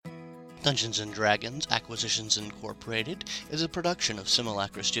Dungeons & Dragons Acquisitions Incorporated is a production of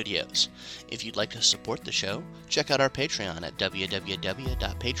Simulacra Studios. If you'd like to support the show, check out our Patreon at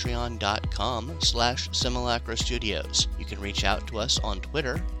www.patreon.com/Simulacra Studios. You can reach out to us on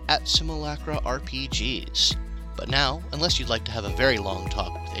Twitter at Simulacra RPGs. But now, unless you'd like to have a very long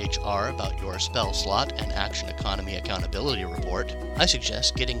talk with HR about your spell slot and action economy accountability report, I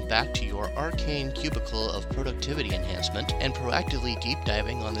suggest getting back to your arcane cubicle of productivity enhancement and proactively deep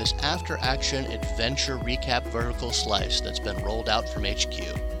diving on this after-action adventure recap vertical slice that's been rolled out from HQ.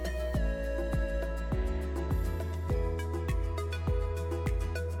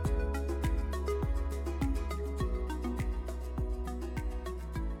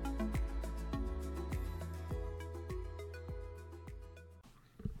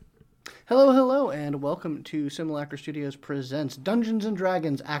 Hello, and welcome to Simulacra Studios Presents Dungeons &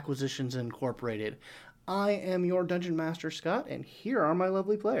 Dragons Acquisitions Incorporated. I am your Dungeon Master, Scott, and here are my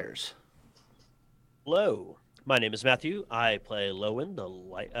lovely players. Hello, my name is Matthew. I play Lowen, the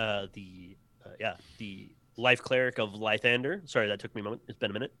life cleric of Lythander. Sorry, that took me a moment. It's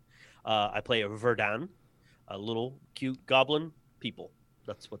been a minute. I play a Verdan, a little cute goblin people.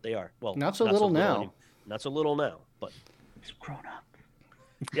 That's what they are. Well, not so little now. Not so little now, but he's grown up.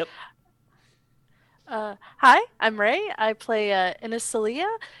 Yep. Hi, I'm Ray. I play Inacelia,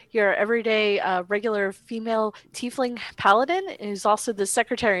 your everyday regular female tiefling paladin, who's also the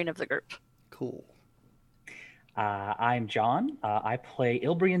secretarian of the group. Cool. I'm John. I play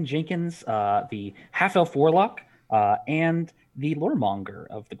Ilbrian Jenkins, the half-elf warlock, and the loremonger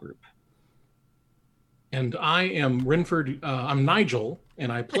of the group. And I am Renford. I'm Nigel,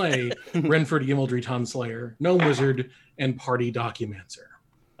 and I play Renford Gimmeldry Tonslayer, Gnome Wizard, and Party Documancer.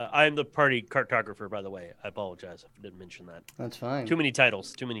 I'm the party cartographer, by the way. I apologize if I didn't mention that. That's fine. Too many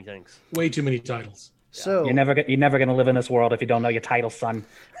titles, too many things. Way too many titles. So you're never going to live in this world if you don't know your title, son.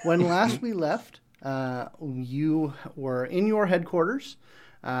 When last we left, you were in your headquarters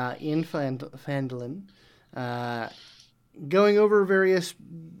in Phandalin, going over various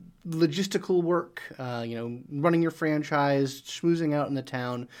logistical work, running your franchise, schmoozing out in the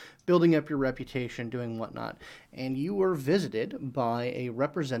town, building up your reputation, doing whatnot. And you were visited by a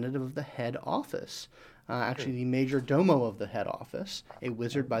representative of the head office, actually the major domo of the head office, a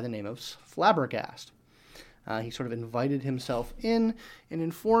wizard by the name of Flabbergast. He sort of invited himself in and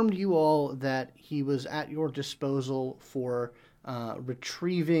informed you all that he was at your disposal for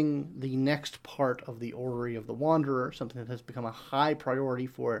retrieving the next part of the Orrery of the Wanderer, something that has become a high priority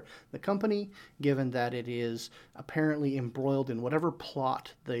for the company, given that it is apparently embroiled in whatever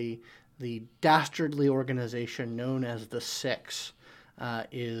plot the dastardly organization known as the Six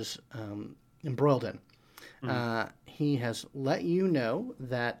is embroiled in. He has let you know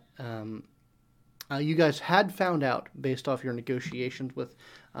that you guys had found out, based off your negotiations with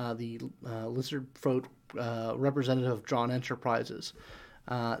the Lizard Folk representative of Drawn Enterprises,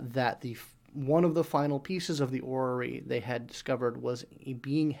 that one of the final pieces of the orrery they had discovered was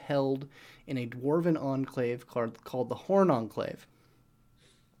being held in a dwarven enclave called the Horn Enclave.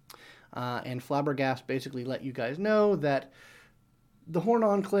 And Flabbergast basically let you guys know that the Horn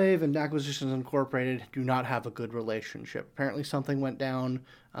Enclave and Acquisitions Incorporated do not have a good relationship. Apparently something went down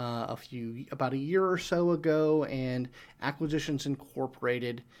about a year or so ago, and Acquisitions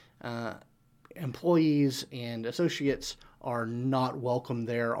Incorporated employees and associates are not welcome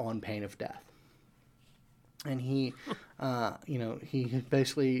there on pain of death. And he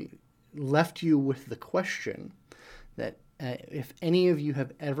basically left you with the question that if any of you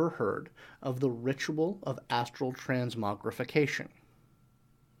have ever heard of the ritual of astral transmogrification.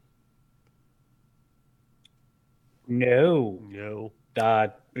 No.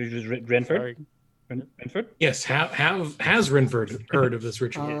 Renford? Sorry. Renford? Yes, has Renford heard of this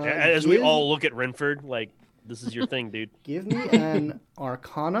ritual? As we all look at Renford, like, this is your thing, dude. Give me an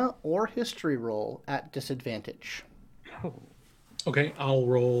Arcana or History roll at disadvantage. Oh. Okay, I'll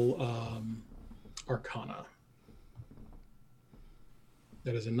roll Arcana.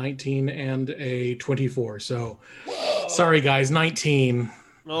 That is a 19 and a 24. So, sorry guys, 19.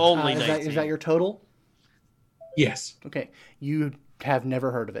 Only 19. Is that your total? Yes. Okay, you have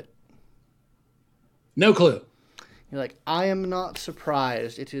never heard of it. No clue. You're like, I am not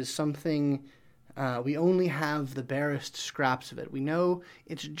surprised. It is something, we only have the barest scraps of it. We know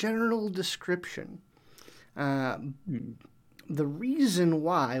its general description. The reason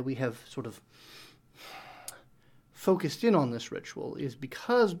why we have sort of focused in on this ritual is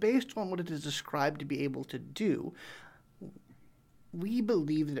because, based on what it is described to be able to do, we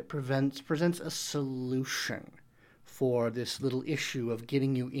believe that it presents a solution for this little issue of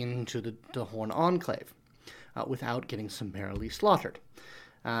getting you into the Horn Enclave without getting summarily slaughtered.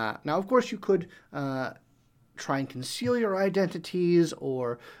 Now, of course, you could try and conceal your identities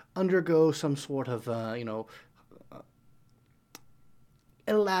or undergo some sort of,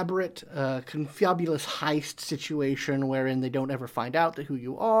 elaborate, confabulous heist situation wherein they don't ever find out who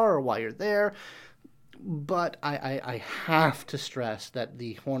you are or why you're there. But I have to stress that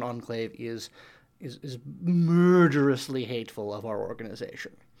the Horn Enclave is murderously hateful of our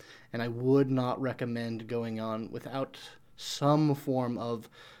organization. And I would not recommend going on without some form of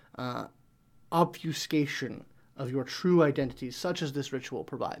obfuscation of your true identities, such as this ritual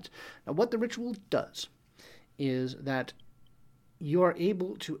provides. Now, what the ritual does is that you are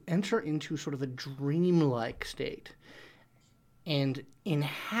able to enter into sort of a dreamlike state and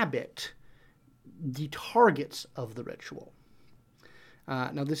inhabit the targets of the ritual.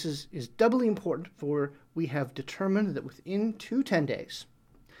 Now, this is doubly important, for we have determined that within 10 days,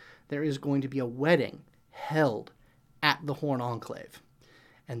 there is going to be a wedding held at the Horn Enclave,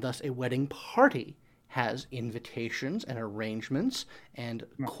 and thus a wedding party has invitations and arrangements and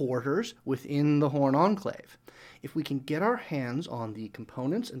quarters within the Horn Enclave. If we can get our hands on the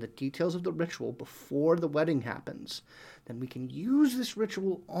components and the details of the ritual before the wedding happens, then we can use this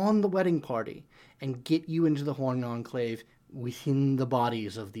ritual on the wedding party and get you into the Horn Enclave within the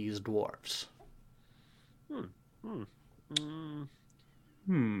bodies of these dwarves. I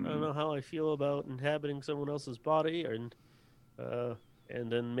don't know how I feel about inhabiting someone else's body and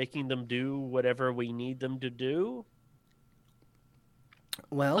then making them do whatever we need them to do.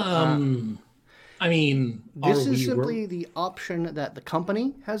 Well, I mean, this is simply the option that the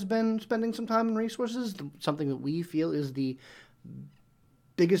company has been spending some time and resources, something that we feel is the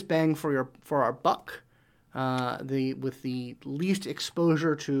biggest bang for our buck, with the least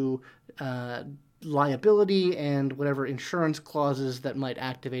exposure to liability and whatever insurance clauses that might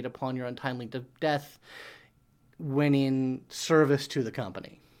activate upon your untimely death when in service to the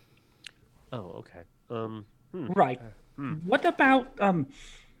company. Oh, okay. Right. What about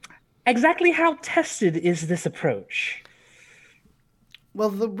exactly how tested is this approach? Well,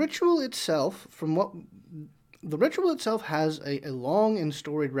 the ritual itself has a long and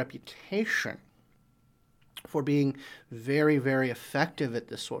storied reputation for being very, very effective at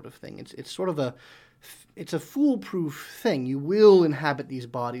this sort of thing. It's sort of a foolproof thing. You will inhabit these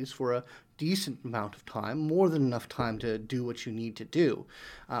bodies for a decent amount of time, more than enough time to do what you need to do.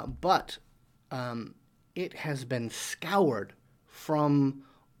 But it has been scoured from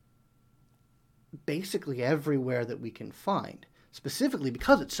basically everywhere that we can find, specifically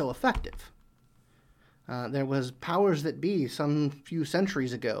because it's so effective. There was powers that be some few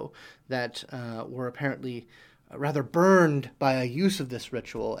centuries ago that were apparently rather burned by a use of this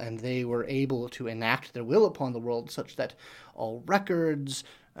ritual, and they were able to enact their will upon the world such that all records,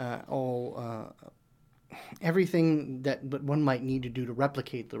 everything that one might need to do to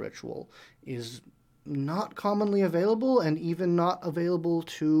replicate the ritual is not commonly available, and even not available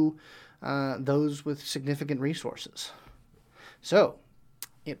to those with significant resources. So,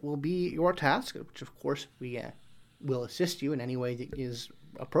 it will be your task, which of course we will assist you in any way that is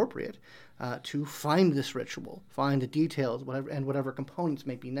appropriate, to find this ritual, find the details, whatever components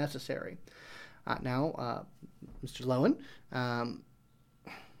may be necessary. Now, Mr. Lowen,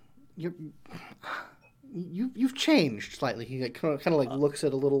 you've changed slightly. He kind of looks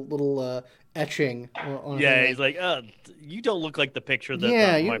at a little etching. Yeah, he's like, you don't look like the picture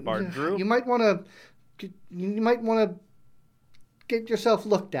that my bard drew. You might want to get yourself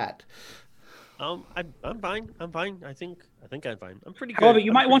looked at. I'm fine. I think I'm fine. I'm pretty good. However,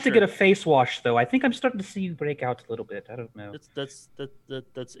 you might want to get a face wash, though. I think I'm starting to see you break out a little bit. I don't know. That's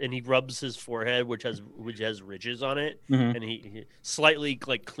and he rubs his forehead, which has ridges on it, and he slightly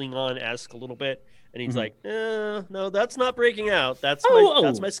like Klingon-esque a little bit, and he's like, no, that's not breaking out. That's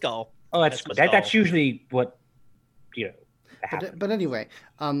my skull. Oh, that's usually what happens. But anyway,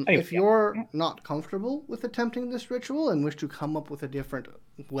 if you're not comfortable with attempting this ritual and wish to come up with a different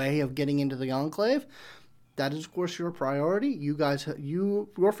way of getting into the Enclave, that is, of course, your priority.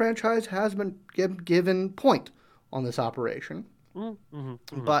 Your franchise has been given point on this operation.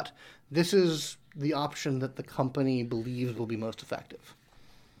 But this is the option that the company believes will be most effective.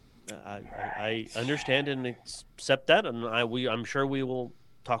 I understand and accept that, and I'm sure we will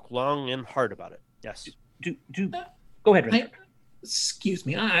talk long and hard about it. Yes. Go ahead, Richard. Excuse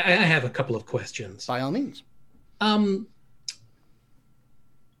me. I have a couple of questions. By all means.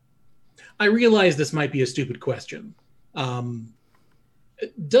 I realize this might be a stupid question.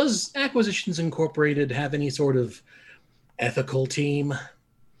 Does Acquisitions Incorporated have any sort of ethical team?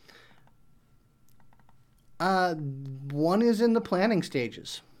 One is in the planning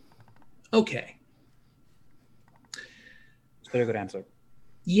stages. Okay. That's a very good answer.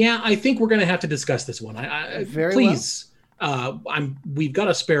 Yeah, I think we're going to have to discuss this one. Very please. We've got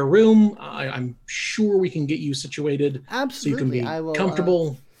a spare room. I'm sure we can get you situated so you can Absolutely, be I will.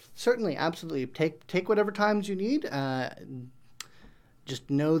 comfortable. Certainly, absolutely. Take whatever times you need. Just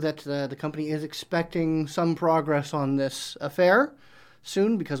know that the company is expecting some progress on this affair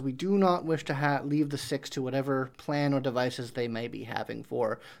soon, because we do not wish to leave the Six to whatever plan or devices they may be having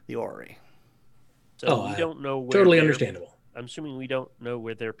for the orrery. So we don't know where totally understandable. I'm assuming we don't know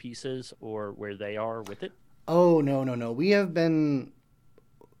where their piece is or where they are with it. Oh, no. We have been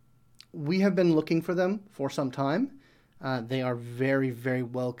looking for them for some time. They are very, very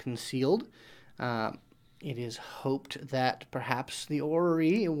well concealed. It is hoped that perhaps the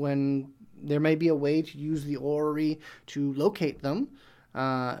orrery, when there may be a way to use the orrery to locate them,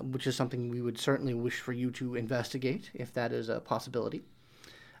 which is something we would certainly wish for you to investigate, if that is a possibility.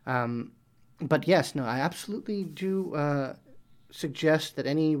 But yes, no, I absolutely do suggest that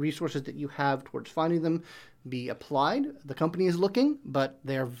any resources that you have towards finding them be applied. The company is looking, but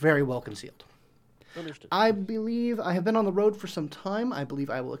they are very well concealed. Understood. I believe I have been on the road for some time. I believe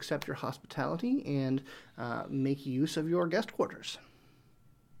I will accept your hospitality and make use of your guest quarters.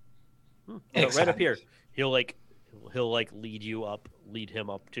 Right up here. He'll lead him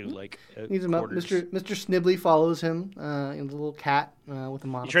up to Leads him up. Mr. Snibbly follows him. In the little cat with a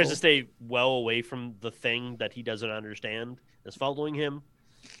monocle. He tries to stay well away from the thing that he doesn't understand is following him.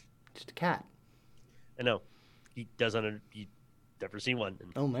 Just a cat. I know. He doesn't. He's never seen one.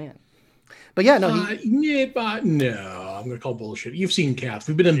 Oh man. But yeah, no. No, I'm going to call bullshit. You've seen cats.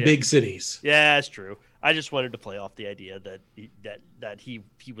 We've been in big cities. Yeah, that's true. I just wanted to play off the idea that he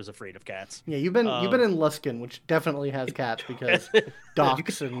was afraid of cats. Yeah, you've been in Luskin, which definitely has cats because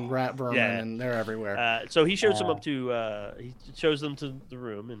docks and rat vermin and they're everywhere. So he shows them up to he shows them to the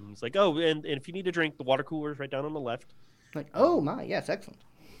room, and he's like, "Oh, and if you need a drink, the water cooler is right down on the left." Like, oh my, yes, excellent.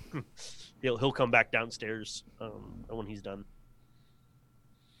 He'll come back downstairs when he's done,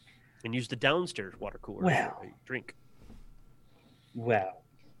 and use the downstairs water cooler for a drink. Well.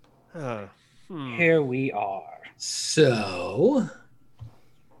 Here we are. So,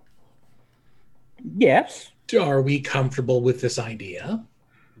 yes. Are we comfortable with this idea?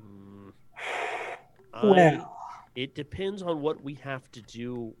 Well, it depends on what we have to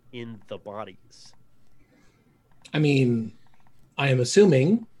do in the bodies. I mean, I am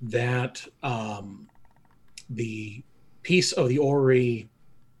assuming that the piece of the orrery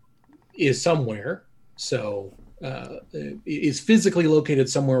is somewhere, so is physically located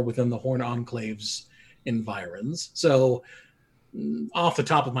somewhere within the Horn Enclave's environs. So off the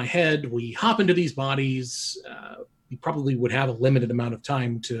top of my head, we hop into these bodies. We probably would have a limited amount of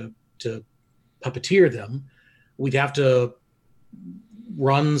time to puppeteer them. We'd have to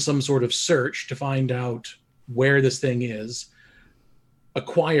run some sort of search to find out where this thing is,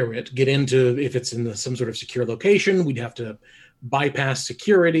 acquire it, get into, if it's in some sort of secure location, we'd have to bypass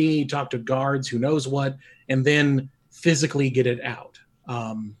security, talk to guards, who knows what, and then physically get it out,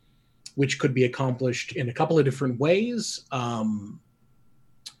 which could be accomplished in a couple of different ways.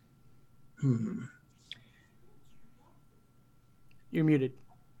 You're muted.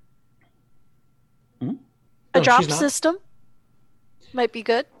 A drop system might be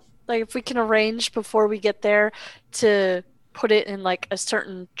good. Like if we can arrange before we get there to put it in like a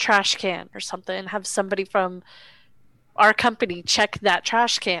certain trash can or something and have somebody from our company check that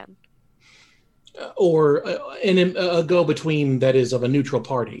trash can. Or a go-between that is of a neutral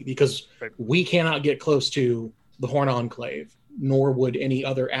party, because we cannot get close to the Horn Enclave, nor would any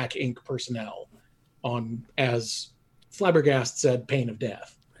other AC Inc. personnel on, as Flabbergast said, pain of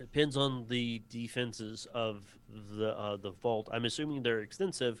death. It depends on the defenses of the vault. I'm assuming they're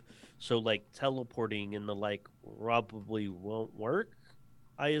extensive, so like teleporting and the like probably won't work,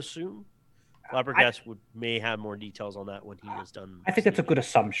 I assume. Flabbergast may have more details on that when he is done. I think that's a good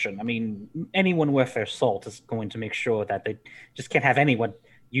assumption. I mean, anyone worth their salt is going to make sure that they just can't have anyone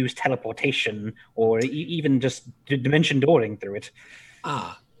use teleportation or even just dimension dooring through it.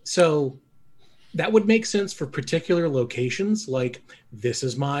 So that would make sense for particular locations, like this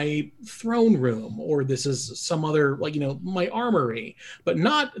is my throne room, or this is some other, like, my armory, but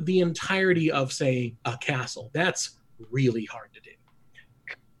not the entirety of, say, a castle. That's really hard to do.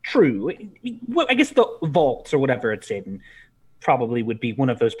 True. Well, I guess the vaults or whatever it's in probably would be one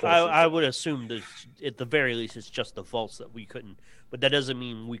of those places. I would assume that at the very least it's just the vaults that we couldn't. But that doesn't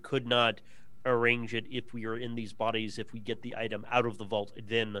mean we could not arrange it if we are in these bodies, if we get the item out of the vault,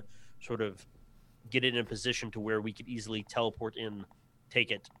 then sort of get it in a position to where we could easily teleport in,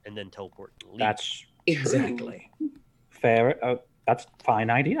 take it, and then teleport and leave. That's exactly fair. That's a fine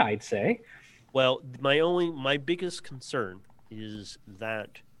idea, I'd say. Well, my biggest concern is that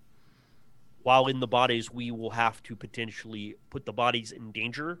while in the bodies, we will have to potentially put the bodies in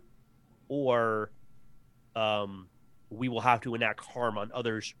danger, or we will have to enact harm on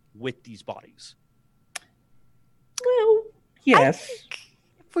others with these bodies. Well, yes.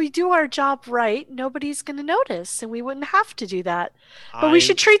 If we do our job right, nobody's going to notice, and we wouldn't have to do that. But we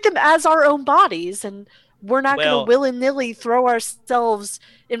should treat them as our own bodies, and we're not going to willy-nilly throw ourselves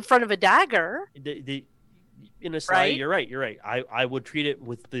in front of a dagger. In a slide, you're right. I would treat it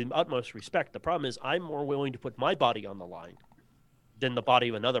with the utmost respect. The problem is I'm more willing to put my body on the line than the body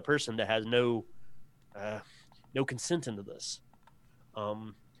of another person that has no consent into this.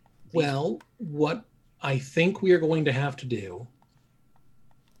 Well, what I think we are going to have to do.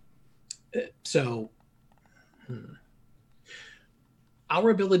 So, our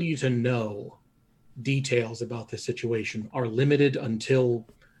ability to know details about this situation are limited until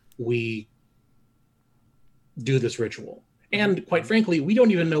we do this ritual. And quite frankly, we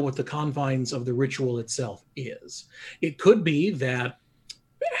don't even know what the confines of the ritual itself is. It could be that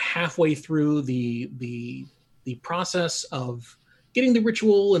halfway through the process of getting the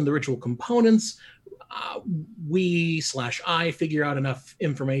ritual and the ritual components, I figure out enough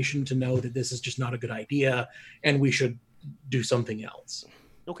information to know that this is just not a good idea and we should do something else.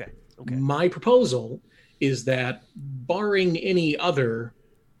 Okay. My proposal is that, barring any other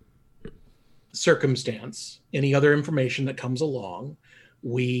circumstance, any other information that comes along,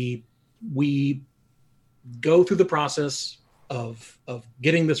 we go through the process of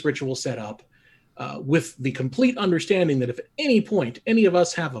getting this ritual set up with the complete understanding that if at any point any of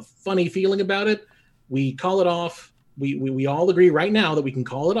us have a funny feeling about it, we call it off. We all agree right now that we can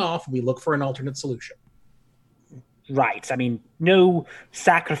call it off. We look for an alternate solution. Right. I mean, no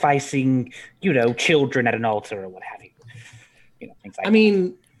sacrificing, children at an altar or what have you. Things like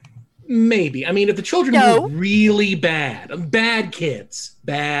that. Maybe. If the children were really bad kids.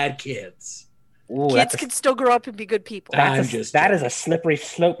 Ooh, kids can still grow up and be good people. That is a slippery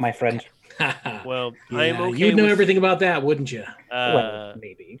slope, my friend. Well, yeah, I am okay. You'd know everything about that, wouldn't you? Well,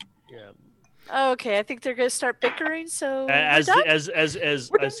 maybe. Yeah. Okay, I think they're going to start bickering. So as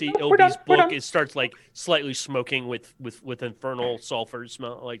I see Ilby's book, it starts like slightly smoking with infernal sulfur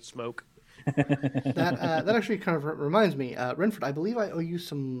smell, like smoke. That actually kind of reminds me, Renford. I believe I owe you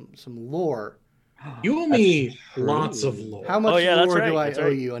some lore. You owe me lots of lore. How much lore do I owe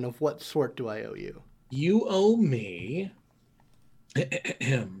you, and of what sort do I owe you? You owe me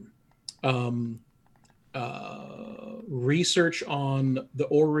research on the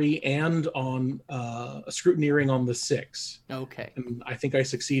Ori and on scrutineering on the Six. Okay. And I think I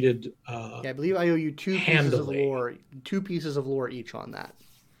succeeded. I believe I owe you two pieces of lore each on that.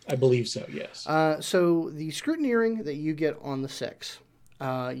 I believe so, yes. So the scrutineering that you get on the Six,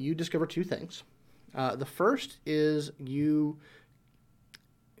 you discover two things. The first is you,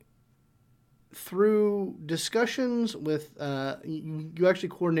 through discussions with, you actually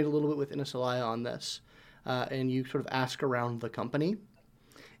coordinate a little bit with Inasalaya on this, and you sort of ask around the company,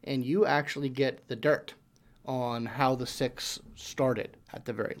 and you actually get the dirt on how the Six started, at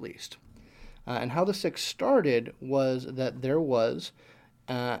the very least. And how the Six started was that there was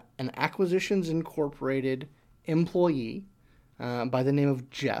an Acquisitions Incorporated employee by the name of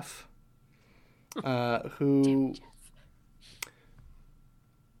Jeff, who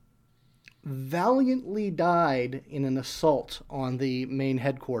valiantly died in an assault on the main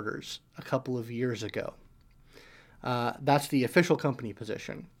headquarters a couple of years ago. That's the official company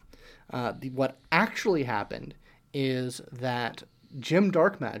position. What actually happened is that Jim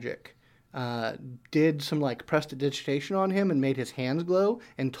Darkmagic did some prestidigitation on him and made his hands glow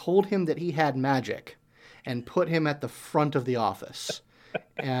and told him that he had magic and put him at the front of the office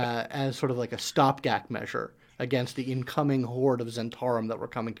as sort of like a stopgap measure against the incoming horde of Zentarum that were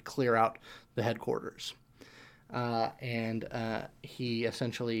coming to clear out the headquarters. And he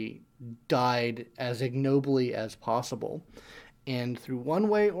essentially died as ignobly as possible. And through one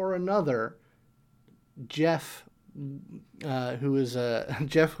way or another, Jeff, who was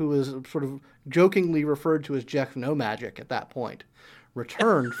sort of jokingly referred to as Jeff No Magic at that point,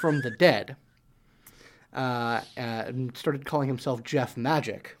 returned from the dead and started calling himself Jeff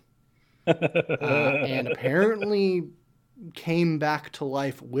Magic. And apparently came back to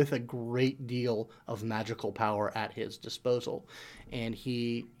life with a great deal of magical power at his disposal. And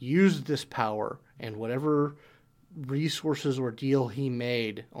he used this power and whatever resources or deal he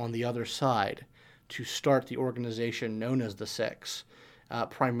made on the other side to start the organization known as the Six,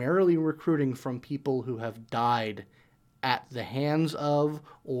 primarily recruiting from people who have died at the hands of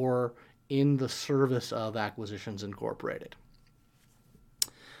or in the service of Acquisitions Incorporated.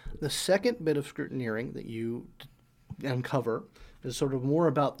 The second bit of scrutineering that you uncover is sort of more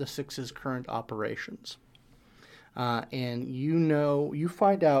about the Six's current operations. And you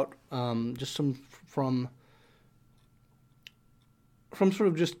find out just some from sort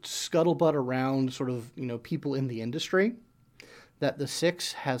of just scuttlebutt around sort of, people in the industry, that the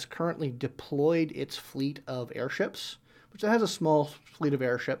Six has currently deployed its fleet of airships, which it has a small fleet of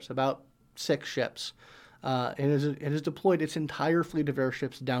airships, about 6 ships. It has deployed its entire fleet of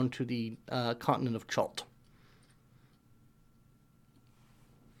airships down to the continent of Chult.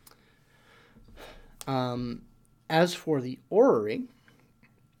 As for the orrery,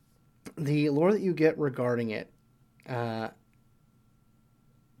 the lore that you get regarding it,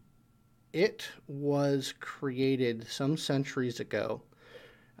 it was created some centuries ago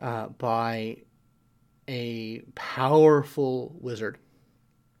by a powerful wizard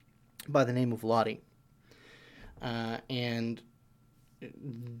by the name of Lottie. And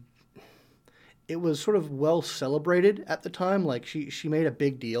it was sort of well celebrated at the time. Like, she made a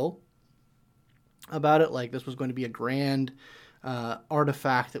big deal about it. Like, this was going to be a grand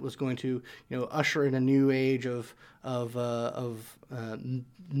artifact that was going to, usher in a new age of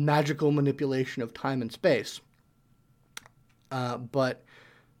magical manipulation of time and space. But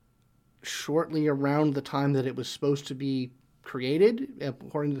shortly around the time that it was supposed to be created,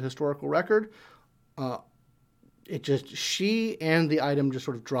 according to the historical record, she and the item just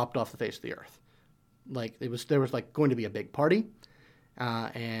sort of dropped off the face of the earth. Like, there was like going to be a big party,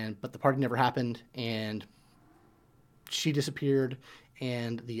 but the party never happened, and she disappeared,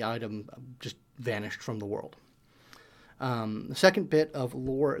 and the item just vanished from the world. The second bit of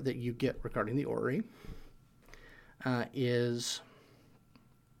lore that you get regarding the orrery is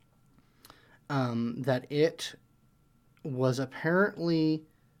that it was apparently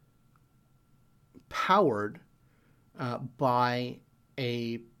powered by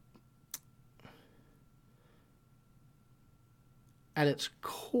at its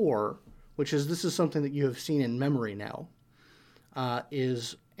core, this is something that you have seen in memory now,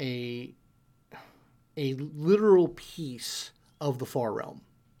 is a literal piece of the Far Realm,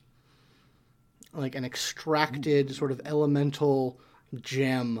 like an extracted sort of elemental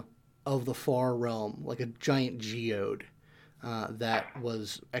gem of the Far Realm, like a giant geode that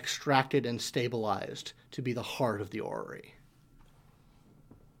was extracted and stabilized to be the heart of the orrery.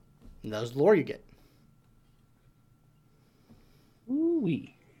 And that was the lore you get.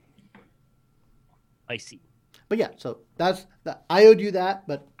 Ooh-wee. I see. But yeah, so I owed you that,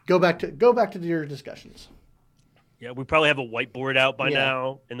 but go back to your discussions. Yeah, we probably have a whiteboard out by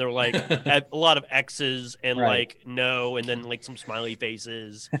now, and they're like a lot of X's and like no, and then like some smiley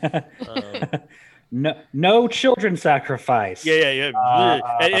faces. No children sacrifice. Yeah.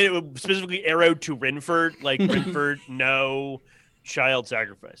 And it specifically arrowed to Renford, like Renford, no child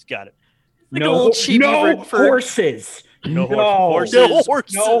sacrifice. Got it. Like no horses. No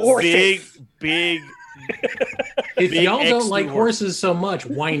horses. Big. If y'all don't like horses so much,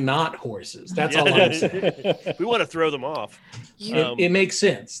 why not horses? That's all I'm saying. We want to throw them off. It makes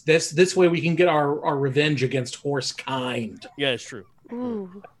sense. This way we can get our revenge against horse kind. Yeah, it's true.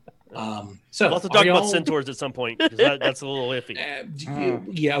 Ooh. So we'll have to talk about centaurs at some point, because that's a little iffy.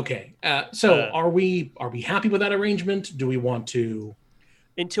 Yeah, okay. So are we happy with that arrangement? Do we want to?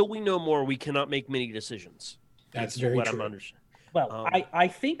 Until we know more, we cannot make many decisions. That's very true. Well, I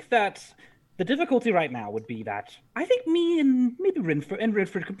think that the difficulty right now would be that I think me and maybe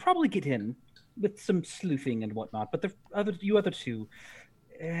Renford could probably get in with some sleuthing and whatnot, but you other two,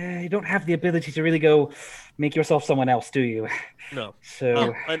 you don't have the ability to really go make yourself someone else, do you? No.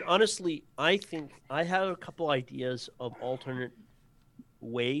 So, and honestly, I think I have a couple ideas of alternate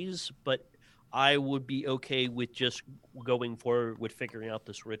ways, but I would be okay with just going forward with figuring out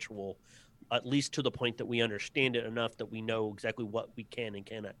this ritual, at least to the point that we understand it enough that we know exactly what we can and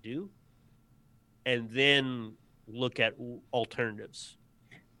cannot do, and then look at alternatives.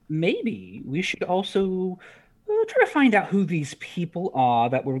 Maybe we should also try to find out who these people are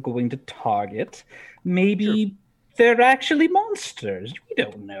that we're going to target. Maybe they're actually monsters. We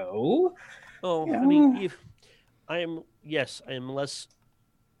don't know. Oh, I mean, I am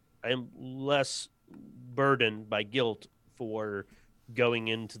less burdened by guilt for going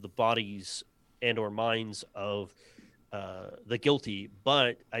into the bodies and or minds of the guilty,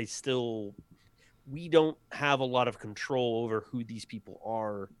 but we don't have a lot of control over who these people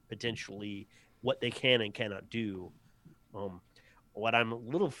are, potentially what they can and cannot do. What I'm a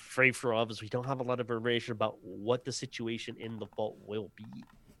little afraid of is we don't have a lot of information about what the situation in the vault will be.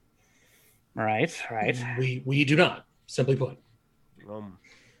 Right. We do not, simply put.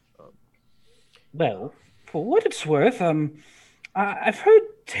 Well, for what it's worth, I've heard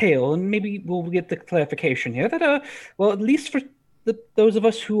tale, and maybe we'll get the clarification here, that, well, at least for those of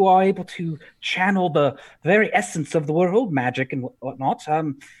us who are able to channel the very essence of the world, magic and whatnot,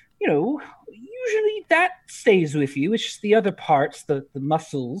 usually that stays with you. It's just the other parts, the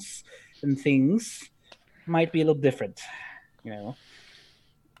muscles and things, might be a little different,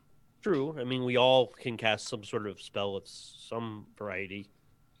 True. I mean, we all can cast some sort of spell of some variety.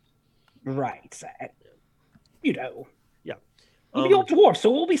 Right. Yeah. We'll be all dwarves, so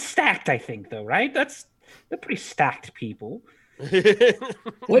we'll be stacked, I think, though, right? They're pretty stacked people.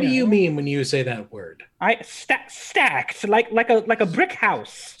 What do you mean when you say that word? Stacked, like a brick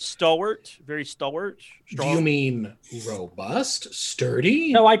house. Stalwart, very stalwart. Strong. Do you mean robust,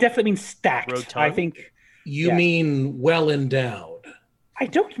 sturdy? No, I definitely mean stacked. Rotund? I think You mean well endowed. I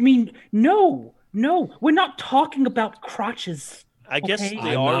don't mean no. We're not talking about crotches. I guess Okay.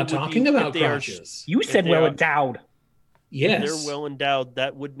 they I'm are. not talking about they are- crotches. You said they well are- endowed. Yes. They're well endowed.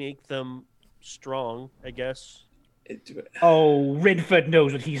 That would make them strong, I guess. Oh, Renford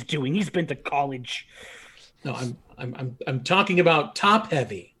knows what he's doing. He's been to college. No, I'm talking about top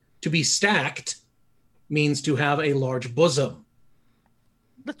heavy. To be stacked means to have a large bosom.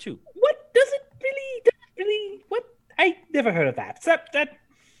 The two. What does it really? What? I never heard of that. Except that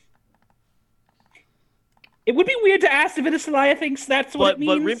it would be weird to ask if Inisalaya thinks that's what it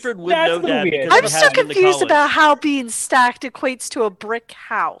means. But Renford would That's know a little that weird. because I'm he still has been to confused college. about how being stacked equates to a brick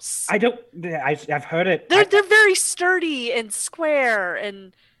house. I've heard it. They're very sturdy and square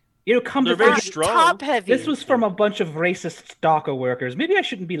and Come They're to very think, strong. top heavy. this was from a bunch of racist stalker workers. Maybe I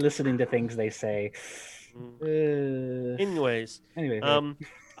shouldn't be listening to things they say. Anyways, Anyway,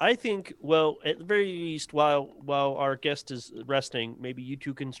 I think, well, at the very least, while our guest is resting, maybe you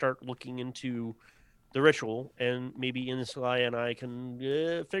two can start looking into the ritual, and maybe Inisalaya and I can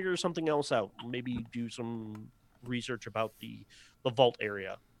figure something else out. Maybe do some research about the vault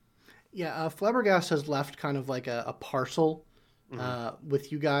area. Yeah, Flabbergast has left kind of like a parcel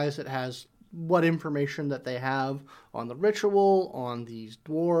with you guys that has what information that they have on the ritual, on these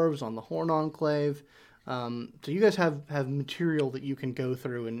dwarves, on the Horn Enclave. So you guys have material that you can go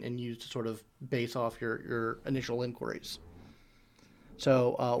through and use to sort of base off your initial inquiries.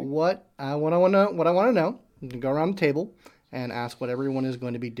 So what I want to know, you can go around the table and ask what everyone is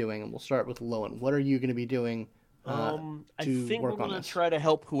going to be doing, and we'll start with Lowen. What are you going to be doing? I think we're work on going to this? try to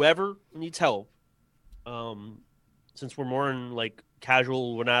help whoever needs help. Since we're more in like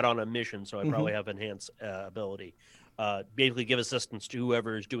casual, we're not on a mission, so I probably have enhanced ability. Basically, give assistance to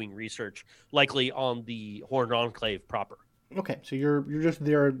whoever is doing research, likely on the Horn Enclave proper. Okay, so you're just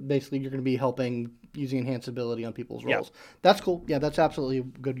there. Basically, you're going to be helping using enhanced ability on people's Yeah. roles. That's cool. Yeah, that's absolutely a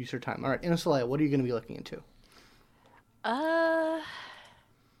good use of your time. All right, Inisalaya, what are you going to be looking into?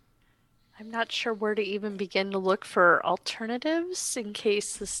 I'm not sure where to even begin to look for alternatives in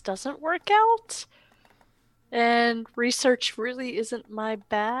case this doesn't work out. And research really isn't my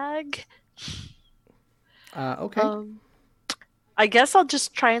bag. Okay. I guess I'll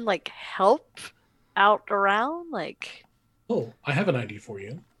just try and like help out around. Like, Oh, I have an idea for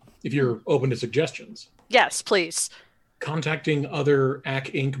you. If you're open to suggestions, yes, please. contacting other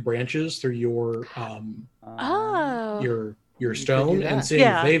AC Inc. branches through your Oh, your stone that. and seeing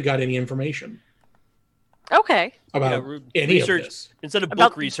Yeah. if they've got any information okay. about Yeah, any research of this. instead of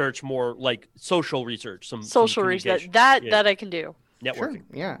About- book research, more like social research. Some Social research communication. that Yeah. that I can do. Sure. Networking.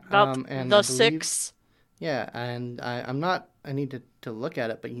 Yeah. About and the I believe- 6. Yeah, and I'm not. I need to look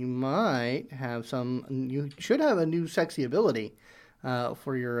at it, but you might have some. You should have a new sexy ability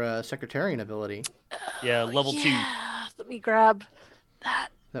for your secretarian ability. Yeah, level 2. Yeah, let me grab that.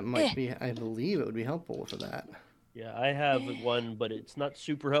 That might be. I believe it would be helpful for that. Yeah, I have one, but it's not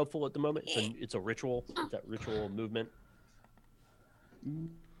super helpful at the moment. It's a ritual. It's that ritual movement.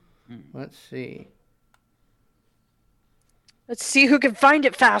 Let's see. Let's see who can find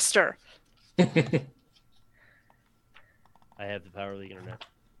it faster. I have the power of the internet.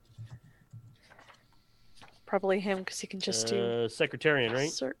 Probably him because he can just do Secretarian, right?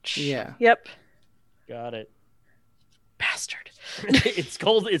 search. Yeah. Yep. Got it. Bastard. it's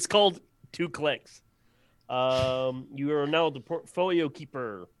called 2 clicks. You are now the portfolio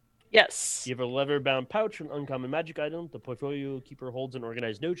keeper. Yes. You have a leather-bound pouch with an uncommon magic item. The portfolio keeper holds and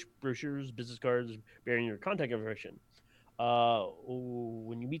organized notes, brochures, business cards bearing your contact information.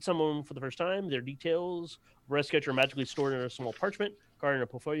 When you meet someone for the first time, their details, rest sketch are magically stored in a small parchment card. In a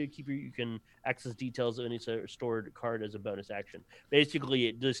portfolio keeper, you can access details of any stored card as a bonus action. Basically,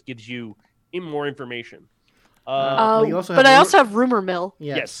 it just gives you more information. Well, you also but have I ru- also have rumor mill.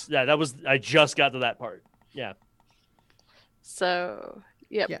 Yes, that was. I just got to that part. Yeah. So,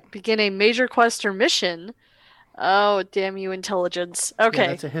 yep. Yeah. Begin a major quest or mission. Oh, damn you, intelligence. Yeah, Okay.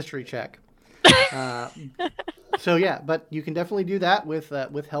 that's a history check. So yeah, but you can definitely do that with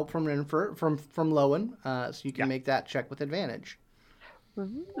help from Lowen. So you can make that check with advantage.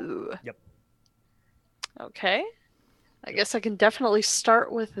 Ooh. Yep. Okay. I guess I can definitely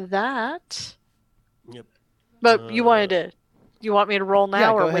start with that. Yep. But you want me to roll now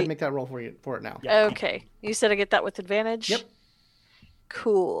Yeah, or go ahead wait? and make that roll for it now. Yeah. Okay. You said I get that with advantage? Yep.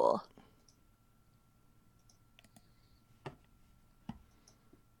 Cool.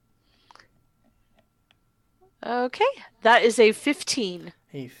 Okay. That is a 15.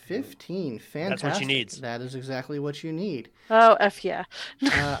 A 15. Fantastic. That's what she needs. That is exactly what you need. Oh, F yeah.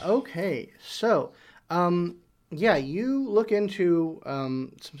 Okay. So, yeah, you look into,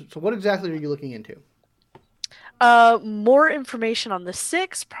 so what exactly are you looking into? More information on the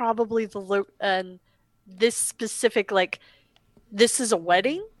 6, probably and this specific, like, this is a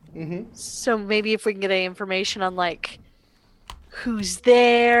wedding. Mm-hmm. So maybe if we can get any information on, like, who's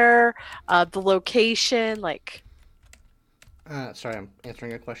there, the location, like. Sorry, I'm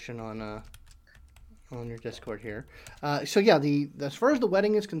answering a question on your Discord here. So yeah, as far as the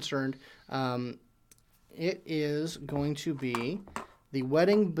wedding is concerned, it is going to be the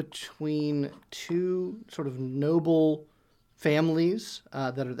wedding between two sort of noble families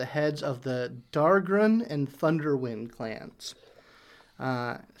that are the heads of the Dargrun and Thunderwind clans.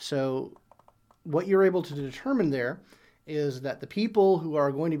 So what you're able to determine there is that the people who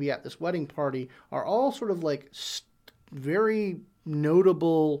are going to be at this wedding party are all sort of like very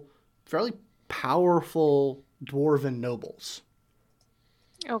notable, fairly powerful dwarven nobles.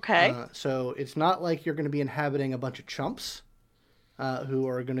 Okay. So it's not like you're going to be inhabiting a bunch of chumps who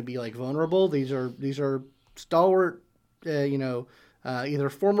are going to be like vulnerable. These are stalwart, either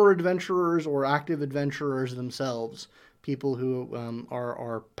former adventurers or active adventurers themselves. People who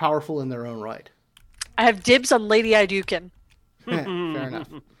are powerful in their own right. I have dibs on Lady Iduken. Fair enough.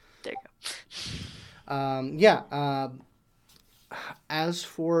 There you go. As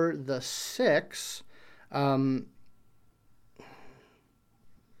for the 6,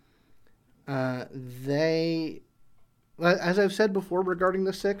 they, as I've said before regarding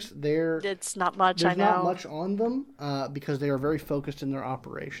the 6, it's not much. There's I know. not much on them because they are very focused in their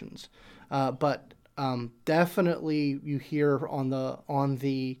operations. But definitely, you hear on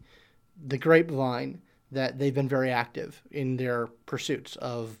the grapevine that they've been very active in their pursuits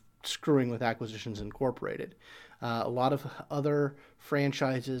of screwing with Acquisitions Incorporated. A lot of other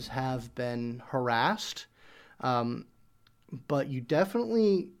franchises have been harassed, but you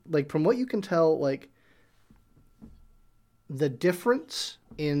definitely, like, from what you can tell, like, the difference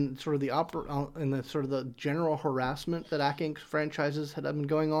in sort of the general harassment that Acq Inc. franchises had been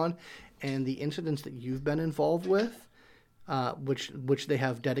going on, and the incidents that you've been involved with, which they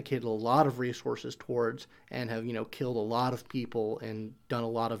have dedicated a lot of resources towards and have killed a lot of people and done a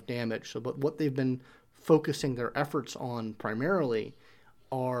lot of damage. So, but what they've been focusing their efforts on primarily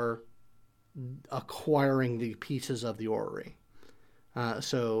are acquiring the pieces of the orrery.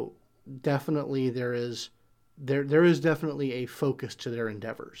 So definitely there is definitely a focus to their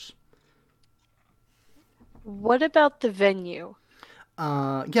endeavors. What about the venue?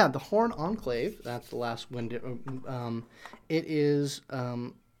 Yeah, the Horn Enclave, that's the last window. It is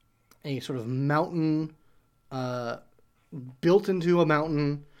a sort of mountain, built into a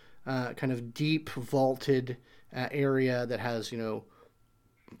mountain, kind of deep vaulted area that has,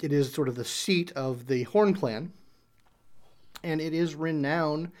 it is sort of the seat of the Horn clan, and it is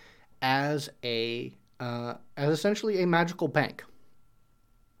renowned as essentially a magical bank,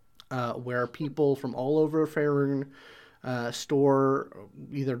 where people from all over Faerun store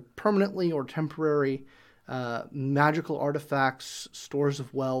either permanently or temporary magical artifacts, stores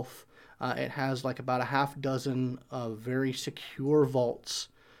of wealth. It has like about a half dozen of very secure vaults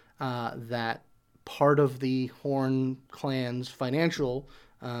that part of the Horn clan's financial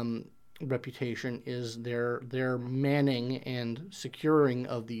reputation is their manning and securing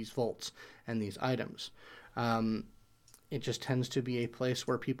of these vaults and these items. It just tends to be a place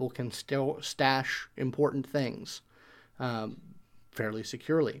where people can still stash important things fairly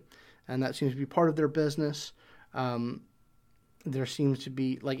securely, and that seems to be part of their business. There seems to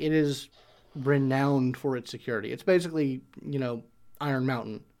be, like, it is renowned for its security. It's basically, Iron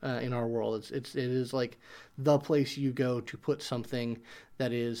Mountain in our world. It is like the place you go to put something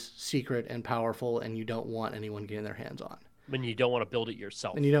that is secret and powerful, and you don't want anyone getting their hands on. When you don't want to build it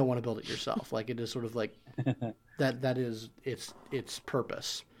yourself. And you don't want to build it yourself. Like, it is sort of like that is its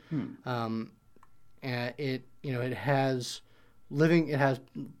purpose. And it has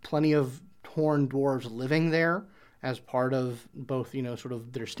plenty of Horn dwarves living there as part of both, sort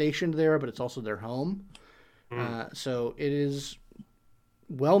of they're stationed there, but it's also their home. So it is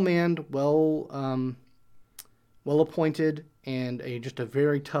well manned, well appointed, and just a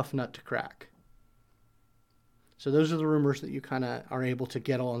very tough nut to crack. So those are the rumors that you kind of are able to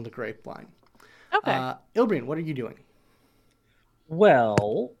get on the grapevine. Okay. Ilbrian, what are you doing?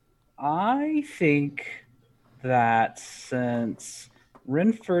 Well, I think that since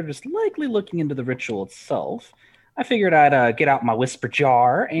Renford is likely looking into the ritual itself, I figured I'd get out my whisper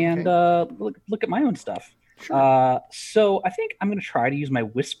jar and look at my own stuff. Sure. So I think I'm going to try to use my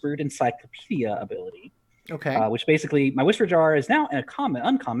whispered encyclopedia ability. Okay. Which basically, my whisper jar is now an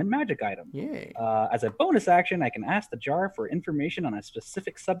uncommon magic item. Yay. As a bonus action, I can ask the jar for information on a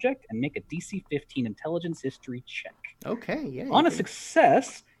specific subject and make a DC 15 intelligence history check. Okay, yeah. On a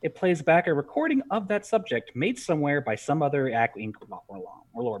success, it plays back a recording of that subject made somewhere by some other Ink or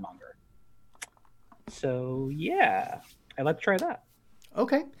loremonger. So, yeah, I'd like to try that.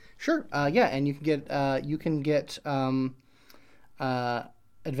 Okay, sure. Yeah, and you can get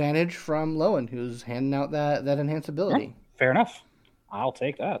advantage from Lowen, who's handing out that enhanced ability. Fair enough. I'll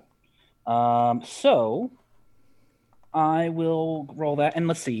take that. So I will roll that, and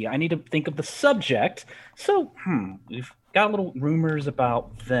let's see. I need to think of the subject. So, we've got little rumors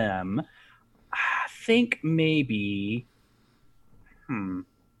about them. I think maybe.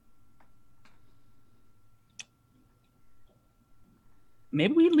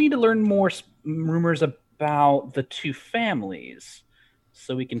 Maybe we need to learn more rumors about the two families,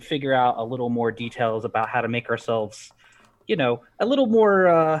 so we can figure out a little more details about how to make ourselves, a little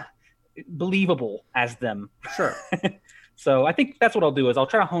more believable as them. Sure. So I think that's what I'll do is I'll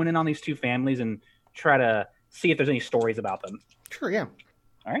try to hone in on these two families and try to see if there's any stories about them. Sure, yeah.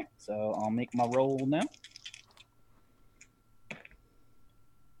 All right, so I'll make my roll now.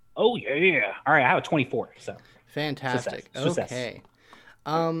 Oh, yeah. All right, I have a 24, so. Fantastic. Success. Okay.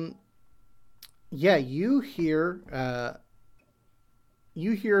 Yeah, you hear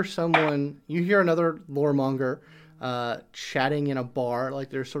another loremonger chatting in a bar, like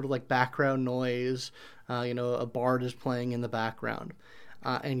there's sort of like background noise, a bard is playing in the background,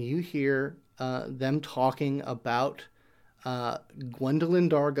 and you hear them talking about Gwendolyn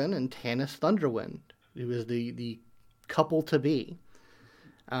Dargan and Tanis Thunderwind, who is the couple to be,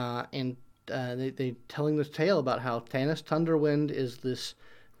 and they telling this tale about how Tanis Thunderwind is this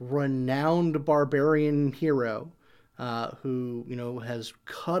renowned barbarian hero who has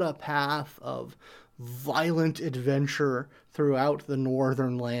cut a path of violent adventure throughout the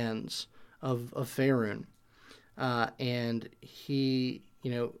northern lands of Faerun, and he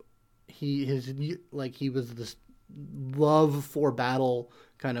was this love for battle,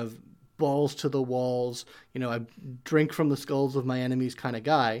 kind of balls to the walls, I drink from the skulls of my enemies kind of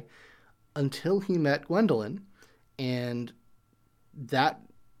guy, until he met Gwendolyn, and that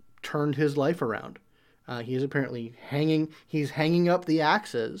turned his life around. He is apparently hanging up the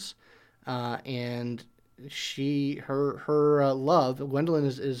axes, and her love, Gwendolyn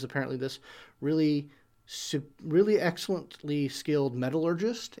is apparently this really excellently skilled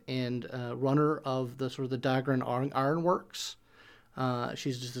metallurgist and runner of the sort of the Dagran Ironworks.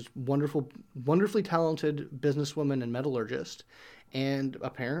 She's just this wonderfully talented businesswoman and metallurgist, and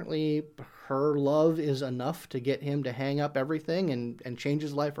apparently her love is enough to get him to hang up everything and change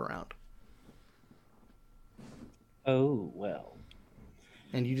his life around. Oh, well.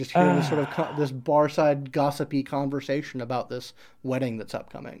 And you just hear this sort of this bar-side gossipy conversation about this wedding that's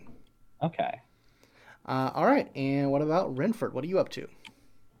upcoming. Okay. All right, and what about Renford? What are you up to?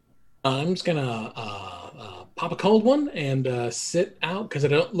 I'm just gonna pop a cold one and sit out because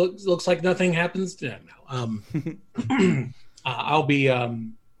it looks like nothing happens. I'll be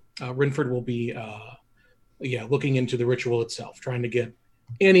Renford will be looking into the ritual itself, trying to get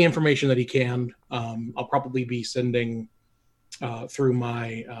any information that he can. I'll probably be sending through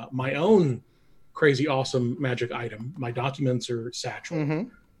my my own crazy awesome magic item, my documents or satchel,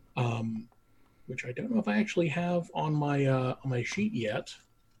 which I don't know if I actually have on my sheet yet.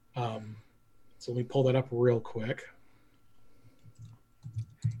 So let me pull that up real quick.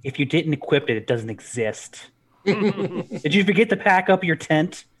 If you didn't equip it, it doesn't exist. Did you forget to pack up your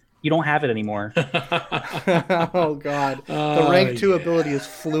tent? You don't have it anymore. Oh, God. The rank 2 ability is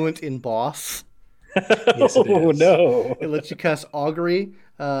Fluent in Boss. Yes, it is. Oh, no. It lets you cast Augury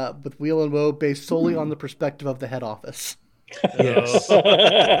with Wheel and Woe based solely on the perspective of the head office. Yes.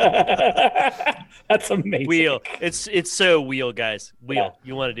 That's amazing. Wheel. It's so Wheel, guys. Wheel. Yeah.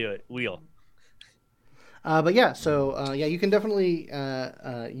 You want to do it. Wheel. But yeah, so you can definitely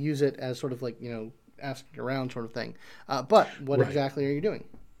use it as sort of like, asking around sort of thing. But what exactly are you doing?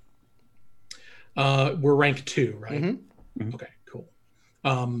 We're rank 2, right? Mm-hmm. Okay, cool.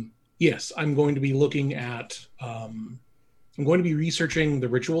 Yes, I'm going to be looking at. I'm going to be researching the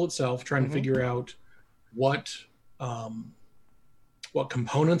ritual itself, trying to figure out what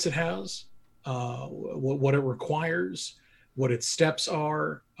components it has, what it requires, what its steps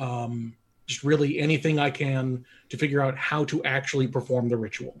are. Just really anything I can to figure out how to actually perform the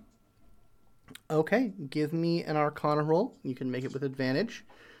ritual. Okay, give me an Arcana roll. You can make it with advantage,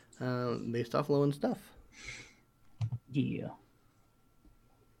 based off low and stuff. Yeah.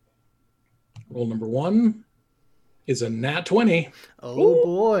 Roll number 1 is a nat 20. Oh, Ooh.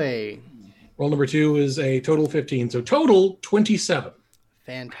 Boy. Roll number 2 is a total 15. So total 27.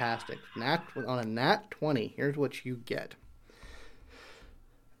 Fantastic. On a nat 20, here's what you get.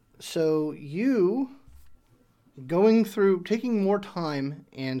 So you, going through, taking more time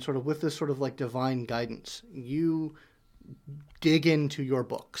and sort of with this sort of like divine guidance, you dig into your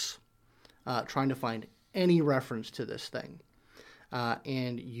books, trying to find any reference to this thing.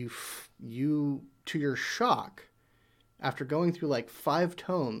 And you, to your shock, after going through like 5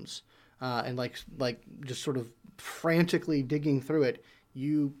 tomes, and like just sort of frantically digging through it,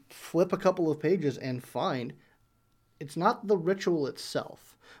 you flip a couple of pages and find it's not the ritual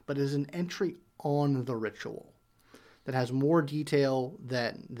itself, but is an entry on the ritual that has more detail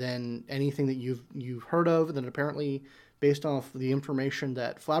than anything that you've heard of, that apparently, based off the information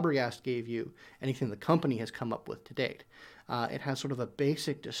that Flabbergast gave you, anything the company has come up with to date. It has sort of a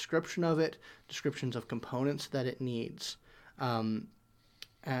basic description of it, descriptions of components that it needs, and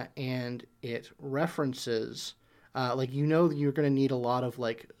it references, like, you know, you're going to need a lot of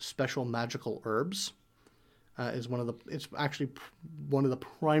like special magical herbs. It's actually one of the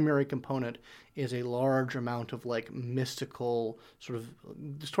primary component is a large amount of like mystical sort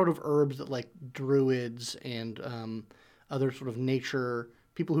of herbs that like druids and other sort of nature,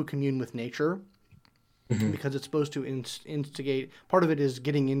 people who commune with nature, because it's supposed to instigate, part of it is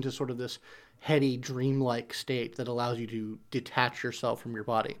getting into sort of this heady, dreamlike state that allows you to detach yourself from your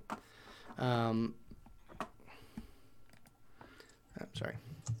body. I'm sorry.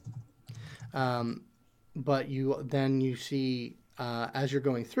 But you see, as you're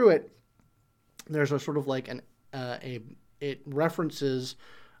going through it, there's a sort of like it references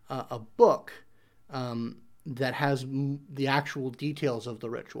a book that has the actual details of the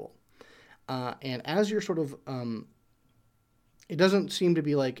ritual. And as you're sort of, it doesn't seem to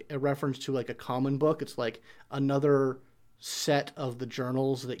be like a reference to like a common book. It's like another set of the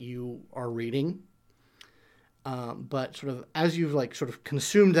journals that you are reading. But sort of as you've like sort of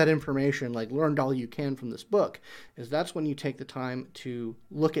consumed that information, like learned all you can from this book, that's when you take the time to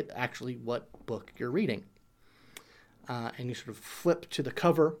look at actually what book you're reading. And you sort of flip to the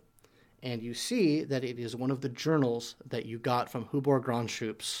cover, and you see that it is one of the journals that you got from Hubor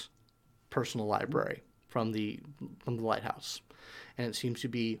Gronshoop's personal library from the lighthouse. And it seems to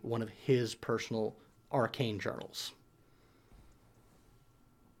be one of his personal arcane journals.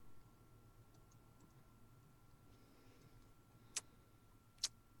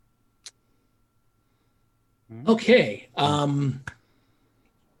 Okay. How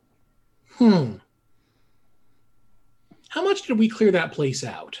much did we clear that place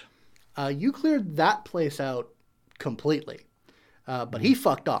out? You cleared that place out completely, but he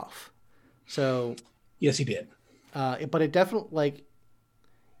fucked off. So yes, he did. But it definitely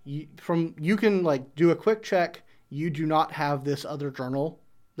you can like do a quick check. You do not have this other journal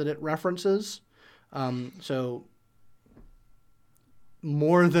that it references, so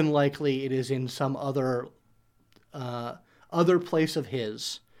more than likely it is in some other place of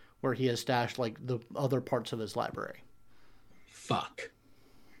his where he has stashed like the other parts of his library. Fuck.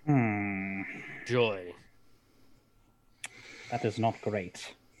 Joy. That is not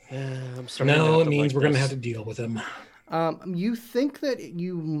great. I'm starting no, it means we're going to have to deal with him. You think that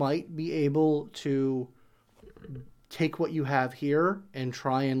you might be able to take what you have here and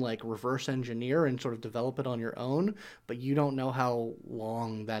try and like reverse engineer and sort of develop it on your own, but you don't know how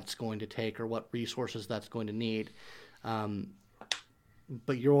long that's going to take or what resources that's going to need.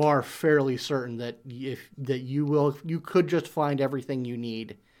 But you are fairly certain that you could just find everything you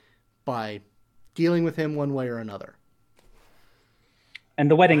need by dealing with him one way or another. And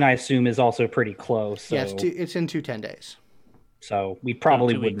the wedding, I assume, is also pretty close. So... Yeah, it's in 10 days. So we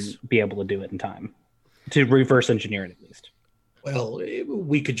probably wouldn't be able to do it in time. To reverse engineer it, at least. Well,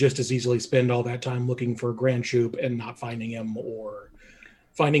 we could just as easily spend all that time looking for Gronshoop and not finding him, or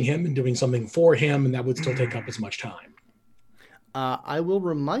finding him and doing something for him, and that would still take up as much time. I will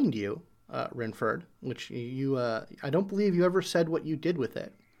remind you, Renford, which you I don't believe you ever said what you did with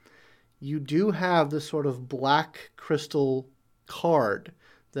it. You do have this sort of black crystal card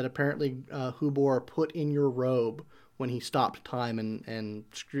that apparently Hubor put in your robe when he stopped time and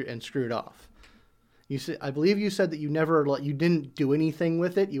screwed off. I believe you said that you didn't do anything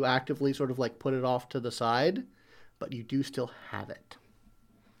with it. You actively sort of like put it off to the side, but you do still have it.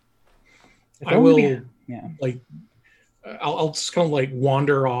 I will, like, I'll just kind of like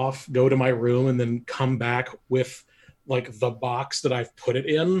wander off, go to my room, and then come back with like the box that I've put it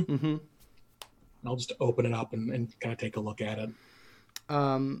in. Mm-hmm. And I'll just open it up and kind of take a look at it.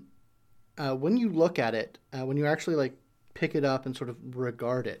 When you look at it, when you actually like pick it up and sort of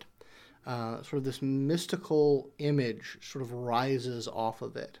regard it, sort of this mystical image sort of rises off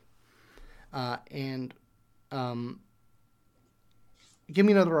of it. And give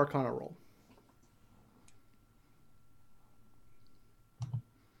me another Arcana roll.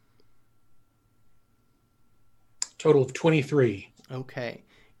 Total of 23. Okay.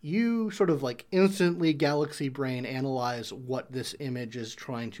 You sort of like instantly galaxy brain analyze what this image is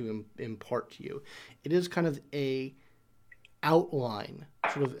trying to impart to you. It is kind of a outline,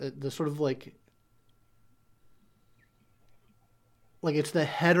 sort of the sort of like it's the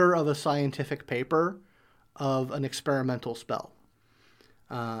header of a scientific paper of an experimental spell.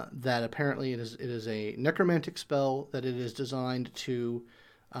 That apparently it is a necromantic spell that it is designed to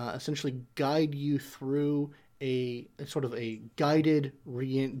essentially guide you through a sort of a guided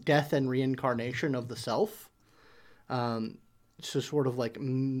death and reincarnation of the self, to sort of like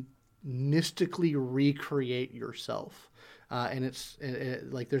mystically recreate yourself. And it's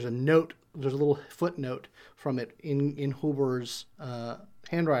like there's a little footnote from it in Huber's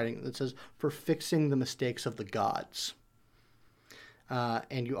handwriting that says, "For fixing the mistakes of the gods."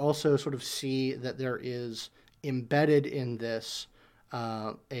 And you also sort of see that there is embedded in this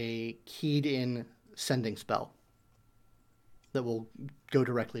a keyed-in sending spell that will go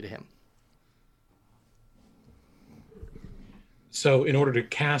directly to him. So in order to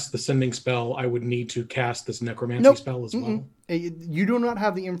cast the sending spell, I would need to cast this necromancy spell as well? You do not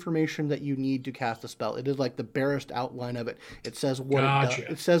have the information that you need to cast the spell. It is like the barest outline of it. It says what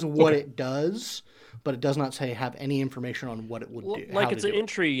it says what it does, but it does not have any information on what it would do. Like it's an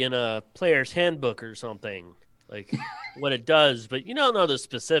entry in a player's handbook or something, like what it does, but you don't know the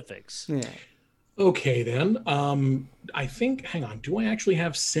specifics. Yeah. Okay, then. I think, hang on, do I actually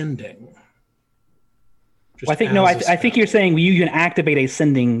have sending? Well, I think you're saying you can activate a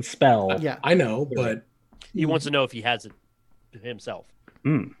sending spell. Yeah, I know, but he wants to know if he has it himself.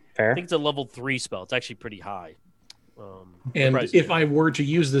 Fair. I think it's a level 3 spell. It's actually pretty high. And if I were to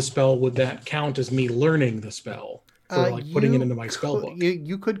use this spell, would that count as me learning the spell? For putting it into my spell book?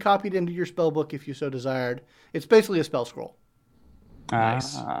 You could copy it into your spell book if you so desired. It's basically a spell scroll.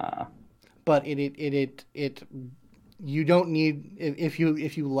 Nice. But you don't need, if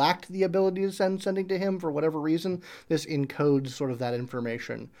you lacked the ability to send sending to him for whatever reason, this encodes sort of that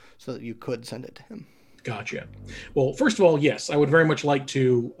information so that you could send it to him. Gotcha. Well, first of all, yes, I would very much like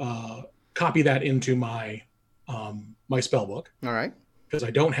to copy that into my my spell book. All right. Because I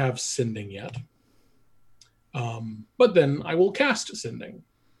don't have sending yet. But then I will cast sending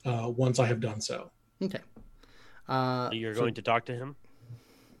once I have done so. Okay. You're going to talk to him?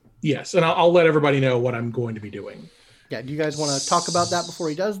 Yes, and I'll let everybody know what I'm going to be doing. Yeah, do you guys want to talk about that before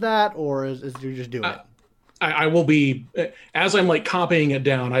he does that, or is you just doing it? I will be, as I'm like copying it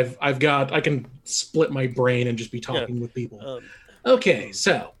down, I can split my brain and just be talking with people. Okay,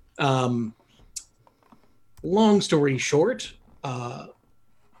 so long story short,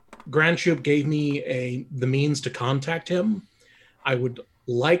 Grandship gave me the means to contact him. I would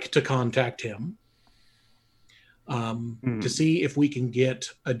like to contact him to see if we can get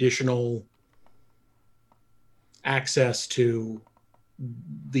additional access to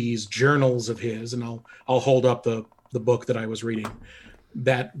these journals of his, and I'll hold up the book that I was reading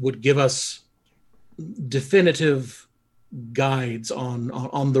that would give us definitive guides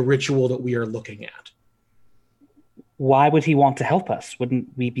on the ritual that we are looking at. Why would he want to help us? Wouldn't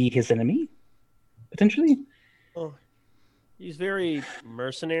we be his enemy, potentially? Oh, he's very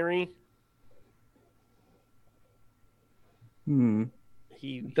mercenary.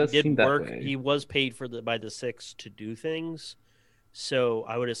 He did work. He was paid by the Six to do things, so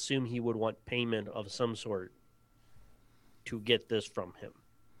I would assume he would want payment of some sort to get this from him.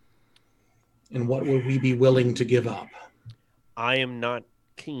 And what would we be willing to give up? I am not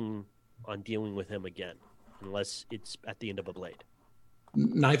keen on dealing with him again, unless it's at the end of a blade.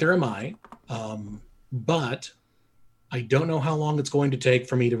 Neither am I, but I don't know how long it's going to take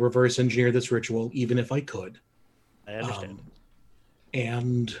for me to reverse engineer this ritual, even if I could. I understand.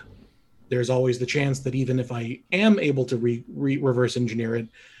 And there's always the chance that even if I am able to reverse engineer it,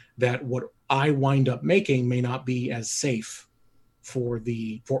 that what I wind up making may not be as safe for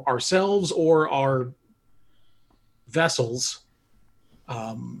ourselves or our vessels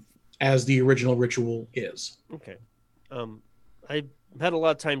as the original ritual is. Okay. I've had a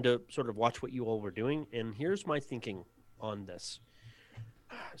lot of time to sort of watch what you all were doing, and here's my thinking on this.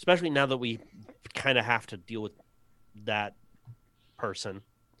 Especially now that we kind of have to deal with that person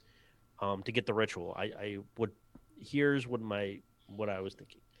to get the ritual. Here's what I was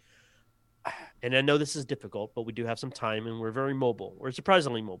thinking. And I know this is difficult, but we do have some time, and we're very mobile. We're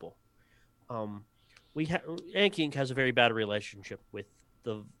surprisingly mobile. Yankee Inc. has a very bad relationship with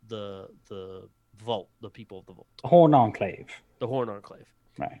the Vault, the people of the Vault. The Horn Enclave. The Horn Enclave.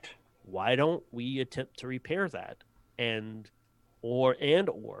 Right. Why don't we attempt to repair that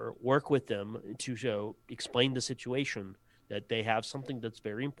or work with them to explain the situation, that they have something that's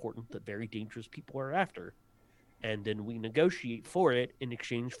very important that very dangerous people are after, and then we negotiate for it in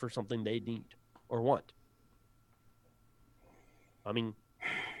exchange for something they need or want. I mean,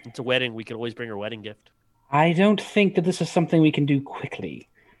 it's a wedding. We could always bring her wedding gift. I don't think that this is something we can do quickly.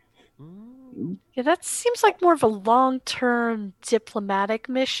 Yeah, that seems like more of a long-term diplomatic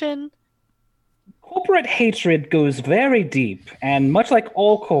mission. Corporate hatred goes very deep, and much like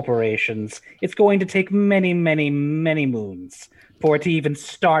all corporations, it's going to take many, many, many moons for it to even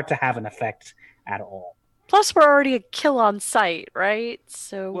start to have an effect at all. Plus, we're already a kill on site, right?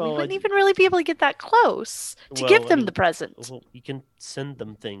 So we wouldn't even really be able to get that close to give them the present. Well, you can send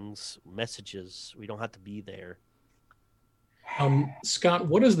them things, messages. We don't have to be there. Scott,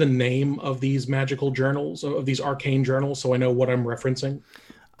 what is the name of these magical journals, of these arcane journals, so I know what I'm referencing?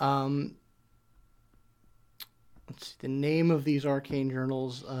 Let's see, the name of these arcane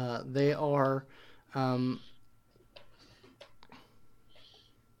journals, they are...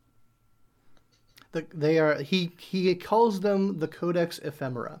 He calls them the Codex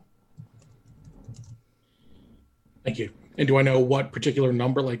Ephemera. Thank you. And do I know what particular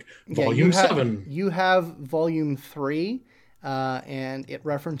number, like volume 7? You have volume 3, and it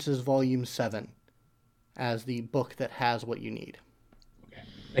references volume 7 as the book that has what you need. Okay,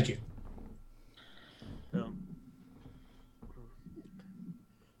 thank you.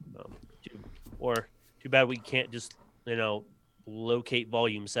 Too bad we can't just, locate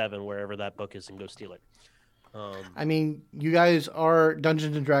volume 7 wherever that book is and go steal it. I mean, you guys are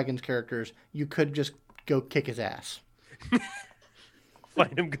Dungeons and Dragons characters. You could just go kick his ass.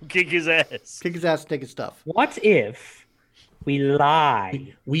 Find him, go kick his ass. Kick his ass, take his stuff. What if we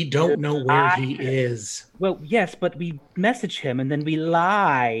lie? We don't know where he is. Well, yes, but we message him and then we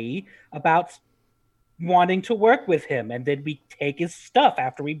lie about wanting to work with him, and then we take his stuff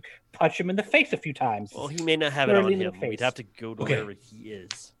after we punch him in the face a few times. Well, he may not have it on him. We'd have to go to wherever he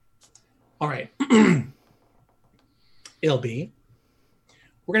is. All right. LB,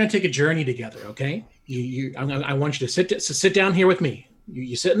 we're going to take a journey together, okay? I want you to sit down here with me.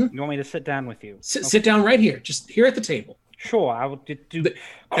 You sitting? You want me to sit down with you? Sit down right here, just here at the table. Sure, I will do.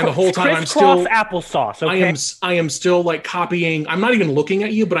 And the whole time I'm still applesauce. Okay? I am still like copying. I'm not even looking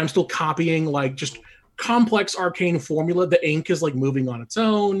at you, but I'm still copying like just complex arcane formula. The ink is like moving on its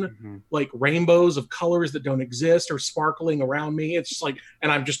own, like rainbows of colors that don't exist are sparkling around me. It's just like,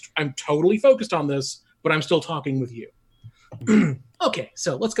 and I'm totally focused on this, but I'm still talking with you. Okay,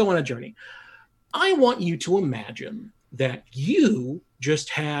 so let's go on a journey. I want you to imagine that you just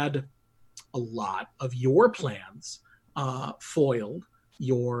had a lot of your plans foiled,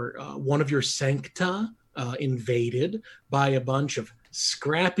 one of your sancta invaded by a bunch of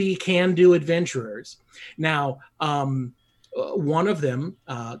scrappy can-do adventurers. Now, one of them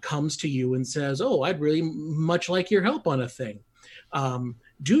comes to you and says, "Oh, I'd really much like your help on a thing."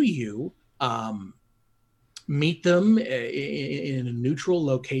 Do you meet them in a neutral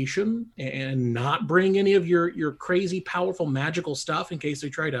location and not bring any of your crazy, powerful, magical stuff in case they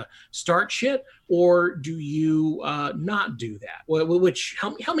try to start shit? Or do you not do that? Which,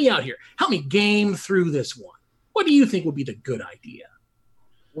 help me out here. Help me game through this one. What do you think would be the good idea?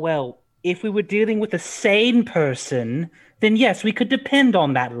 Well, if we were dealing with a sane person, then yes, we could depend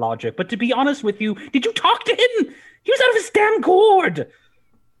on that logic. But to be honest with you, did you talk to him? He was out of his damn gourd.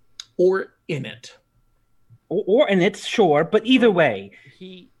 Or in it. Or in it, sure, but either way.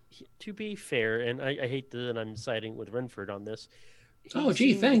 He to be fair, and I hate that I'm siding with Renford on this.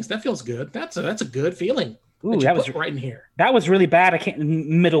 Thanks. That feels good. That's a good feeling. Ooh, that was right in here. That was really bad. I can't.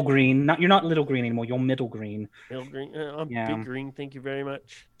 Middle green. You're not little green anymore. You're middle green. Middle green. I'm big green. Thank you very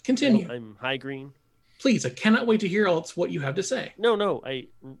much. Continue. I'm high green. Please, I cannot wait to hear else what you have to say. No.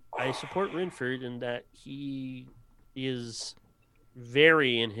 I support Renford in that he is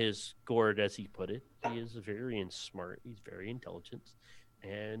very in his gourd, as he put it. He is very smart. He's very intelligent,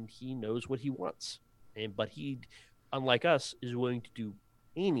 and he knows what he wants. But he, unlike us, is willing to do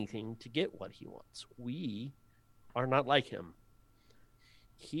anything to get what he wants. We are not like him.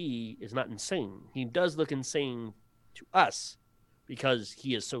 He is not insane. He does look insane to us because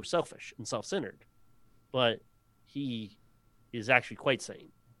he is so selfish and self-centered. But he is actually quite sane.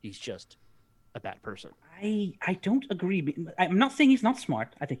 He's just a bad person. I don't agree. I'm not saying he's not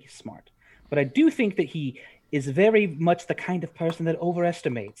smart. I think he's smart. But I do think that he is very much the kind of person that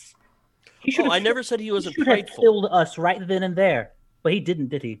overestimates. I never said he wasn't prideful. He should have killed us right then and there. But he didn't,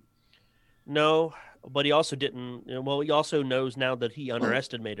 did he? No, but he also didn't. Well, he also knows now that he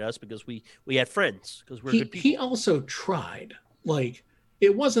underestimated us because we had friends, because we're good people. He also tried. Like,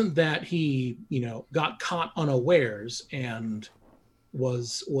 it wasn't that he, got caught unawares and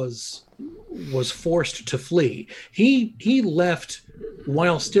was forced to flee. He left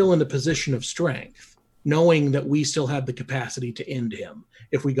while still in a position of strength, knowing that we still had the capacity to end him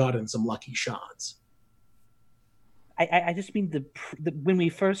if we got in some lucky shots. I just mean the when we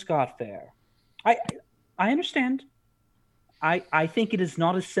first got there. I understand. I think it is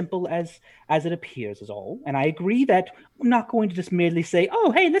not as simple as it appears, is all. And I agree that we're not going to just merely say,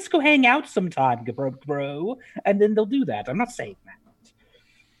 "Oh, hey, let's go hang out sometime, bro," and then they'll do that. I'm not saying that.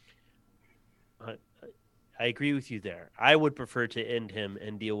 I agree with you there. I would prefer to end him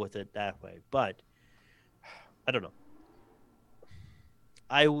and deal with it that way, but I don't know.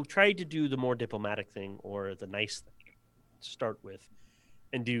 I will try to do the more diplomatic thing or the nice thing to start with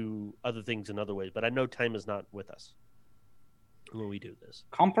and do other things in other ways, but I know time is not with us when we do this.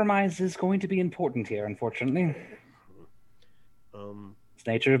 Compromise is going to be important here, unfortunately. It's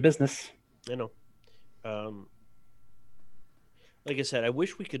the nature of business. I know. Like I said, I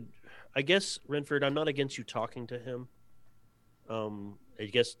wish we could. I guess, Renford, I'm not against you talking to him. I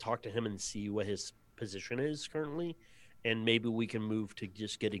guess talk to him and see what his position is currently, and maybe we can move to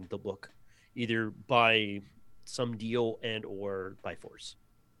just getting the book, either by some deal and or by force.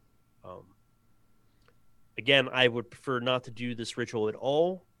 Again, I would prefer not to do this ritual at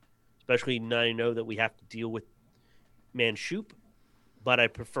all, especially now I know that we have to deal with Manshoop, but I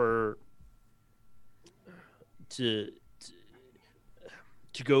prefer to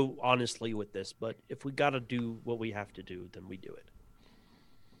go honestly with this. But if we got to do what we have to do, then we do it.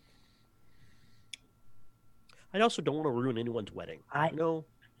 I also don't want to ruin anyone's wedding. I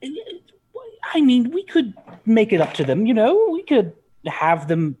mean, we could make it up to them, We could have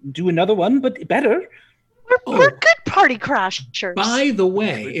them do another one, but better. We're good party crashers. By the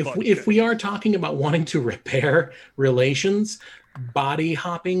way, if we are talking about wanting to repair relations, body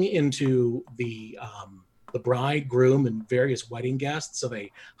hopping into the bride, groom, and various wedding guests of a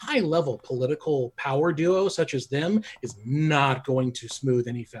high-level political power duo such as them is not going to smooth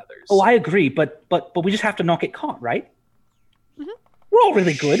any feathers. Oh, I agree, but we just have to not get caught, right? Mm-hmm. We're all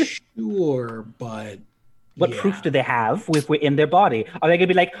really good. Sure, but what proof do they have if we're in their body? Are they going to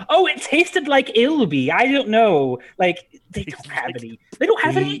be like, oh, it tasted like Ilby? I don't know. Like, they don't have any. They don't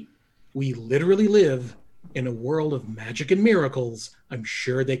have any. We literally live in a world of magic and miracles. I'm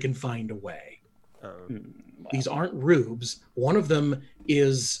sure they can find a way. These aren't rubes. One of them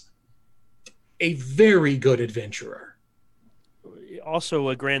is a very good adventurer. Also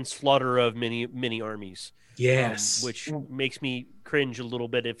a grand slaughter of many armies. Yes. Which makes me cringe a little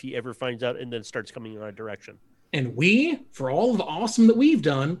bit if he ever finds out and then starts coming in our direction. And we, for all of the awesome that we've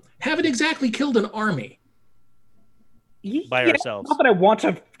done, haven't exactly killed an army. By ourselves. Not that I want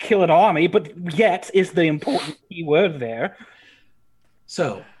to kill an army, but yet is the important key word there.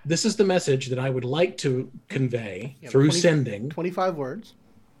 So, this is the message that I would like to convey through sending. 25 words.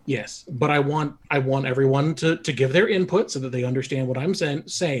 Yes, but I want everyone to give their input so that they understand what I'm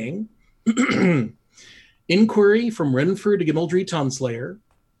saying. Inquiry from Renfrew to Gimmeldry Tonslayer.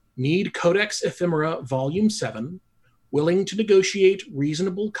 Need Codex Ephemera Volume 7. Willing to negotiate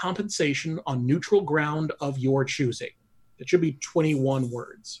reasonable compensation on neutral ground of your choosing. That should be 21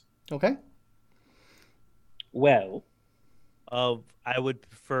 words. Okay. Well, I would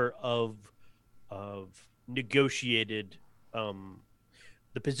prefer of negotiated.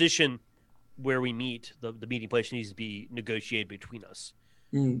 The position where we meet, the meeting place needs to be negotiated between us.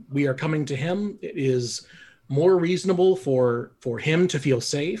 We are coming to him. It is more reasonable for him to feel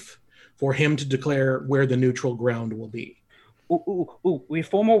safe, for him to declare where the neutral ground will be. Ooh, we have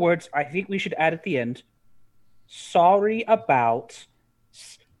 4 more words. I think we should add at the end. Sorry about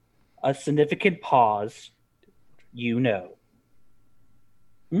a significant pause. I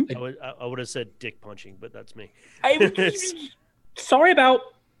would have said dick punching, but that's me. Sorry about,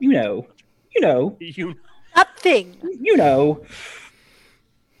 that thing.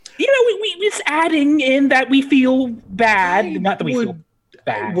 We just adding in that we feel bad, not that we feel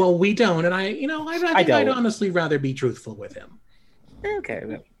bad. Well, we don't, and I'd honestly rather be truthful with him.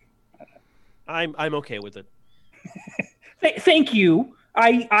 Okay. I'm okay with it. Thank you.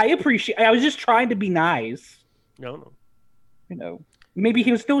 I appreciate. I was just trying to be nice. No. Maybe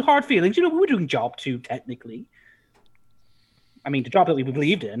he was still hard feelings. We were doing job 2 technically. I mean, the job that we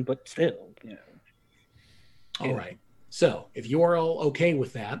believed in, but still, All right. So, if you are all okay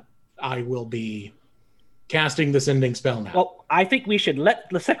with that, I will be casting the sending spell now. Well, I think we should let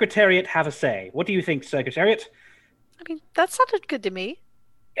the Secretariat have a say. What do you think, Secretariat? I mean, that sounded good to me.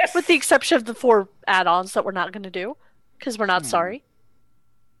 Yes. With the exception of the 4 add-ons that we're not going to do, because we're not sorry.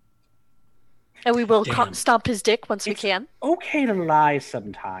 And we will stomp his dick once we can. Okay to lie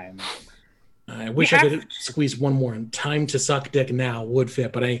sometimes. I wish I could squeeze one more. And time to suck dick now would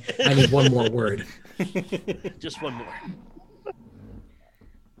fit, but I need one more word. Just one more.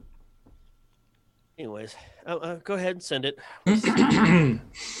 Anyways, go ahead and send it.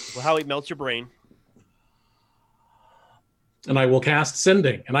 Well, how it melts your brain. And I will cast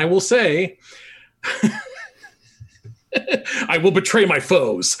sending. And I will say, I will betray my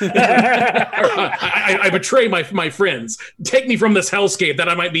foes. I betray my friends. Take me from this hellscape that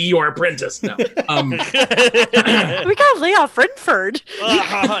I might be your apprentice. No. We got Leon Frinford.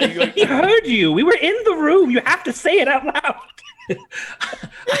 He heard you. We were in the room. You have to say it out loud.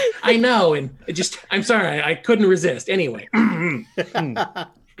 I know, and I'm sorry, I couldn't resist. Anyway.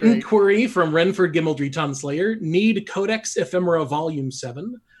 Inquiry from Renford Gimmeldry Tunslayer. Need Codex Ephemera Volume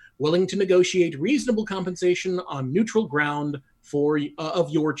 7. Willing to negotiate reasonable compensation on neutral ground of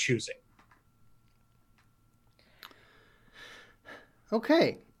your choosing.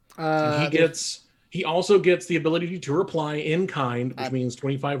 Okay. He also gets the ability to reply in kind, which means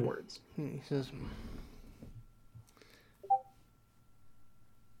 25 words. He says,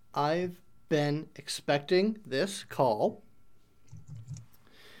 I've been expecting this call.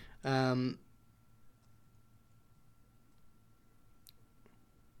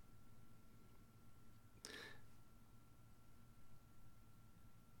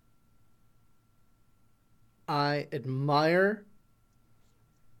 I admire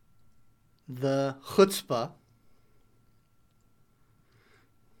the chutzpah.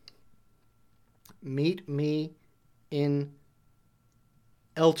 Meet me in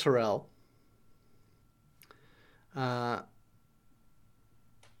Elturel. I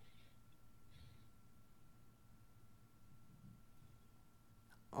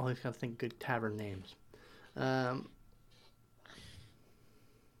always gotta think good tavern names.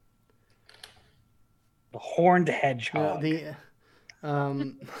 The Horned Hedgehog. The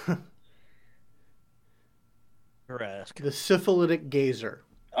Syphilitic Gazer.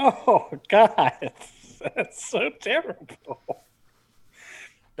 Oh, God. That's so terrible.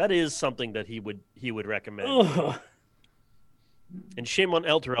 That is something that he would recommend. Ugh. And shame on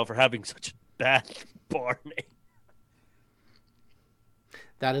Elturel for having such a bad bar name.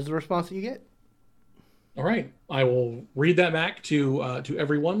 That is the response that you get. All right. I will read that back to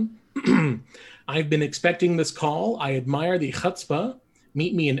everyone. I've been expecting this call. I admire the chutzpah.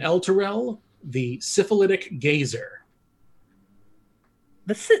 Meet me in Elturel, the Syphilitic Gazer.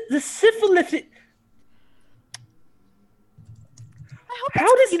 The syphilitic... I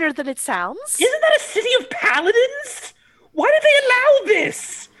hope it's cleaner than it sounds. Isn't that a city of paladins? Why did they allow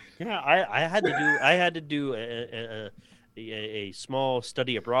this? Yeah, I had to do a small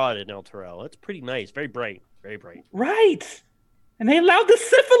study abroad in Elturel. It's pretty nice, very bright, very bright. Right, and they allowed the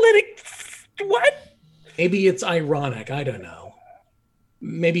syphilitic. What? Maybe it's ironic. I don't know.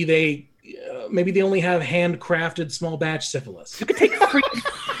 Maybe they only have handcrafted small batch syphilis. You could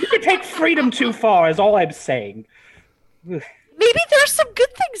take freedom too far. Is all I'm saying. Maybe there's some good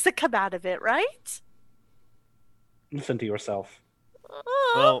things that come out of it, right? Listen to yourself.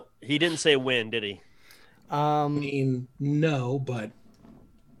 Well, he didn't say when, did he? I mean, no, but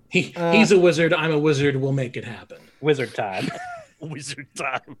he's a wizard. I'm a wizard. We'll make it happen. Wizard time. Wizard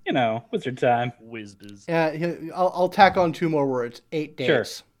time. Wizard time. Whizbiz. Yeah, I'll tack on 2 more words. 8 days. Sure.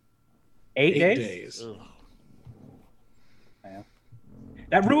 8 days? 8 days. Yeah.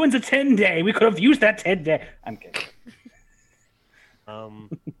 That ruins a 10-day. We could have used that 10-day. I'm kidding.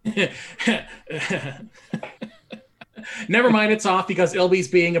 Never mind, it's off because Ilby's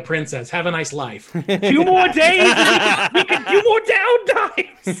being a princess. Have a nice life. 2 more days. We can do more down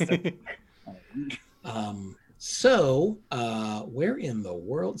dives. So, where in the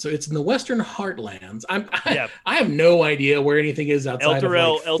world? So it's in the Western Heartlands. I have no idea where anything is outside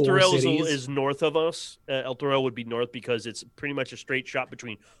Elturel, of 4 cities. is north of us. Elturel would be north because it's pretty much a straight shot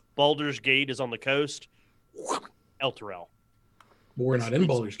between Baldur's Gate is on the coast. Elturel. We're not in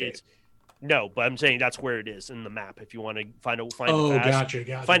Baldur's Gate. No, but I'm saying that's where it is in the map. If you want to find it fast.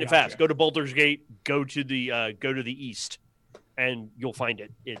 Gotcha. Find it fast. Go to Baldur's Gate. Go to the east, and you'll find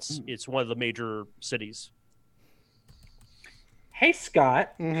it. It's one of the major cities. Hey,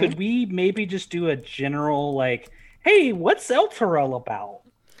 Scott, could we maybe just do a general, like, hey, what's Elturel about?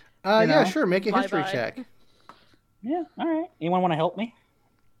 Yeah, sure. Make a history check. Yeah, all right. Anyone want to help me?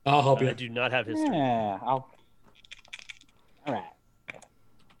 I'll help you. I do not have history. Yeah, All right.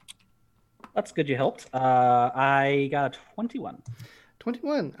 That's good you helped. I got a 21.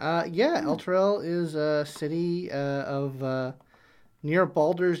 21. Yeah, Elturel is a city of near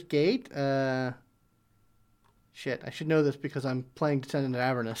Baldur's Gate. Shit, I should know this because I'm playing Descendant of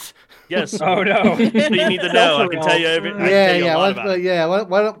Avernus. Yes. Oh no. So you need to know. I can tell you.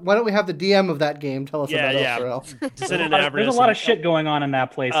 Why don't we have the DM of that game tell us about Elturel? Descendant of Avernus. There's a lot of shit going on in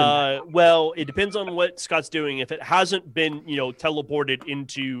that place. Well, it depends on what Scott's doing. If it hasn't been, teleported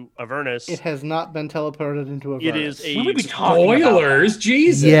into Avernus, it has not been teleported into Avernus. It is a what are we talking spoilers. About?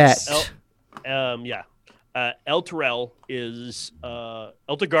 Jesus. Yes. Elturel is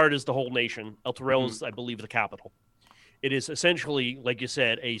Elturgard is the whole nation. Elturel is, I believe, the capital. It is essentially, like you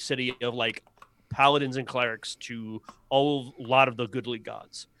said, a city of like paladins and clerics to a lot of the goodly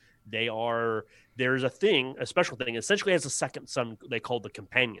gods. There's a special thing. Essentially, has a second son they called the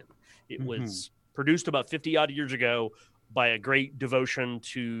Companion. It was produced about 50 odd years ago by a great devotion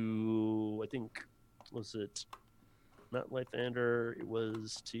to, I think, was it not Lythander? It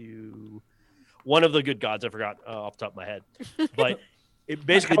was to one of the good gods. I forgot off the top of my head, but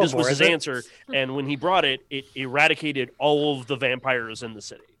basically this was his answer. And when he brought it, it eradicated all of the vampires in the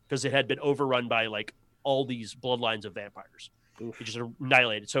city because it had been overrun by like all these bloodlines of vampires. It just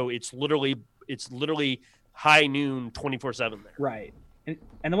annihilated. So it's literally high noon 24/7 there. Right.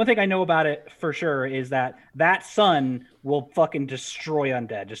 And the one thing I know about it for sure is that sun will fucking destroy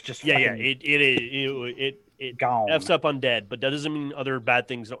undead. It gone. F's up undead, but that doesn't mean other bad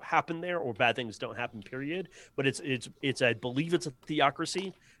things don't happen there or bad things don't happen. Period. But it's I believe it's a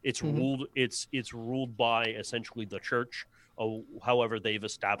theocracy. It's ruled by essentially the church. However, they've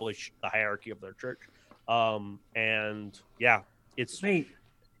established the hierarchy of their church.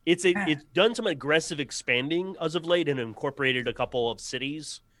 It's done some aggressive expanding as of late and incorporated a couple of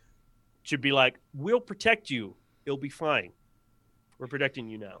cities to be like, we'll protect you. It'll be fine. We're protecting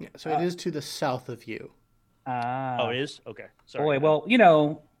you now. Yeah, so it is to the south of you. Oh, it is? Okay. Sorry. Boy, well,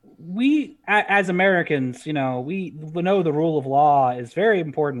 we as Americans, we know the rule of law is very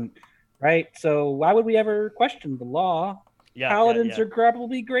important, right? So why would we ever question the law? Yeah, Paladins are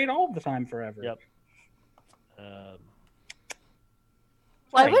probably great all the time forever. Yep.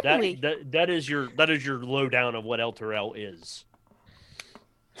 Why wouldn't we? That is your lowdown of what Elturel is.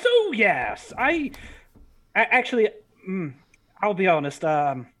 So yes, I actually, I'll be honest.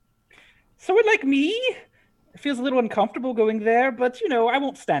 Someone like me, it feels a little uncomfortable going there, but I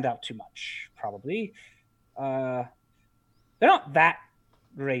won't stand out too much. Probably, they're not that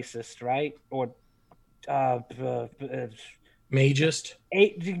racist, right? Or magist.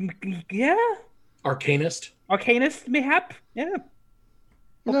 Yeah. Arcanist, mayhap. Yeah.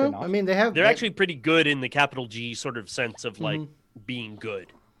 No, I mean they're actually pretty good in the capital G sort of sense of like being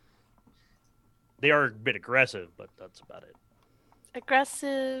good. They are a bit aggressive, but that's about it.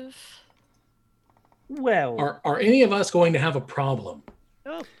 Aggressive. Well, are any of us going to have a problem?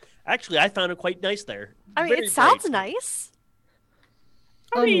 Oh, actually, I found it quite nice there. I mean, it sounds nice.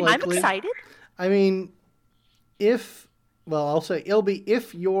 I mean, I'm excited. I mean, I'll say Ilby,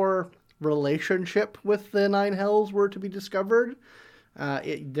 if your relationship with the Nine Hells were to be discovered,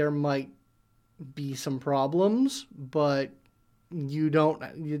 there might be some problems, but you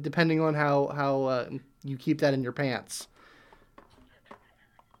don't, depending on how you keep that in your pants.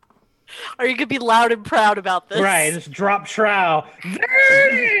 Are you going to be loud and proud about this? Right, just drop trowel. There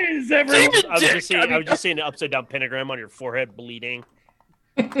it is, everyone. I was just seeing an upside down pentagram on your forehead bleeding.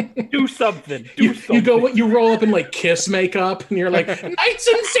 Do something. You roll up in like Kiss makeup, and you're like, Knights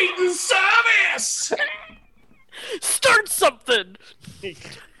in Satan's service! Start something!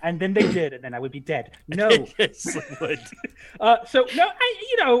 And then they did, and then I would be dead. No. Yes, I would. So no,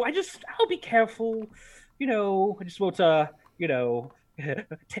 I'll be careful. I just won't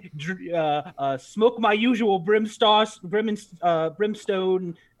smoke my usual brimstone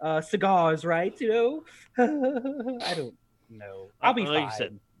cigars, right? I don't know. I'll be fine. Like you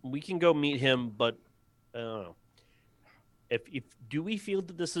said, we can go meet him, but I don't know. If do we feel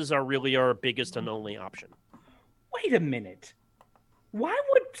that this is our biggest and only option? Wait a minute. Why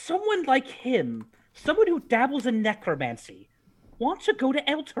would someone like him, someone who dabbles in necromancy, want to go to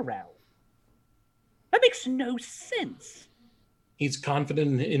Elturel? That makes no sense. He's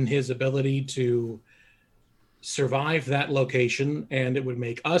confident in his ability to survive that location, and it would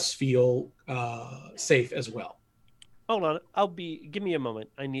make us feel safe as well. Hold on. Give me a moment.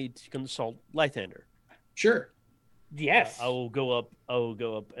 I need to consult Lythander. Sure. Yes. I will go up,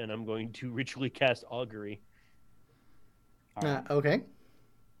 and I'm going to ritually cast Augury. Okay.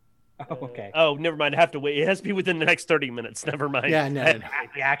 Oh, okay. Oh, never mind. I have to wait. It has to be within the next 30 minutes. Never mind. Yeah, no.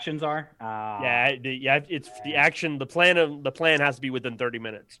 The actions are. It's the action. The plan has to be within 30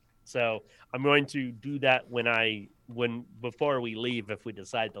 minutes. So I'm going to do that before we leave, if we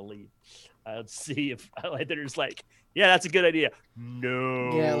decide to leave. Let's see if there's like, yeah, that's a good idea.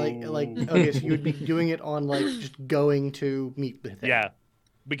 No. Yeah, like okay, so you would be doing it on like just going to meet with him. Yeah,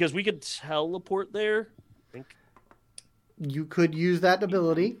 because we could teleport there. I think you could use that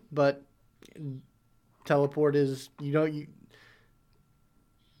ability, but teleport is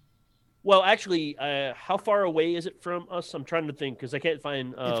Well, actually, how far away is it from us? I'm trying to think because I can't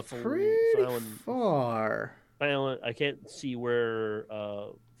find. It's pretty far. I can't see where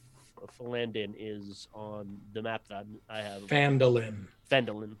Phalandin is on the map that I have. Phandalin.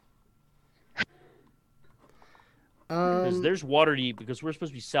 Because there's Waterdeep, because we're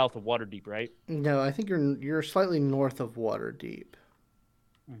supposed to be south of Waterdeep, right? No, I think you're slightly north of Waterdeep.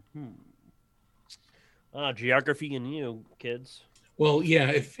 Geography and you kids. Well, yeah,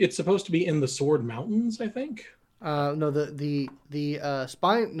 if it's supposed to be in the Sword Mountains, I think. No, the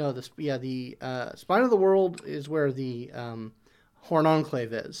spine. No, the spine of the world is where the Horn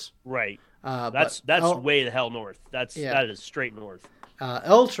Enclave is. Right. That's way the hell north. That is straight north.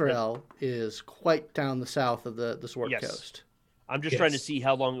 Elturel is quite down the south of the Sword Coast. I'm just trying to see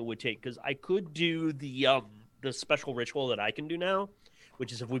how long it would take, because I could do the special ritual that I can do now,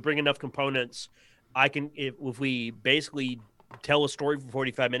 which is if we bring enough components, if we basically tell a story for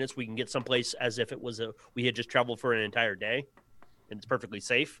 45 minutes, we can get someplace as if it was we had just traveled for an entire day, and it's perfectly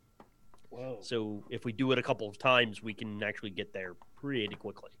safe. Whoa. So if we do it a couple of times, we can actually get there pretty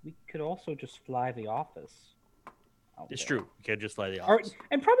quickly. We could also just fly the office. It's true. You could just fly the office.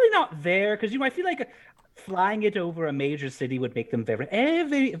 And probably not there, because I feel like flying it over a major city would make them very,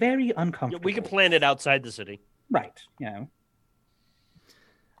 very, very uncomfortable. Yeah, we could plan it outside the city. Right. You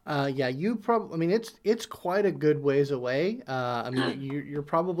probably. I mean, it's quite a good ways away. You're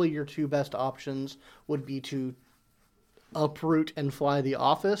probably your two best options would be to uproot and fly the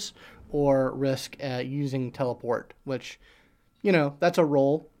office, or risk using teleport, which, that's a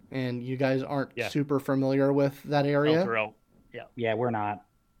roll, and you guys aren't super familiar with that area. Yeah, we're not.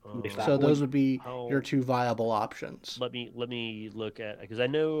 So those would be your two viable options. Let me look at, because I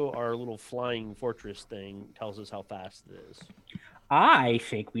know our little flying fortress thing tells us how fast it is. I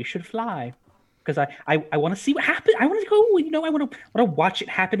think we should fly, because I want to see what happens. I want to go. I want to watch it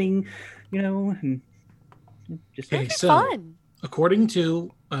happening. And just fun. According to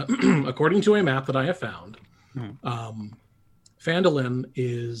a map that I have found, Phandalin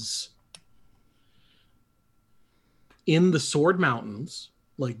is in the Sword Mountains,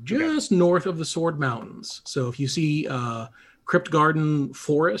 like just north of the Sword Mountains. So if you see Crypt Garden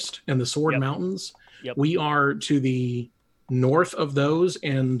Forest and the Sword Mountains, we are to the north of those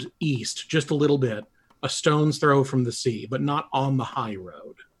and east, just a little bit, a stone's throw from the sea, but not on the high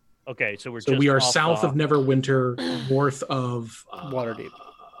road. Okay, so we are south of Neverwinter, north of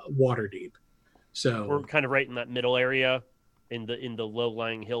Waterdeep. So we're kind of right in that middle area, in the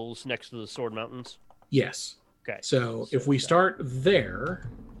low-lying hills next to the Sword Mountains. Yes. Okay. So if we start there,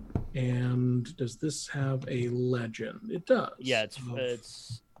 and does this have a legend? It does. Yeah,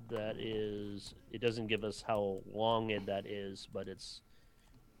 it doesn't give us how long that is, but it's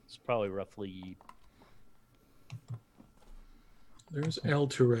probably roughly. There's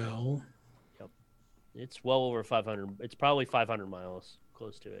Elturel. Yep. It's well over 500. It's probably 500 miles,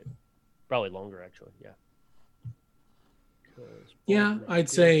 close to it. Probably longer, actually. Yeah. Yeah, I'd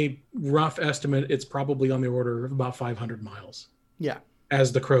say rough estimate, it's probably on the order of about 500 miles. Yeah.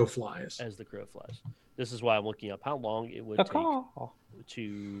 As the crow flies. This is why I'm looking up how long it would take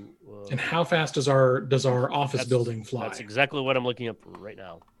to. And how fast does our office building fly? That's exactly what I'm looking up right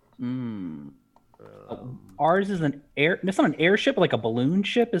now. Ours is an air. It's not an airship, like a balloon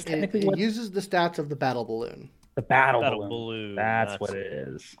ship. Is technically it uses the stats of the battle balloon. The battle balloon. That's what it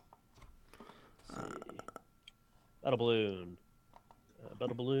is. Battle balloon.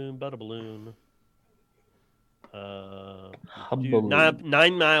 Battle balloon.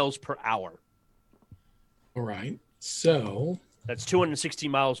 9 miles per hour. All right. So that's 260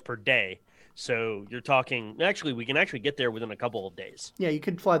 miles per day. So you're talking. Actually, we can get there within a couple of days. Yeah, you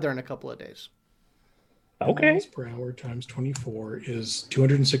could fly there in a couple of days. Okay. Miles per hour times 24 is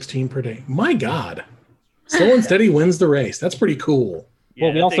 216 per day. My God. Slow and steady wins the race. That's pretty cool. Yeah,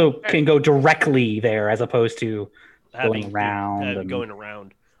 well, we also can go directly there as opposed to going around. Going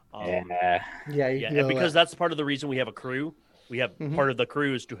around. Because that's part of the reason we have a crew. We have part of the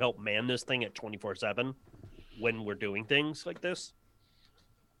crew is to help man this thing at 24/7. when we're doing things like this?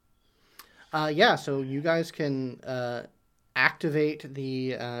 Yeah, so you guys can activate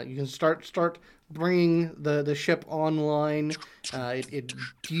the. You can start bringing the ship online. It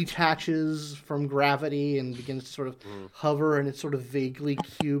detaches from gravity and begins to sort of hover in its sort of vaguely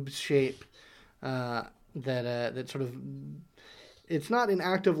cube shape. That sort of. It's not in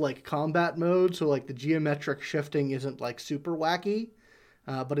active like combat mode, so like the geometric shifting isn't like super wacky,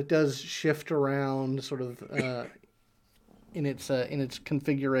 but it does shift around sort of. In its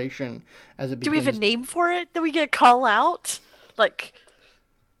configuration as it begins. Do we have a name for it that we get call out? Like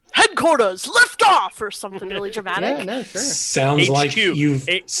headquarters, lift off, or something really dramatic? Yeah, no, sure. Sounds HQ. like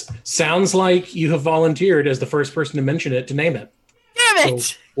sounds like you have volunteered as the first person to mention it to name it. Damn it!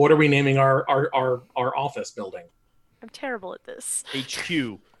 So what are we naming our office building? I'm terrible at this.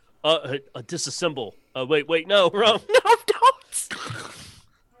 HQ. Disassemble. Wait, no, wrong. No, don't.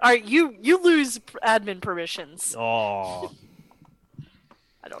 All right, you lose admin permissions. Oh.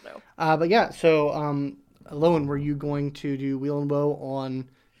 I don't know. But yeah, so Lowen, were you going to do wheel and woe on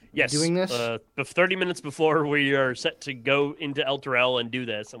doing this? 30 minutes before we are set to go into Elturel and do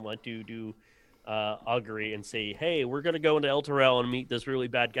this, I want to do augury and say, hey, we're going to go into Elturel and meet this really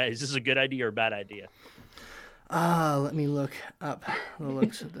bad guy. Is this a good idea or a bad idea? Let me look up the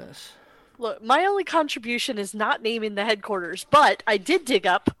looks of this. Look, my only contribution is not naming the headquarters, but I did dig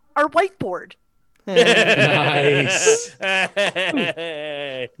up our whiteboard. Nice.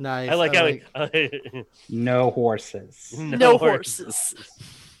 Nice. I like how No horses. No horses.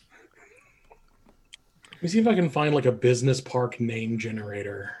 Let me see if I can find like a business park name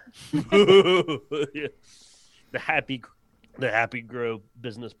generator. The Happy Grove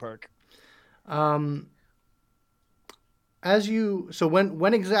Business Park. When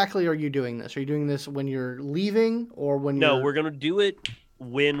exactly are you doing this? Are you doing this when you're leaving or when you're... No, we're gonna do it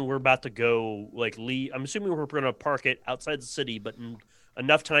when we're about to go. Like leave. I'm assuming we're gonna park it outside the city, but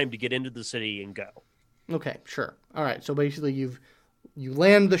enough time to get into the city and go. Okay, sure. All right. So basically, you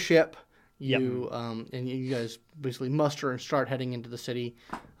land the ship. And you guys basically muster and start heading into the city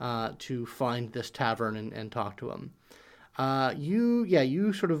to find this tavern and talk to him.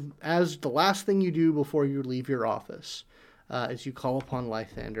 You sort of, as the last thing you do before you leave your office, is you call upon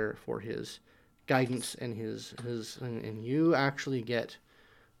Lythander for his guidance and and you actually get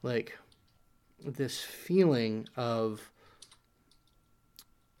like this feeling of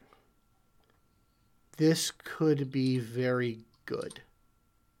this could be very good.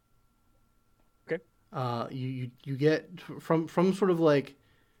 Okay. You get from sort of like,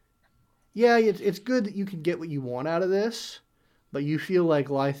 yeah, it's good that you can get what you want out of this, but you feel like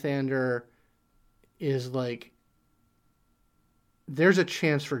Lythander is like, there's a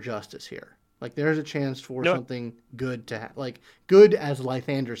chance for justice here. Like there's a chance for something good to good as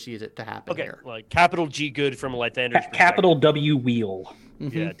Lythander sees it to happen here. Like capital G good from Lythander's perspective. Capital W wheel.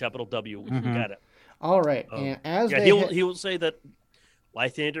 Mm-hmm. Yeah, capital W. Mm-hmm. Got it. All right, and as he will say that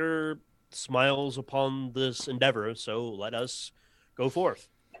Lythander smiles upon this endeavor, so let us go forth.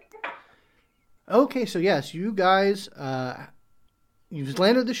 Okay, so yes, you guys, you've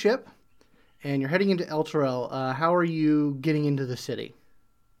landed the ship, and you're heading into Elturel. How are you getting into the city?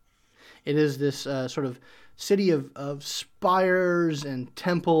 It is this sort of city of spires and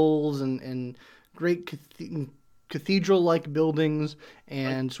temples and great cathedral-like buildings,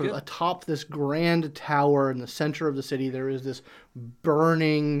 and sort of atop this grand tower in the center of the city, there is this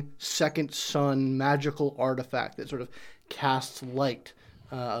burning second sun magical artifact that sort of casts light,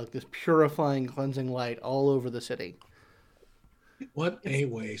 this purifying, cleansing light all over the city. What a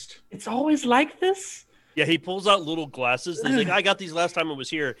waste. It's always like this? Yeah, he pulls out little glasses. He's like, I got these last time I was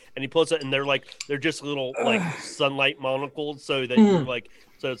here. And he pulls it, and they're just little, like, sunlight monocles, so that you're like,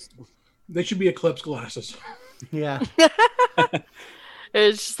 so it's... They should be eclipse glasses. Yeah.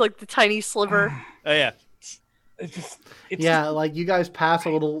 It's just like the tiny sliver. Oh, yeah. It's like you guys pass a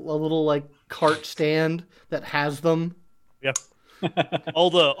little like cart stand that has them. Yeah. all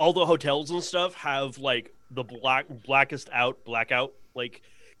the hotels and stuff have like the blackout, like,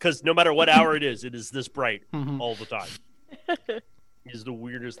 because no matter what hour it is this bright all the time. Is the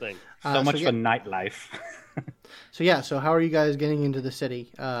weirdest thing. So much for nightlife. So how are you guys getting into the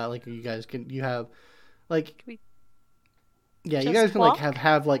city? You guys you have like, you guys can walk?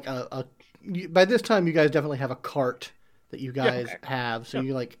 have like by this time you guys definitely have a cart that you guys have, so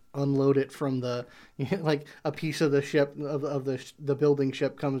you like unload it from the like a piece of the ship of the building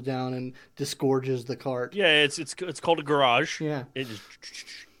ship comes down and disgorges the cart. Yeah, it's called a garage. Yeah. It is.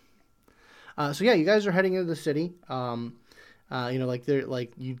 You guys are heading into the city. Like they're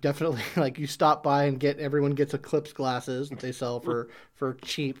like you definitely like you stop by and everyone gets Eclipse glasses that they sell for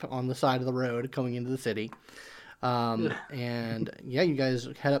cheap on the side of the road coming into the city. And yeah, you guys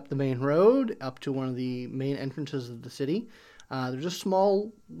head up the main road up to one of the main entrances of the city. There's a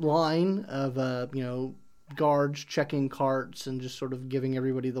small line of guards checking carts and just sort of giving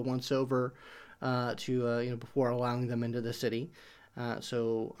everybody the once over before allowing them into the city.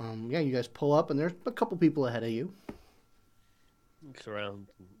 You guys pull up and there's a couple people ahead of you. Looks around.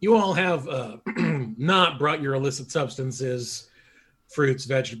 You all have not brought your illicit substances, fruits,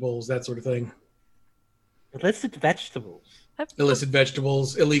 vegetables, that sort of thing. Illicit vegetables. Illicit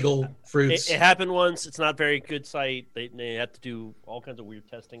vegetables, illegal fruits. It happened once. It's not very good sight. They have to do all kinds of weird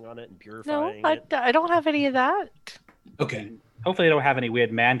testing on it and purifying it. I don't have any of that. Okay. Hopefully they don't have any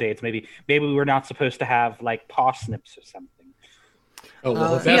weird mandates. Maybe we're not supposed to have like parsnips or something. Oh,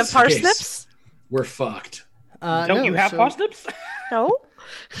 well, if you that's have the case, parsnips? we're fucked. Don't you have parsnips? No.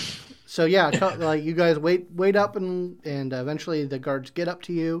 So yeah, like you guys wait up and eventually the guards get up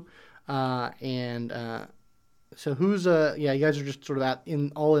to you, so who's you guys are just sort of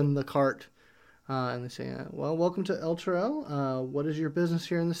all in the cart, and they say, well, welcome to El Terrell. What is your business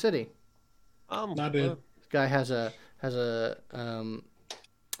here in the city? Not it. This guy has a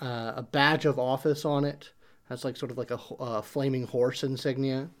badge of office on it. Has like sort of like a flaming horse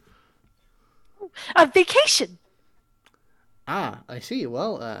insignia. A vacation. Ah, I see.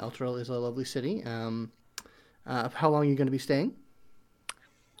 Well, El Terrell is a lovely city. How long are you going to be staying?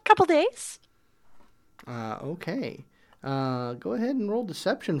 Couple days. Okay. Go ahead and roll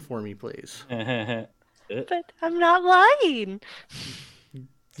deception for me, please. But I'm not lying.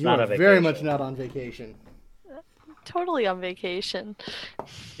 You are very much not on vacation. Totally on vacation.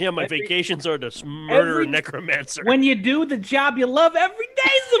 Yeah, my vacations are to murder a necromancer. When you do the job you love, every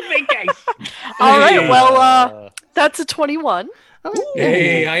day's a vacation. All right, well, that's a 21.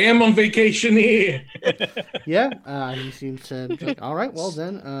 Hey, I am on vacation here. Yeah, he seems to like, all right, well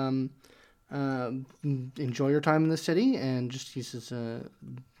then, enjoy your time in the city, and just he says,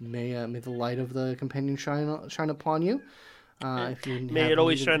 may the light of the companion shine upon you. May it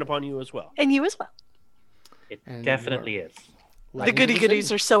always shine upon you as well. And you as well. It definitely is. The goody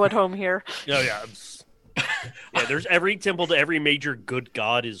goodies are so at home here. Yeah. There's every temple to every major good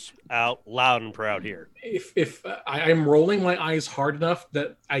god is out loud and proud here. If I'm rolling my eyes hard enough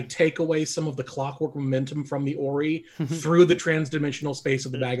that I take away some of the clockwork momentum from the Ori through the transdimensional space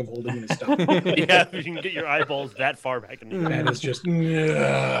of the bag of holding and stuff. Yeah, you can get your eyeballs that far back in the That is just. You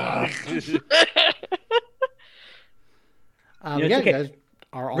guys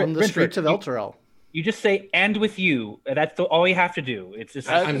are on the streets of El Terrell. You just say "and with you." That's all you have to do. It's just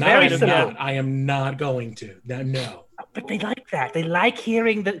very simple. I am not going to. No. But they like that. They like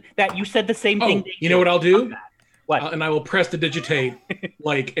hearing that you said the same thing. You know what I'll do? What? And I will prestidigitate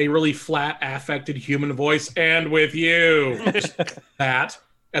like a really flat, affected human voice. And with you, that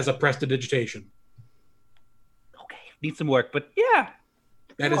as a prestidigitation. Okay, need some work, but yeah,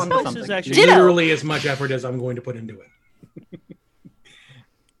 that is actually literally as much effort as I'm going to put into it.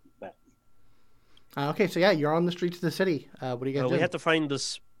 Okay, so yeah, you're on the streets of the city. What do you guys do? We have to find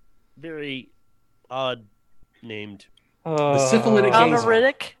this very odd named. The syphilitic gazer.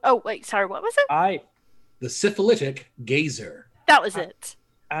 Honorific? Oh, wait, sorry, what was it? The syphilitic gazer. That was it.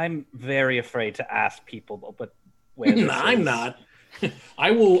 I'm very afraid to ask people, but where I'm not.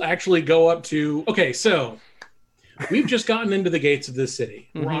 I will actually go up to... Okay, so we've just gotten into the gates of this city.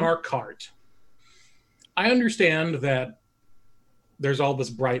 We're on our cart. I understand that there's all this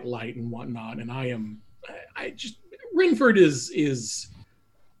bright light and whatnot, and Rinford is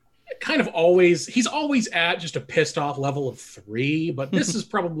kind of he's always at just a pissed off level of 3, but this has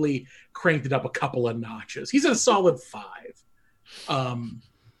probably cranked it up a couple of notches. He's at a solid 5.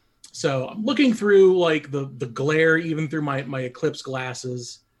 So I'm looking through like the glare, even through my Eclipse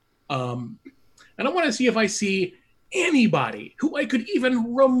glasses. And I want to see if I see anybody who I could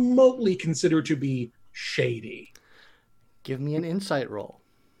even remotely consider to be shady. Give me an insight roll.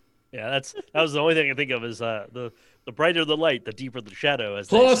 Yeah, that was the only thing I can think of is the brighter the light, the deeper the shadow. As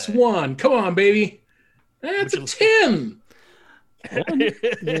 +1. Come on, baby. That's a 10.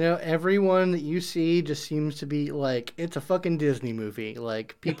 Everyone that you see just seems to be like, it's a fucking Disney movie.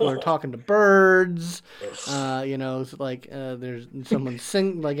 Like, people are talking to birds. There's someone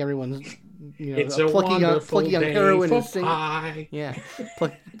everyone's It's a wonderful day for pie. Yeah,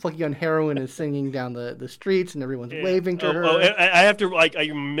 Plucky on heroin is singing down the streets, and everyone's waving to her. I have to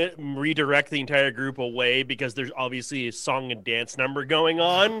redirect the entire group away because there's obviously a song and dance number going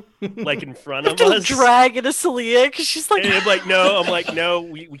on, like in front of us. Dragging Celia because she's like, and I'm like,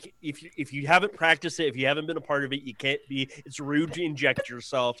 no. If you haven't practiced it, if you haven't been a part of it, you can't be. It's rude to inject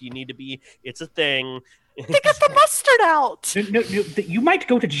yourself. You need to be. It's a thing. They got the mustard out. No, you might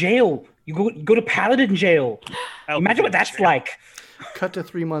go to jail. You go to Paladin jail. Imagine what that's like. Cut to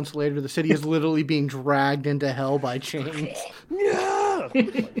 3 months later, the city is literally being dragged into hell by chains. Yeah.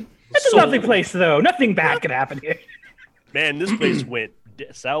 It's a lovely place, though. Nothing bad can happen here. Man, this place went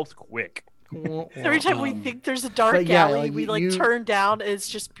south quick. Every time we think there's a dark alley, we turn down, and it's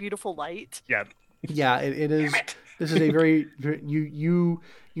just beautiful light. Yeah. Yeah, it is. This is a very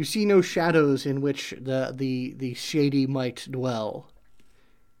you see no shadows in which the shady might dwell.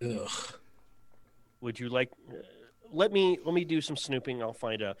 Ugh. Would you like? Let me do some snooping. I'll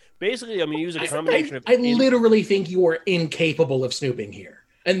find out. Basically, I'm gonna use a combination of. I literally think you are incapable of snooping here,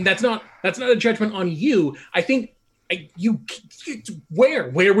 and that's not a judgment on you. I think where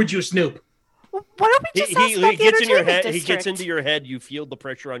would you snoop? Why don't we just ask about the gets in your head. district? He gets into your head. You feel the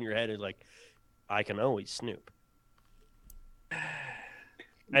pressure on your head. It's like, I can always snoop.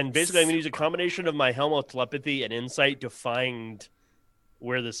 And basically, I'm going to use a combination of my helm of telepathy and insight to find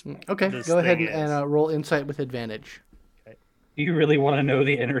where this. Okay, go ahead and roll insight with advantage. Okay. Do you really want to know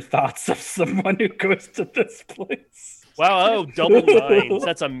the inner thoughts of someone who goes to this place? Wow! Double nines.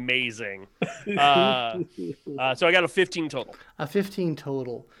 That's amazing. So I got a 15 total. A 15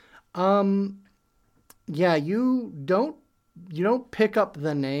 total. Yeah, you don't pick up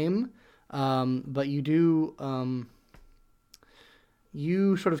the name, but you do.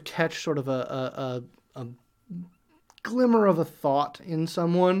 You sort of catch sort of a glimmer of a thought in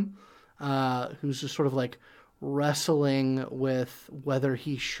someone who's just sort of like wrestling with whether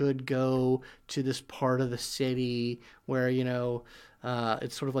he should go to this part of the city where,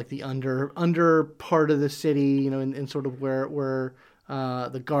 it's sort of like the under part of the city, in sort of where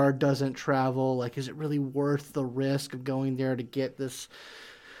the guard doesn't travel. Like, is it really worth the risk of going there to get this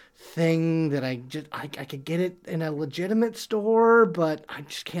thing that I could get it in a legitimate store, but I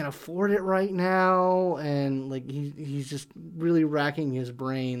just can't afford it right now? And like he's just really racking his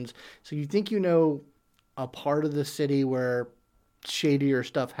brains. So you think a part of the city where shadier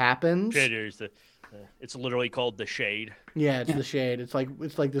stuff happens? Shadier is it's literally called the Shade. Yeah, it's the Shade. It's like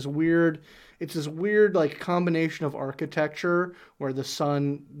this weird like combination of architecture where the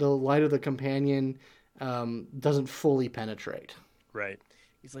light of the companion doesn't fully penetrate. Right.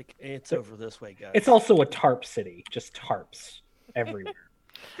 He's like, it's over this way, guys. It's also a tarp city, just tarps everywhere.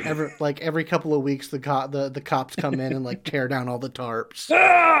 Every couple of weeks, the cops come in and like tear down all the tarps. And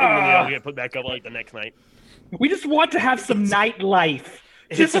then we get put back up like the next night. We just want to have some nightlife.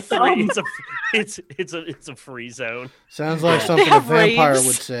 It's a free zone. Sounds like something a vampire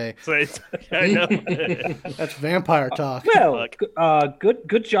would say. I know. That's vampire talk. Well,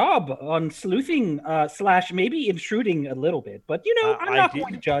 good job on sleuthing / maybe intruding a little bit, but I'm not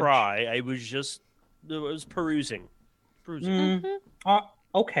going to judge. Try. I was perusing. Mm-hmm.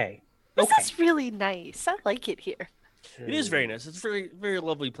 Okay. This is really nice. I like it here. It is very nice. It's a very, very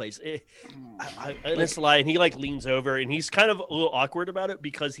lovely place. It's a lie, and he like leans over, and he's kind of a little awkward about it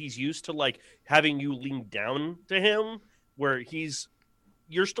because he's used to like having you lean down to him, where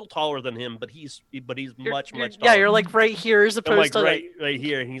you're still taller than him, but he's much taller. Yeah, you're like right here as opposed to right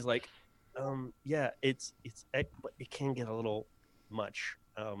here, and he's like, it's but it can get a little much,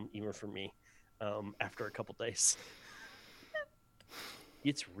 even for me, after a couple days.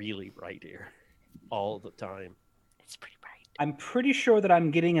 It's really bright here, all the time. It's pretty bright. I'm pretty sure that I'm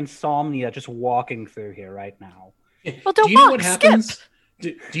getting insomnia just walking through here right now. Well, do you know what happens?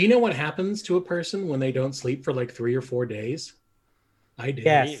 Do you know what happens to a person when they don't sleep for like 3 or 4 days? I do.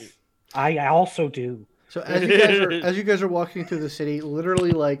 Yes, I also do. So as you guys are walking through the city,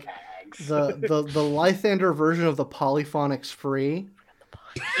 literally like the Lythander version of the Polyphonics Free.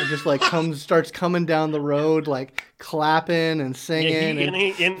 It just like starts coming down the road, like clapping and singing,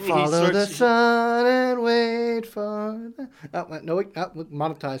 and follow the sun and wait for the...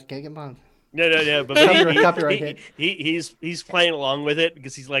 monetized, can't get monetized. No, but copyright hit. He's playing along with it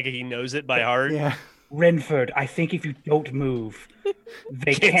because he's like he knows it by heart. Yeah. Renford, I think if you don't move,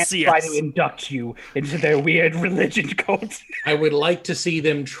 they can't see try us. to induct you into their weird religion cult. I would like to see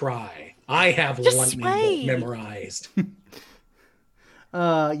them try. I have lightning bolt memorized.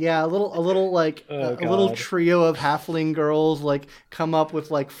 A little like a little trio of halfling girls like come up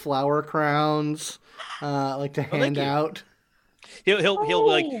with like flower crowns, like to hand out.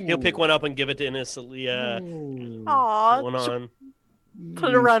 he'll pick one up and give it to Inesalia. Aw, One on. put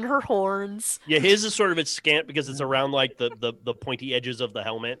it around her horns. Yeah, his is sort of its scant because it's around like the pointy edges of the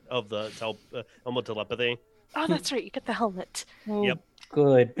helmet of the helmet telepathy. Oh, that's right. You get the helmet. Oh, Yep.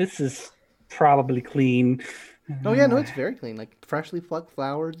 Good. This is probably clean. Oh yeah, no, it's very clean, like freshly plucked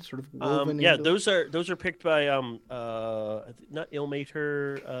flowers, sort of woven. Yeah, into those are picked by not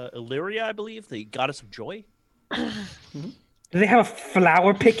Ilmater, Illyria, I believe, the goddess of joy. Do they have a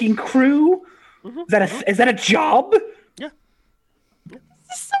flower picking crew? Is that a job? Yeah.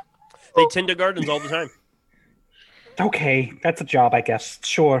 They tend to gardens all the time. Okay, that's a job, I guess.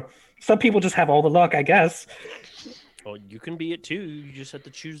 Sure. Some people just have all the luck, I guess. Well, you can be it too. You just have to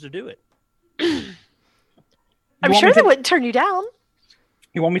choose to do it. I'm sure they wouldn't turn you down.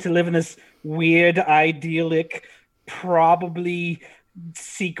 You want me to live in this weird, idyllic, probably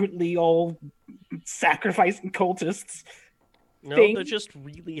secretly all sacrificing cultists? No, thing? they're just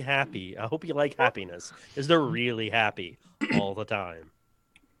really happy. I hope you like happiness, because they're really happy all the time.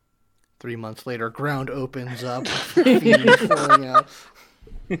 3 months later, ground opens up, fiends flowing out.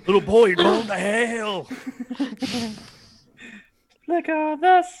 Little boy, you're going to hell. Look on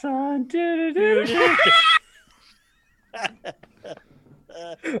the sun.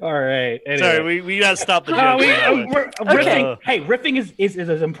 All right. Anyway. Sorry, we gotta stop the joke. Riffing. Hey, riffing is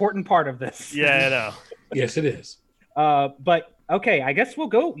an important part of this. Yeah, I know. Yes, it is. But okay, I guess we'll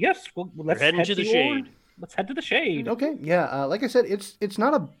go. Yes, let's head to the shade. Let's head to the shade. Okay, yeah. Like I said, it's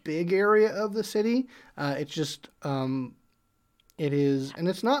not a big area of the city. It's just it is, and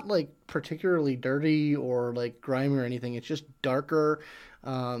it's not like particularly dirty or like grimy or anything. It's just darker,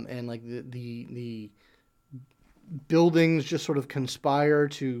 and like the buildings just sort of conspire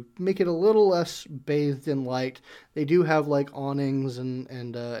to make it a little less bathed in light. They do have like awnings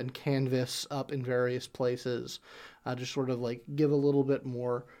and canvas up in various places, just sort of like give a little bit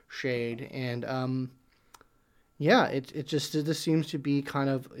more shade. And yeah, this seems to be kind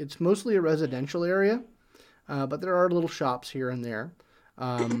of, it's mostly a residential area, but there are little shops here and there,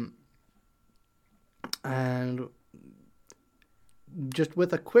 and just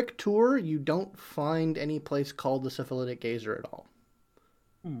with a quick tour, you don't find any place called the Syphilitic Gazer at all.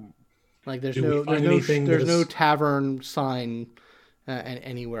 Like there's no tavern sign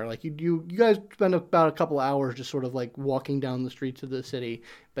anywhere. Like you guys spend about a couple hours just sort of like walking down the streets of the city,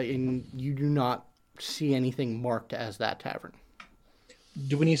 but you do not see anything marked as that tavern.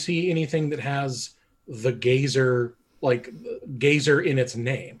 Do we see anything that has the Gazer, like Gazer in its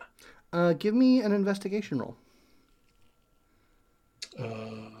name? Give me an investigation roll.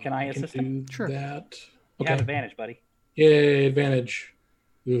 Can I assist him? Sure. That. Okay. You have advantage, buddy. Yay, advantage.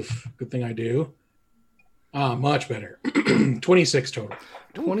 Oof, good thing I do. Much better. 26 total.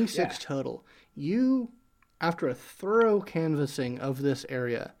 26 total. You, after a thorough canvassing of this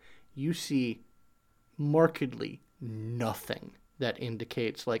area, you see markedly nothing that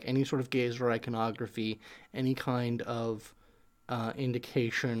indicates like any sort of gazer iconography, any kind of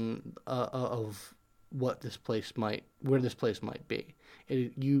indication of where this place might be.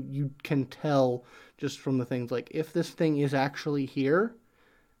 You can tell just from the things like if this thing is actually here,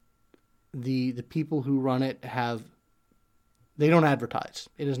 the people who run it they don't advertise.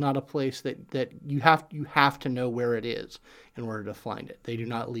 It is not a place that you have to know where it is in order to find it. They do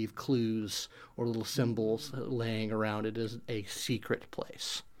not leave clues or little symbols laying around. It is a secret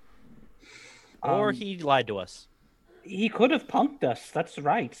place. Or he lied to us. He could have punked us. That's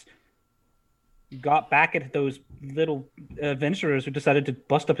right. Got back at those little adventurers who decided to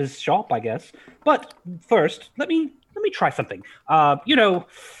bust up his shop, I guess. But first, let me try something. Our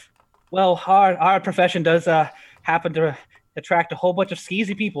profession does happen to attract a whole bunch of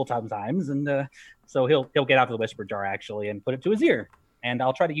skeezy people sometimes, and so he'll get out the whisper jar actually and put it to his ear, and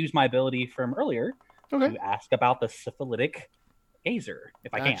I'll try to use my ability from earlier to ask about the Syphilitic Gazer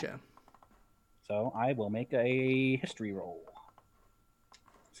if I can. So I will make a history roll.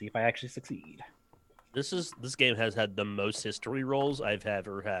 See if I actually succeed. This game has had the most history rolls I've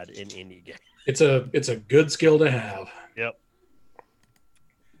ever had in any game. It's a good skill to have. Yep.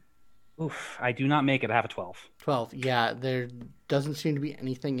 Oof, I do not make it. I have a 12. 12. Yeah, there doesn't seem to be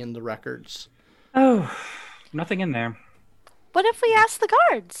anything in the records. Oh, nothing in there. What if we ask the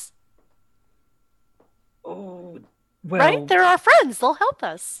guards? Oh, well, right? They're our friends. They'll help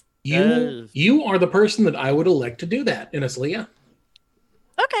us. You are the person that I would elect to do that, Inesalia.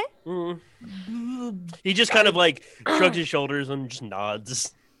 Okay. He just kind of like shrugs his shoulders and just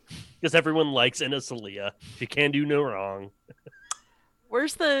nods. Because everyone likes Inesalia. She can do no wrong.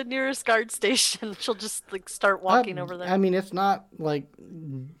 Where's the nearest guard station? She'll just like start walking over there. I mean, it's not like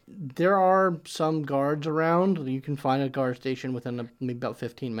there are some guards around. You can find a guard station within maybe about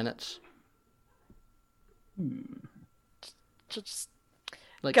 15 minutes. She'll just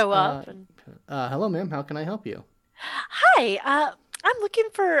Like, go up. Hello, ma'am. How can I help you? Hi, I'm looking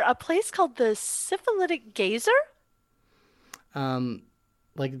for a place called the Syphilitic Gazer.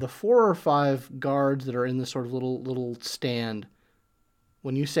 Like the 4 or 5 guards that are in this sort of little stand.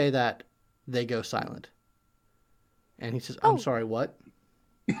 When you say that, they go silent. And he says, I'm sorry, what?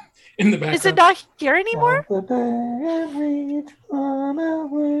 In the background. Is it not here anymore?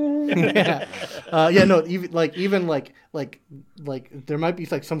 Yeah, no, even there might be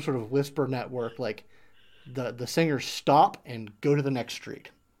like some sort of whisper network, like the singers stop and go to the next street.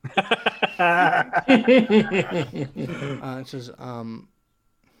 It says, ma'am,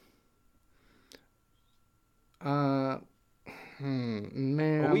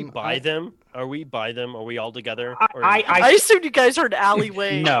 Are we by them? Are we by them? Are we all together? I assumed you guys are an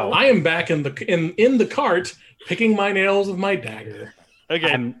alleyway. No. I am back in the cart, picking my nails with my dagger.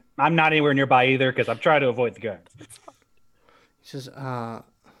 Okay. I'm not anywhere nearby either because I'm trying to avoid the guards. He says,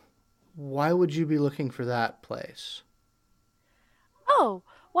 why would you be looking for that place? Oh,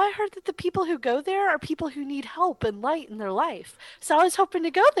 well, I heard that the people who go there are people who need help and light in their life. So I was hoping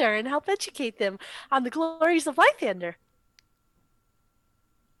to go there and help educate them on the glories of Lythander.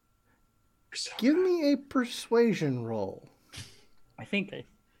 Give me a persuasion roll. I think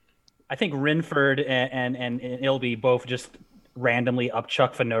Rinford and Ilby both just randomly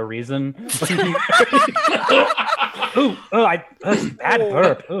upchuck for no reason. Bad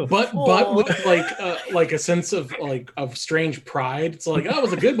burp. Ooh. But with like a sense of strange pride. It's like, that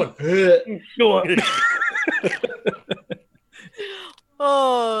was a good one.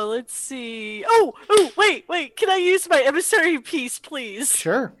 Oh, let's see. Oh, wait. Can I use my emissary piece, please?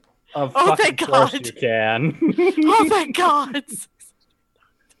 Sure. Thank course God. you can. Oh my God.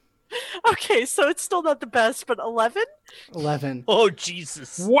 Okay, so it's still not the best, but 11? 11. Oh,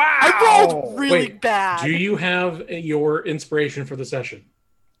 Jesus. Wow. I rolled really bad. Do you have your inspiration for the session?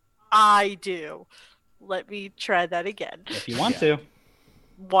 I do. Let me try that again. If you want to.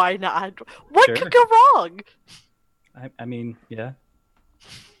 Why not? What Sure. could go wrong? I mean, yeah.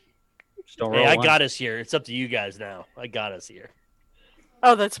 Just don't Hey, roll I one. got us here. It's up to you guys now. I got us here.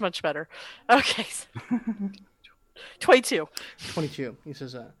 Oh, that's much better. Okay. 22. 22. He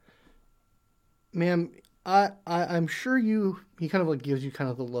says, ma'am, I'm sure he kind of like gives you kind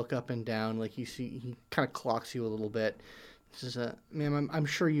of the look up and down, like he kind of clocks you a little bit. He says, ma'am, I'm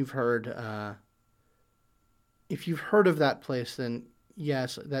sure you've heard, if you've heard of that place, then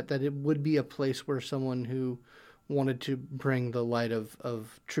yes, that it would be a place where someone who wanted to bring the light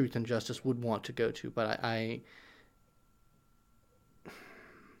of truth and justice would want to go to. But I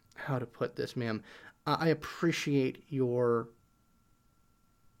how to put this, ma'am, I appreciate your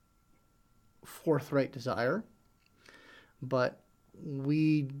forthright desire, but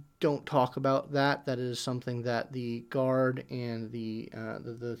we don't talk about that. That is something that the guard and the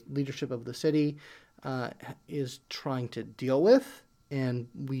leadership of the city is trying to deal with, and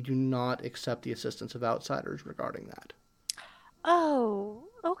we do not accept the assistance of outsiders regarding that. Oh,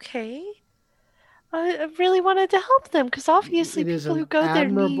 okay. I really wanted to help them because obviously people who go there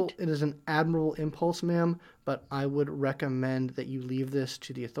need... It is an admirable impulse, ma'am, but I would recommend that you leave this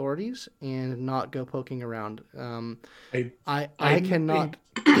to the authorities and not go poking around. I cannot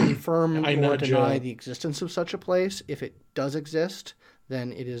confirm or deny the existence of such a place. If it does exist,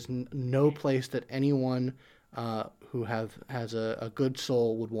 then it is no place that anyone who has a good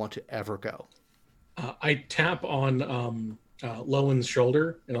soul would want to ever go. I tap on Lowen's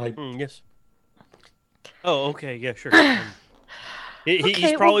shoulder and I... yes. Oh, okay. Yeah, sure.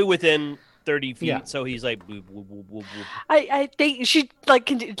 He's probably within 30 feet, Yeah. so he's like... Boop, boop, boop, boop, boop. I think she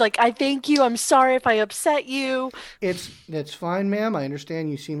I thank you. I'm sorry if I upset you. It's fine, ma'am. I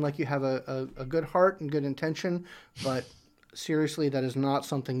understand you seem like you have a good heart and good intention, but seriously, that is not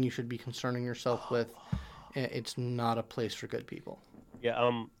something you should be concerning yourself with. It's not a place for good people. Yeah,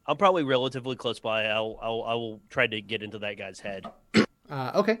 I'm probably relatively close by. I will try to get into that guy's head.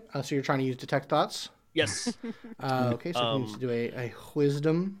 Okay, so you're trying to use detect thoughts? Yes. Okay, so you need to do a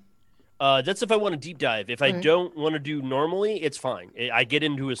wisdom. That's if I want to deep dive. If I don't want to do normally, it's fine. I get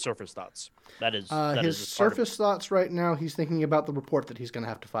into his surface thoughts. That is his surface thoughts right now. He's thinking about the report that he's going to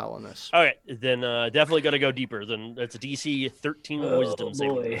have to file on this. All right, then definitely got to go deeper. Then it's a DC 13 wisdom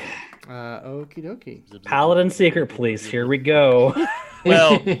saving. Okie dokie. Paladin secret, please. Here we go.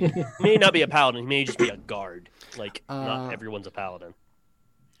 Well, he may not be a paladin. He may just be a guard. Like not everyone's a paladin.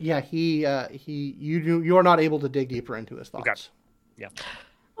 Yeah, you are not able to dig deeper into his thoughts. Yeah.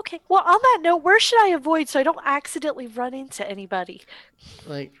 Okay. Well, on that note, where should I avoid so I don't accidentally run into anybody?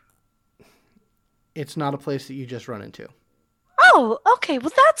 Like, it's not a place that you just run into. Oh, okay.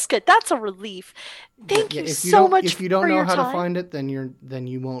 Well, that's good. That's a relief. Thank you so much. If you don't know how to find it, then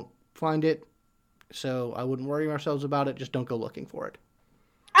you won't find it. So I wouldn't worry ourselves about it. Just don't go looking for it.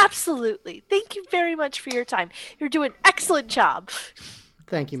 Absolutely. Thank you very much for your time. You're doing an excellent job.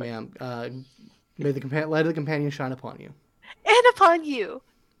 Thank you, ma'am. May the light of the companion shine upon you. And upon you.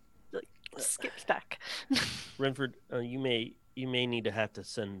 Skips back. Renford, you may need to have to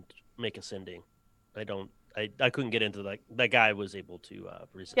make a sending. I couldn't get into that guy was able to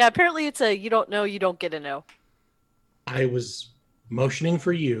resist. Yeah, apparently it's a you don't know, you don't get a no. I was motioning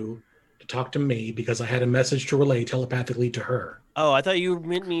for you to talk to me because I had a message to relay telepathically to her. Oh, I thought you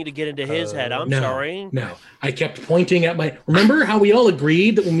meant me to get into his head. I'm sorry. No, I kept pointing at my. Remember how we all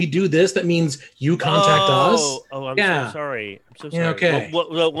agreed that when we do this, that means you contact us? Oh, I'm so sorry. I'm so sorry. Yeah, okay.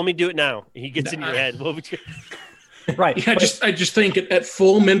 Well, let me do it now. He gets in your head. Right. Yeah, I just think at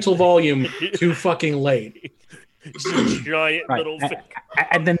full mental volume, too fucking late. Giant little.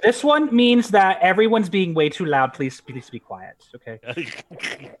 And then this one means that everyone's being way too loud. Please be quiet. Okay. There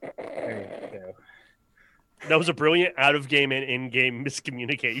you go. That was a brilliant out-of-game and in-game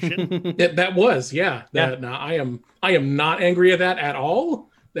miscommunication. that was, yeah. No, I am not angry at that at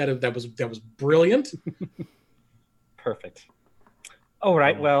all. That was brilliant. Perfect. All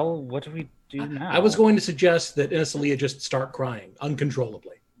right. Well, what do we do now? I was going to suggest that Inesalia just start crying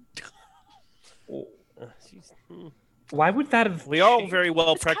uncontrollably. Why would that have? We all very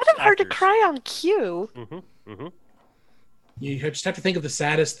well it's practiced. It's kind of hard actors. to cry on cue. You just have to think of the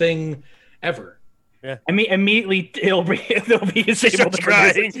saddest thing ever. Yeah. I mean, immediately they'll be able to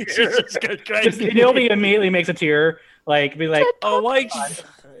cry. Ilby immediately makes a tear, be like, "Oh, why,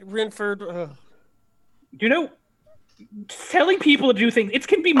 Renford?" You know, telling people to do things, it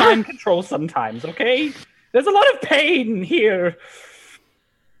can be mind control sometimes. Okay, there's a lot of pain here.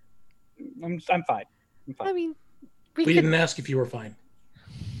 I'm fine. I mean, we didn't ask if you were fine.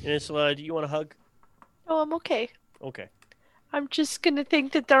 Inesla, do you want a hug? Oh, I'm okay. Okay. I'm just gonna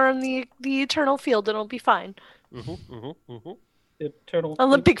think that they're on the eternal field and it'll be fine. Eternal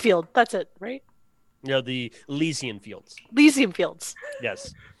Olympic field. That's it, right? Yeah, the Elysian fields. Elysian fields.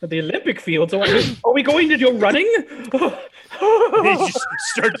 Yes. The Olympic fields. Are we going to do running? They just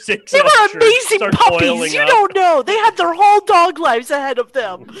start six. They were amazing puppies. You don't know. They had their whole dog lives ahead of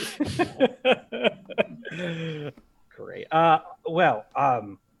them. Great.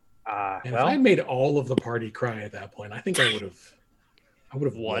 If I made all of the party cry at that point, I think I would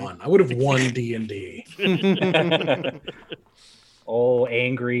have won. I would have won D&D. Oh,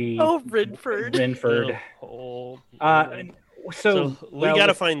 angry. Oh, Renford. So we got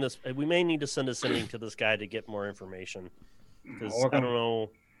to find this. We may need to send a sending to this guy to get more information. Because I don't know.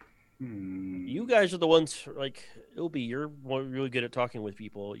 You guys are the ones, Ilby, you're really good at talking with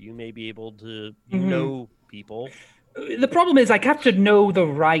people. You may be able to know people. The problem is I have to know the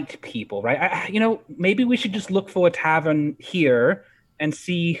right people, right? Maybe we should just look for a tavern here and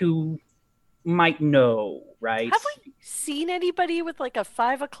see who might know, right? Have we seen anybody with a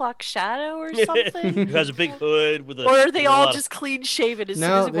 5 o'clock shadow or something? Who has a big hood with a? Or are they all just clean shaven as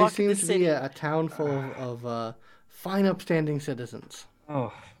soon as we walk in the city? No, they seem to be a town full of fine, upstanding citizens.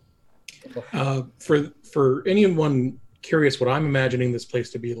 Oh. For anyone curious what I'm imagining this place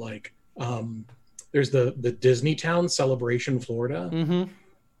to be like, there's the Disney Town Celebration, Florida. Mm-hmm.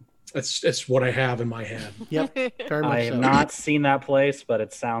 That's what I have in my head. Yep. Very much I have not seen that place, but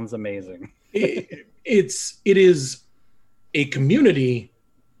it sounds amazing. It is a community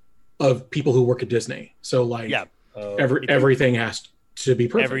of people who work at Disney. So everything has to be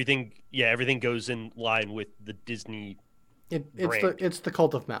perfect. Everything goes in line with the Disney. It's the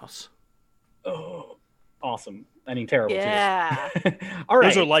cult of Mouse. Oh, awesome. I mean, terrible. Yeah. All right.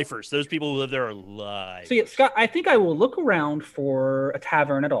 Those are lifers. Those people who live there are live. So, Scott, I think I will look around for a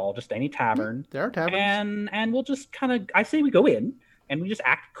tavern at all, just any tavern. There are taverns. And we'll just I say we go in and we just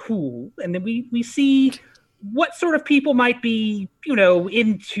act cool. And then we see what sort of people might be,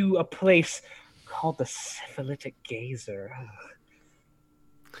 into a place called the Syphilitic Gazer.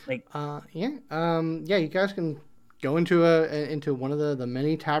 You guys can go into one of the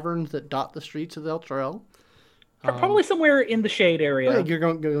many taverns that dot the streets of Elturel. Probably somewhere in the shade area. You're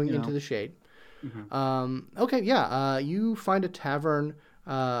going into the shade. Mm-hmm. You find a tavern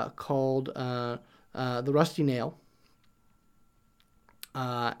called the Rusty Nail.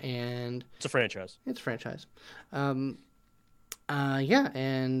 And it's a franchise. It's a franchise. And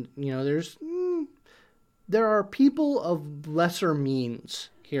there are people of lesser means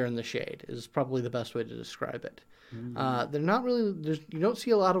here in the shade is probably the best way to describe it. They're not really, you don't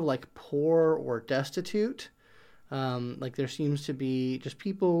see a lot of like poor or destitute. Like there seems to be just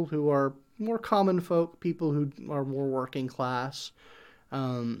people who are more common folk, people who are more working class.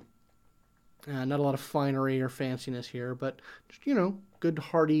 Not a lot of finery or fanciness here, but just, good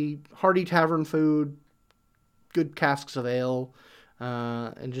hearty tavern food, good casks of ale,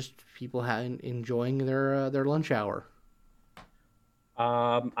 and just people enjoying their lunch hour.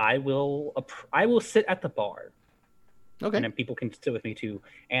 I will sit at the bar. Okay. And then people can sit with me too.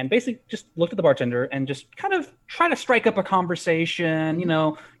 And basically just look at the bartender and just kind of try to strike up a conversation,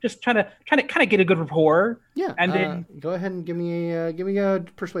 just try to get a good rapport. Yeah. And then go ahead and give me a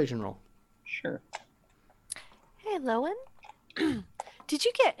persuasion roll. Sure. Hey, Lowen. Did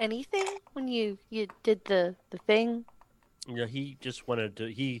you get anything when you did the thing? Yeah, he just wanted to.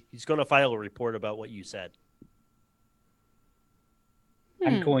 He's going to file a report about what you said.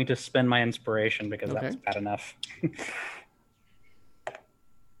 I'm going to spend my inspiration because Okay. that's bad enough.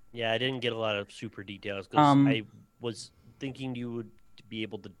 Yeah, I didn't get a lot of super details because I was thinking you would be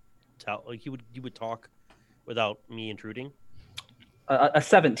able to tell. Like you would talk without me intruding. A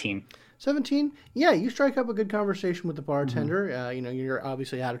 17. 17? Yeah, you strike up a good conversation with the bartender. You're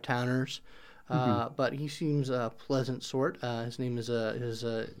obviously out of towners, but he seems a pleasant sort. His name is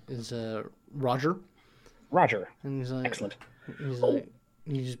Roger. Roger. And he's like, Excellent.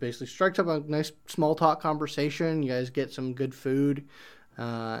 He just basically strikes up a nice small talk conversation. You guys get some good food,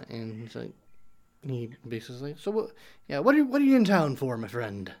 and he's like, he basically, so what are you in town for, my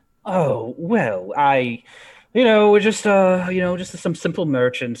friend? Oh well, we're just just some simple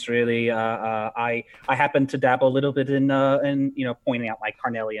merchants, really. I happen to dabble a little bit in pointing out my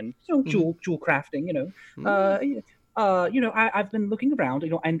carnelian, jewel crafting. I've been looking around,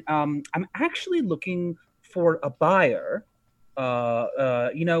 and I'm actually looking for a buyer.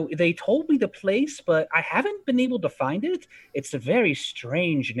 They told me the place, but I haven't been able to find it. It's a very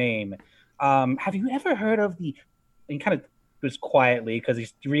strange name. Have you ever heard of and he kind of goes quietly because he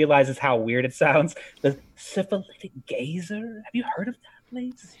realizes how weird it sounds, the Syphilitic Gazer? Have you heard of that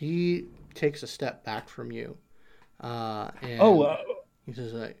place? He takes a step back from you. He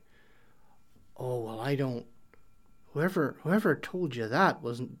says like, "Oh, well, I don't. Whoever told you that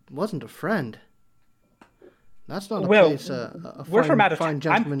wasn't a friend. That's not a place a fine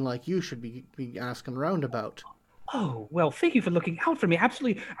gentleman like you should be asking around about." Oh, well, thank you for looking out for me.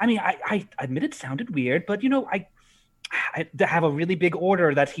 Absolutely. I mean, I admit it sounded weird, but I have a really big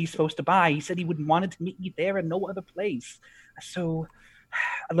order that he's supposed to buy. He said he wanted to meet me there and no other place. So,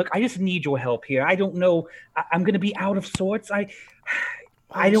 look, I just need your help here. I don't know. I'm going to be out of sorts. I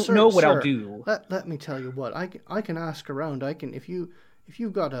don't know what I'll do. Let me tell you what. I can ask around. If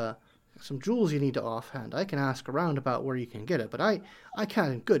you've got some jewels you need to offhand, I can ask around about where you can get it. But I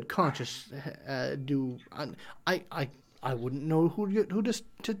can't in good conscience do. I wouldn't know who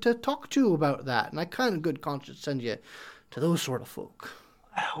to talk to about that, and I can't in good conscience send you to those sort of folk.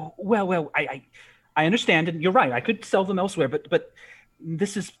 Well, I understand, and you're right. I could sell them elsewhere, but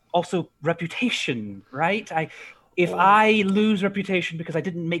this is also reputation, right? If I lose reputation because I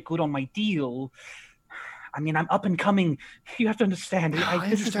didn't make good on my deal, I mean, I'm up and coming. You have to understand.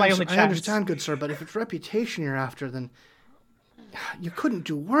 This is my only chance. I understand, good sir, but if it's reputation you're after, then you couldn't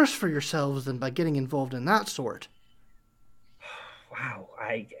do worse for yourselves than by getting involved in that sort. Wow,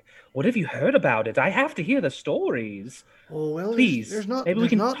 what have you heard about it? I have to hear the stories. Oh, well, please, maybe we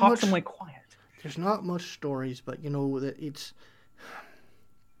can talk somewhere quiet. There's not much stories, but that it's,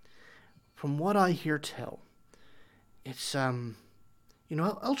 from what I hear tell, it's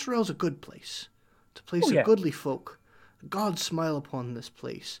Elturel's a good place. It's a place of goodly folk. God smile upon this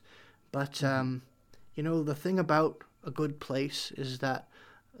place. But the thing about a good place is that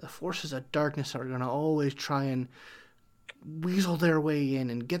the forces of darkness are going to always try and weasel their way in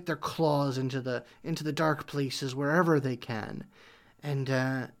and get their claws into the dark places wherever they can. And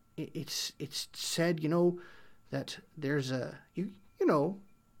it's said, that there's he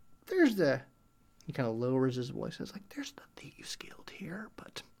kind of lowers his voice. It's like, there's the Thieves Guild here,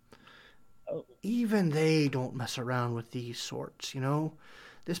 but even they don't mess around with these sorts,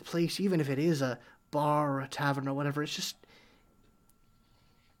 This place, even if it is a bar or a tavern or whatever, it's just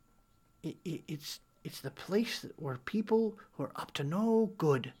it's the place where people who are up to no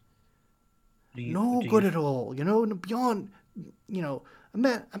good, good at all, beyond, a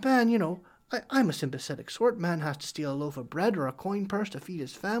man, I'm a sympathetic sort. Man has to steal a loaf of bread or a coin purse to feed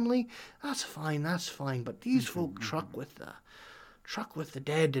his family. That's fine. But these folk truck with the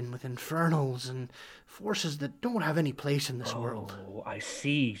dead and with infernals and forces that don't have any place in this world. Oh, I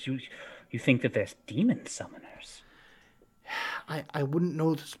see. You think that there's demon summoners? I wouldn't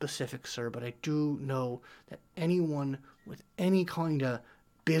know the specifics, sir, but I do know that anyone with any kind of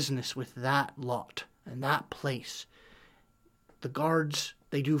business with that lot and that place, the guards,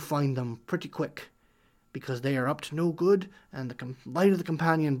 they do find them pretty quick because they are up to no good and the light of the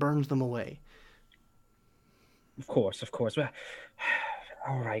companion burns them away. Of course. Well,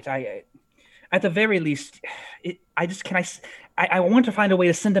 all right. At the very least, I want to find a way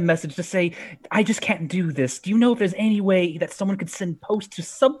to send a message to say, I just can't do this. Do you know if there's any way that someone could send post to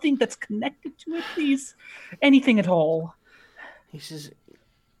something that's connected to it, please? Anything at all? He says,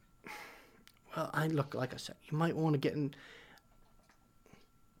 well, look, like I said, you might want to get in.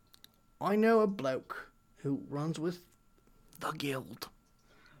 I know a bloke who runs with the guild.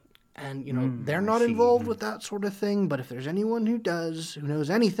 And, they're not involved with that sort of thing, but if there's anyone who knows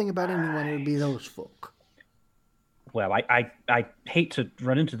anything about anyone, it would be those folk. Well, I hate to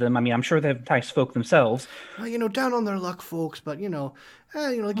run into them. I mean, I'm sure they're nice folk themselves. Well, down on their luck, folks, but, they get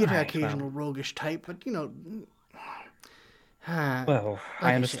an occasional roguish type, but, well,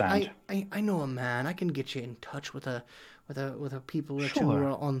 I understand. I know a man. I can get you in touch with a people or Sure. two who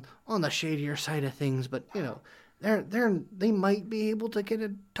are on the shadier side of things, but, they might be able to get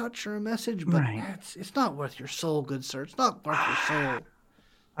a touch or a message, but Right. it's not worth your soul, good sir. It's not worth your soul.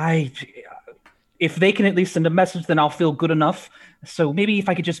 If they can at least send a message, then I'll feel good enough. So maybe if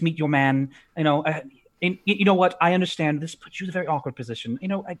I could just meet your man, you know what? I understand this puts you in a very awkward position.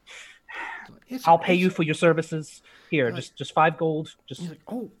 I'll pay you for your services. Here, just 5 gold. Just like,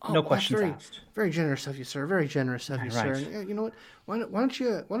 oh, no questions very, asked. Very generous of you, sir. Very generous of you, sir. Right. And, you know what? Why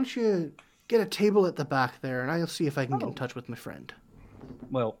don't you get a table at the back there, and I'll see if I can get in touch with my friend.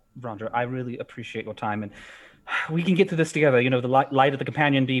 Well, Rondra, I really appreciate your time, and we can get through this together. The light of the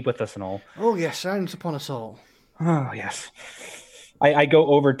companion be with us and all. Oh yes, silence upon us all. Oh yes. I go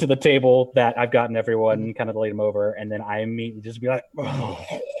over to the table that I've gotten everyone, kind of laid them over, and then I immediately just be like,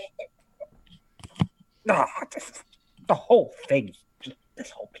 the whole thing, this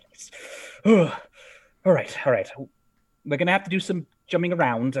whole place. All right. We're gonna have to do some jumping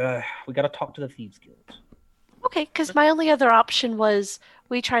around. We got to talk to the Thieves Guild. Okay, because my only other option was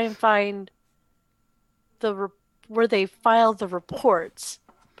we try and find where they file the reports,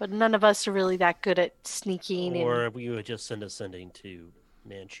 but none of us are really that good at sneaking. Or we would just send a sending to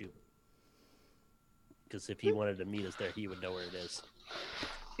Manchu. Because if he wanted to meet us there, he would know where it is.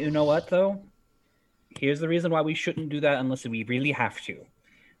 You know what, though? Here's the reason why we shouldn't do that unless we really have to.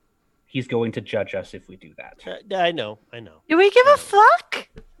 He's going to judge us if we do that. I know. Do we give a fuck?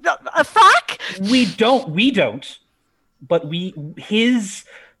 A fuck? We don't. But his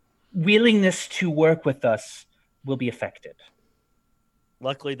willingness to work with us will be affected.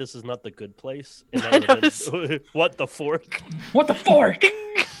 Luckily, this is not the good place. What the fork? What the fork?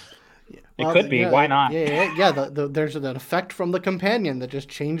 Well, it could be. Yeah, why not? Yeah. There's an effect from the companion that just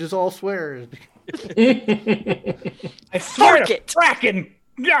changes all swears. I swear to Kraken!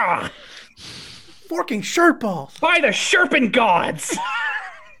 Yeah! Forking shirt balls! By the Sherpin gods!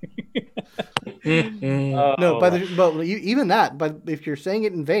 No, but even that. But if you're saying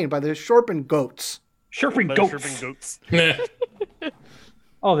it in vain, by the Sherpin goats. Sherpin goats.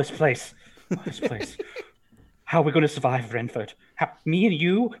 Oh, this place. How are we going to survive, Renford? Me and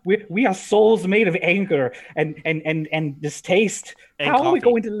you, we are souls made of anger and distaste. How are we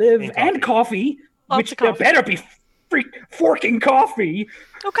going to live? And coffee. Which there better be forking coffee.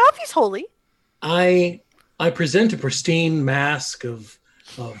 Oh, coffee's holy. I present a pristine mask of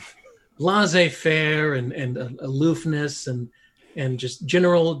laissez-faire and aloofness and just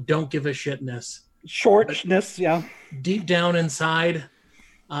general don't give a shitness. Shortness, yeah. Deep down inside,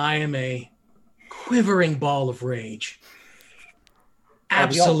 I am a quivering ball of rage.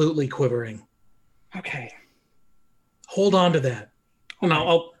 Absolutely quivering. Okay. Hold on to that. And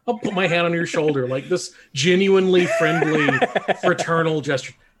I'll put my hand on your shoulder like this genuinely friendly, fraternal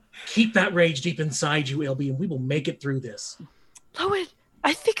gesture. Keep that rage deep inside you, LB, and we will make it through this. Lowen,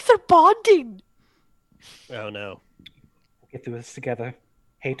 I think they're bonding. Oh, no. We'll get through this together.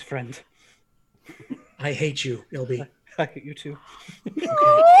 Hate friend. I hate you, LB. I hate you too.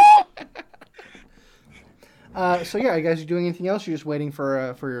 So yeah, you guys are doing anything else? You're just waiting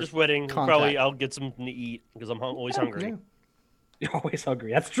for your Just waiting. contact. Probably I'll get something to eat because I'm always hungry. Yeah. You're always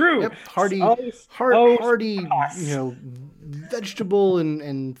hungry. That's true. Yep, hearty, vegetable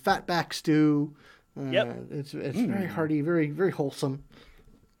and fatback stew. Yep. It's very hearty, very very wholesome.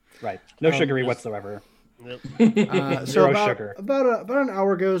 Right. No sugary whatsoever. Yep. So Zero sugar. about an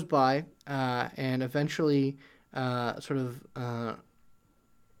hour goes by, and eventually,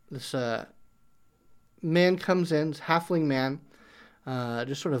 this man comes in, this halfling man,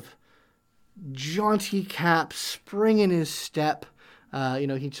 just sort of jaunty cap, spring in his step.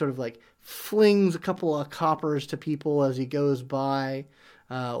 He sort of like flings a couple of coppers to people as he goes by,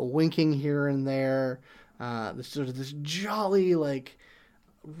 winking here and there. This jolly, like,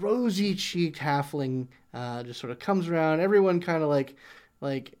 rosy-cheeked halfling just sort of comes around. Everyone kind of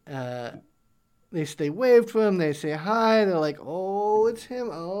they wave to him. They say hi. They're like, "Oh, it's him.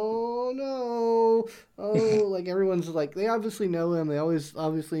 Oh no. Oh," like everyone's like, they obviously know him. They always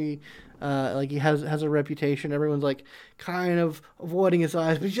obviously he has a reputation. Everyone's like kind of avoiding his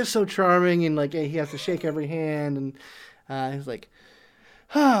eyes, but he's just so charming, and like he has to shake every hand, and he's like,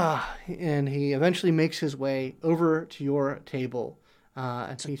 and he eventually makes his way over to your table.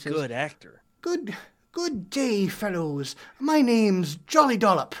 And he says, "Good actor. Good day, fellows. My name's Jolly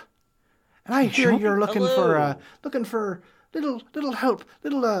Dollop, and I hear you're looking for little help,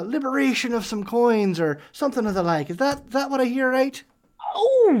 little liberation of some coins or something of the like. Is that what I hear, right?"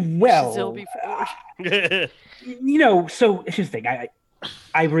 Oh well. Still be forward. So here's the thing.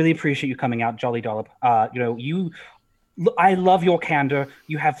 I really appreciate you coming out, Jolly Dollop. I love your candor.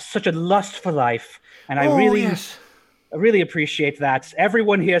 You have such a lust for life, and I really appreciate that.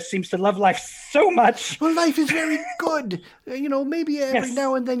 Everyone here seems to love life so much. Well, life is very good. Maybe every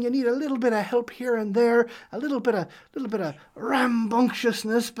now and then you need a little bit of help here and there, a little bit of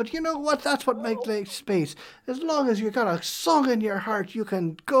rambunctiousness. But you know what? That's what makes life space. As long as you got a song in your heart, you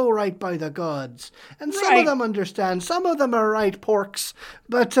can go right by the gods. And some of them understand. Some of them are right porks.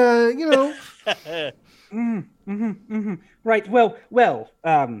 But Right. Well.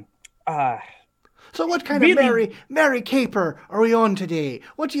 So what kind of merry caper are we on today?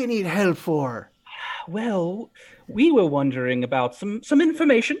 What do you need help for? Well, we were wondering about some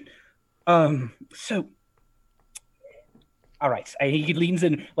information. All right. He leans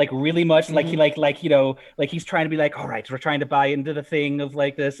in like really much, like he like he's trying to be like, all right, we're trying to buy into the thing of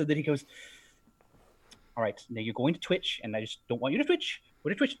like this, and then he goes, all right, now you're going to Twitch, and I just don't want you to Twitch. Go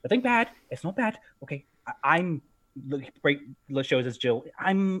to Twitch. Nothing bad. It's not bad. Okay. I'm shows as Jill.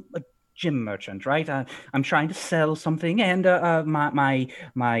 I'm a gym merchant, right? I'm trying to sell something, and my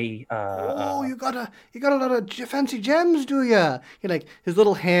you got a lot of fancy gems, do ya? His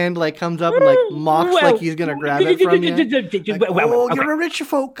little hand like comes up and like mocks like he's gonna grab it from you. You're a rich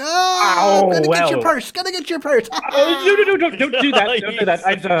folk. Gotta get your purse. Gotta get your purse. No, don't do that. Don't do that.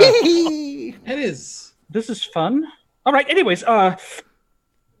 It is. This is fun. All right. Anyways,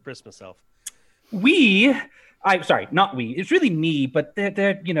 Briss myself. Sorry, not we. It's really me, but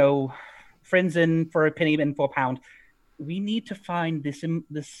they're friends in for a penny and for a pound. We need to find this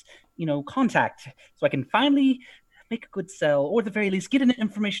contact so I can finally make a good sell, or at the very least get an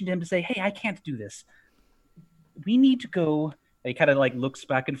information to him to say, hey, I can't do this. We need to go. He kind of like looks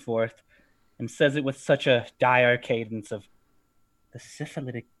back and forth and says it with such a dire cadence of the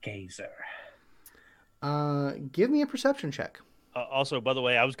syphilitic gazer. Give me a perception check. Also, by the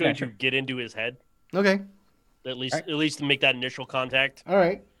way, I was going to get into his head. Okay. At least to make that initial contact. All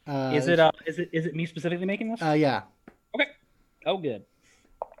right. Is it me specifically making this? Yeah. Okay. Oh, good.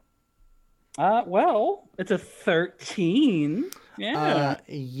 Well, it's a 13. Yeah.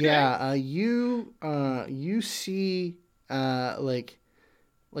 You see like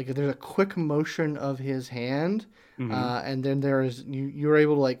there's a quick motion of his hand, and then you're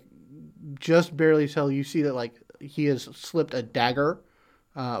able to like just barely tell. You see that like he has slipped a dagger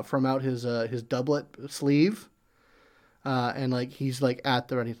from out his doublet sleeve, and like he's like at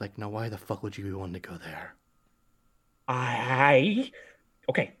the ready. He's like, "No, why the fuck would you be wanting to go there?" Okay.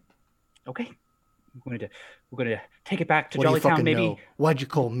 We're going to take it back to What do you Jollytown. fucking Maybe. know? Why'd you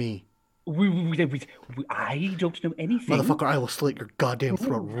call me? I don't know anything. Motherfucker, I will slit your goddamn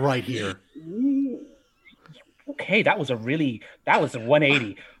throat right here. Okay, that was a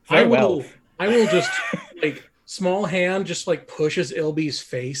 180. Very well. I will just like small hand just like pushes Ilby's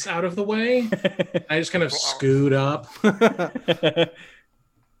face out of the way. I just kind of scoot up.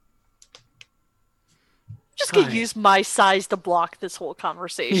 Just gonna use my size to block this whole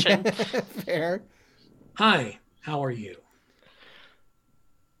conversation. Fair. Hi, how are you?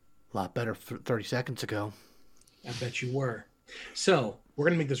 A lot better 30 seconds ago. I bet you were. So we're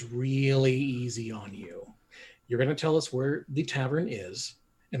going to make this really easy on you. You're going to tell us where the tavern is,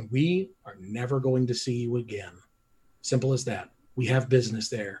 and we are never going to see you again. Simple as that. We have business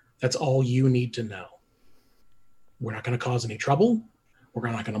there. That's all you need to know. We're not going to cause any trouble. We're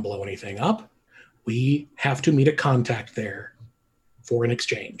not going to blow anything up. We have to meet a contact there for an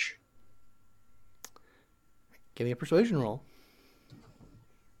exchange. Give me a persuasion roll.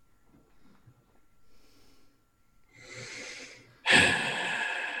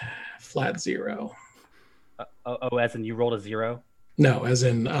 Flat 0. As in you rolled a 0? No, as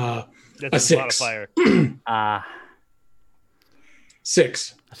in That's a his 6. modifier.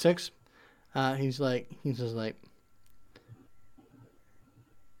 6. A 6. He's just like,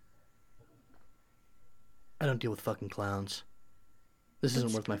 I don't deal with fucking clowns. This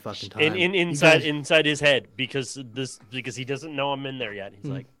isn't worth my fucking time. Inside his head because he doesn't know I'm in there yet.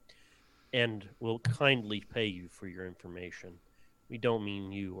 He's like, and we'll kindly pay you for your information. We don't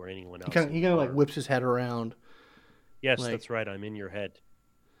mean you or anyone else. He kind of like whips his head around. Yes, like, that's right. I'm in your head.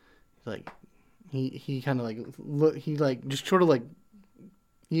 Like he kind of like look. He like just sort of like.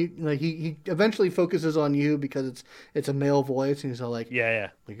 He eventually focuses on you because it's a male voice, and he's all like, yeah,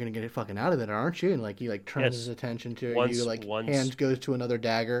 you're gonna get it fucking out of it, aren't you? And like he like turns his attention to you, like hands goes to another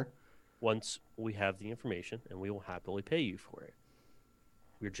dagger. Once we have the information, and we will happily pay you for it.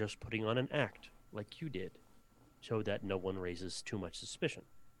 We're just putting on an act like you did, so that no one raises too much suspicion.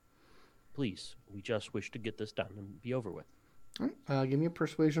 Please, we just wish to get this done and be over with. All right, give me a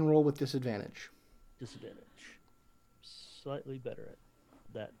persuasion roll with disadvantage. Disadvantage. Slightly better at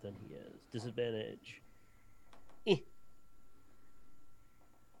that than he is. Disadvantage.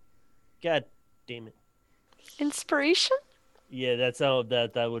 God damn it. Inspiration? Yeah, that's how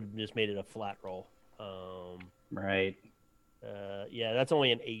that would have just made it a flat roll. Right. Yeah, that's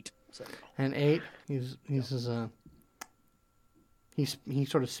only an 8. So. An 8. He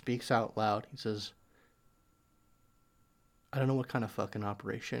sort of speaks out loud. He says, I don't know what kind of fucking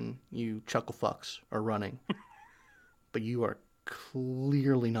operation you chuckle fucks are running, but you are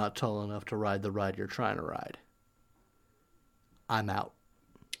clearly not tall enough to ride the ride you're trying to ride. I'm out.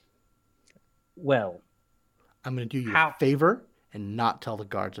 Well, I'm going to do you a favor and not tell the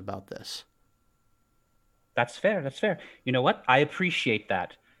guards about this. That's fair. That's fair. You know what? I appreciate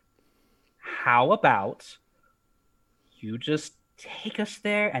that. How about you just take us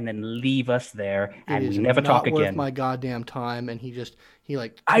there and then leave us there and we never talk again? It is not worth my goddamn time. And he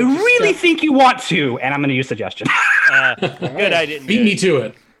I really think you want to, and I'm going to use suggestion. Good, I didn't. Beat me to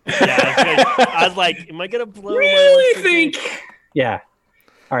it. Yeah, I was like, am I going to blow? Really think? Yeah.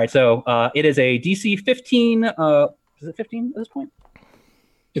 All right. So it is a DC 15. Is it 15 at this point?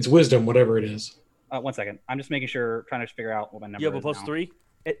 It's wisdom, whatever it is. 1 second. I'm just making sure, trying to figure out what my number is. You have a plus 3?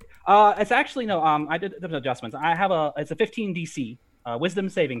 It's actually no. I did the adjustments. I have it's a 15 DC wisdom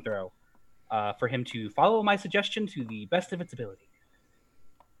saving throw for him to follow my suggestion to the best of its ability.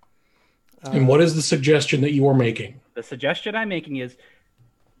 And what is the suggestion that you are making? The suggestion I'm making is,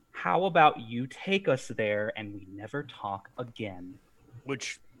 how about you take us there and we never talk again?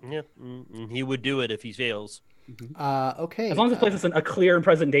 Which, yeah, he would do it if he fails. Okay. As long as this place isn't a clear and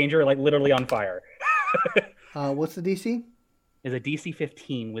present danger, like literally on fire. What's the DC? Is a DC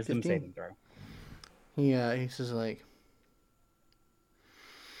 15 wisdom 15? saving throw. He says like,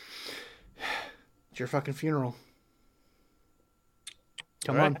 it's your fucking funeral.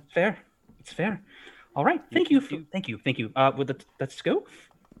 Come on. Fair. It's fair. All right. Thank you. Thank you. Let's go.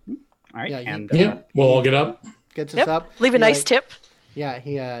 All right. Yeah, we'll all get up. Gets us up. Leave a nice tip. Yeah,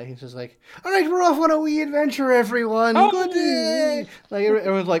 he's just like, all right, we're off on a wee adventure, everyone. Oh! Good day. Like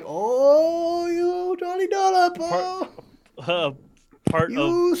everyone's like, oh, you Johnny Dollop,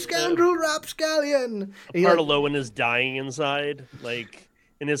 you scoundrel rapscallion. Part of Lowen is dying inside, like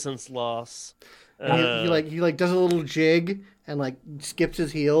innocence loss. He does a little jig and like skips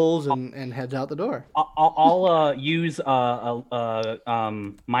his heels and heads out the door. I'll use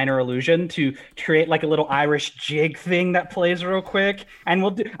a minor illusion to create like a little Irish jig thing that plays real quick, and I'll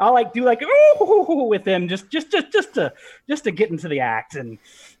do ooh with him just to get into the act, and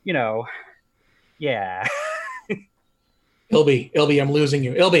yeah. Ilby, I'm losing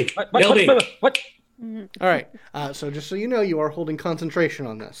you. Ilby. What? All right. So just so you know, you are holding concentration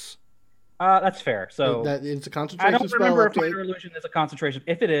on this. That's fair. So that it's a concentration. I don't remember if minor illusion is a concentration.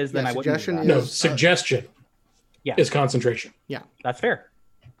 If it is, then I wouldn't. Suggestion. Is concentration. Yeah, that's fair.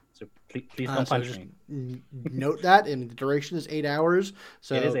 So please don't punch me. Note that, and the duration is 8 hours.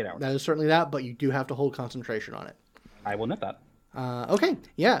 So it is 8 hours. That is certainly that, but you do have to hold concentration on it. I will note that. Okay.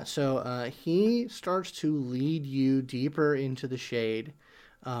 Yeah. So he starts to lead you deeper into the shade.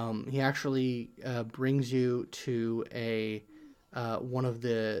 He actually brings you to one of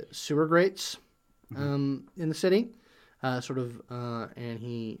the sewer grates in the city, and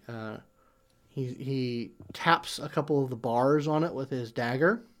he taps a couple of the bars on it with his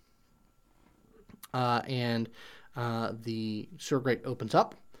dagger, and the sewer grate opens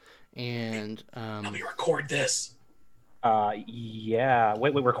up, and let me record this. Yeah.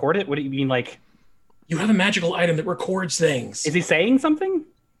 Wait, record it? What do you mean, like? You have a magical item that records things. Is he saying something?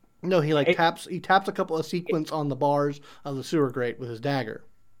 No, he taps a couple of sequence on the bars of the sewer grate with his dagger.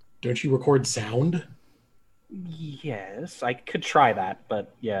 Don't you record sound? Yes, I could try that,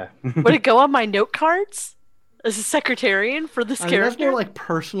 but yeah. Would it go on my note cards as a secretarian for this character? That's more like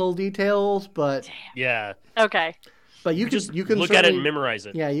personal details, but Yeah. Okay. But you can look at it and memorize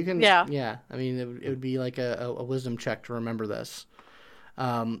it. Yeah, you can. Yeah. I mean, it would be like a wisdom check to remember this.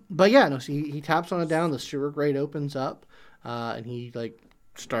 But yeah, no. So he taps on it down. The sewer grate opens up, and he like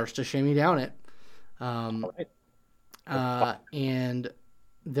starts to shimmy down it. And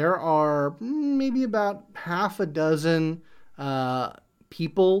there are maybe about half a dozen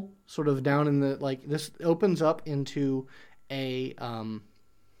people sort of down in the like. This opens up into a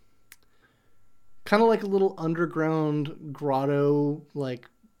kind of like a little underground grotto, like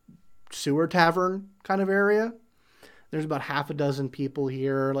sewer tavern kind of area. There's about half a dozen people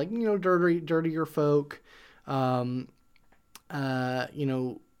here, like, dirtier folk. These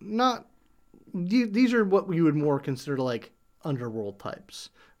are what we would more consider like underworld types.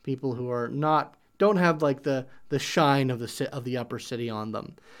 People who don't have like the shine of the upper city on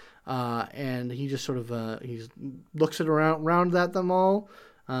them. And he just sort of he looks around at them all.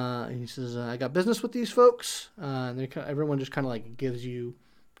 And he says, I got business with these folks. And everyone just kind of like gives you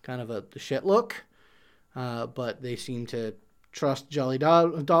kind of the shit look. But they seem to trust Jolly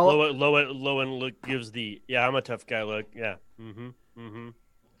Dollop. Lowen look gives the, I'm a tough guy look. Yeah.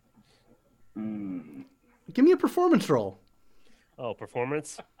 Give me a performance roll. Oh,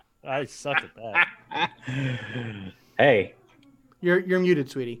 performance? I suck at that. Hey. You're muted,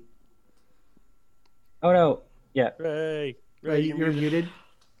 sweetie. Oh, no. Yeah. Ray, you're muted.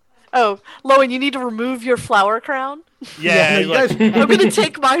 Oh, Lowen, you need to remove your flower crown. Yeah, I'm gonna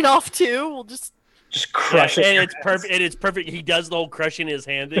take mine off too. We'll just crush it. And it's perfect. And it's perfect. He does the whole crushing his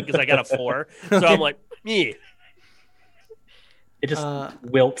hand thing because I got a 4. So I'm like, yeah. It just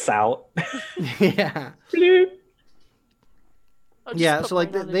wilts out. Yeah. Yeah. So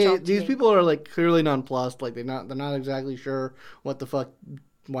like these people are like clearly nonplussed. Like they're not exactly sure why the fuck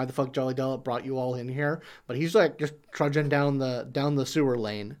Jolly Dollop brought you all in here. But he's like just trudging down the sewer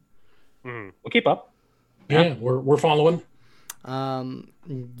lane. We'll keep up. Yeah, we're following.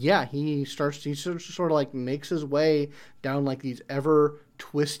 Yeah, he sort of like makes his way down like these ever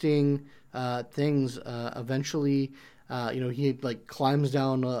twisting things. Eventually, he like climbs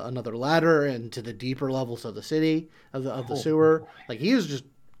down another ladder into the deeper levels of the city of the sewer. Like he's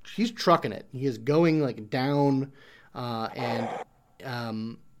trucking it. He is going like down, and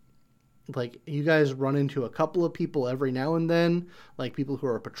like you guys run into a couple of people every now and then, like people who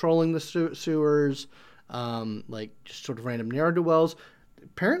are patrolling the sewers. Like just sort of random ne'er-do-wells.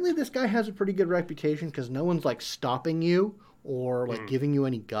 Apparently this guy has a pretty good reputation because no one's like stopping you or like giving you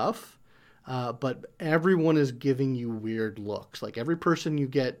any guff. But everyone is giving you weird looks. Like every person you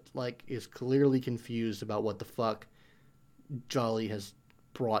get like is clearly confused about what the fuck Jolly has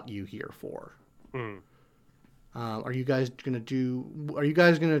brought you here for. Are you guys gonna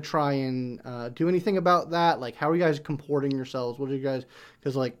try and do anything about that? Like how are you guys comporting yourselves? What are you guys,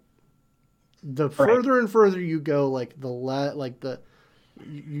 because like the further and further you go, like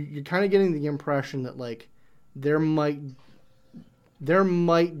you're kind of getting the impression that like there might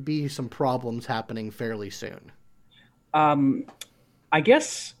be some problems happening fairly soon. I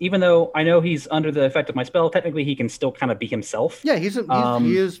guess even though I know he's under the effect of my spell, technically he can still kind of be himself. Yeah, he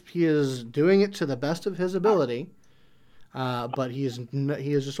is doing it to the best of his ability. But he is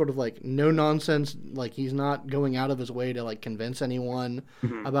just sort of like no nonsense. Like he's not going out of his way to like convince anyone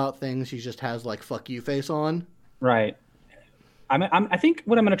about things. He just has like fuck you face on. Right. I think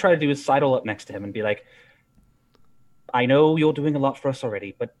what I'm going to try to do is sidle up next to him and be like, I know you're doing a lot for us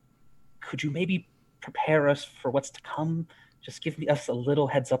already, but could you maybe prepare us for what's to come? Just give us a little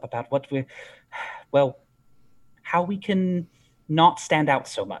heads up about how we can not stand out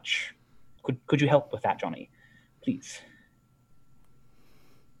so much. Could you help with that, Johnny? Please.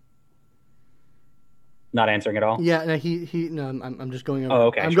 Not answering at all? Yeah, no, no, I'm just going over. Oh,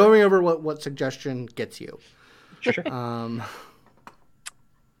 okay. I'm going over what suggestion gets you. Sure.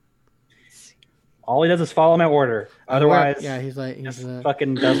 All he does is follow my order. Otherwise, he's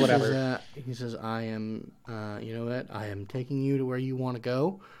fucking does whatever. He says, I am, you know what? I am taking you to where you want to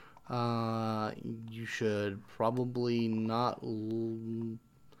go. You should probably not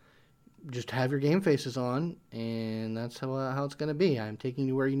just have your game faces on, and that's how it's going to be. I'm taking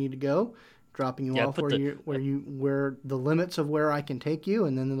you where you need to go, dropping you off where the limits of where I can take you,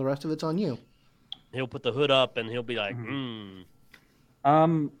 and then the rest of it's on you. He'll put the hood up and he'll be like,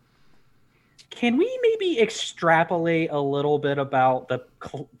 Can we maybe extrapolate a little bit about the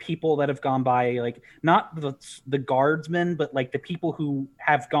people that have gone by, like not the guardsmen, but like the people who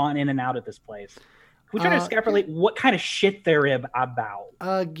have gone in and out of this place? Can we try to extrapolate what kind of shit they're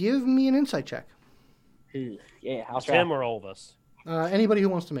about? Give me an insight check. Yeah, I'll It's try. him or all of us. Anybody who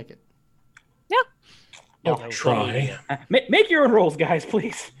wants to make it. I'll No, try. Make your own rolls, guys,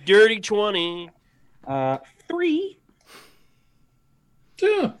 please. Dirty 20. 3.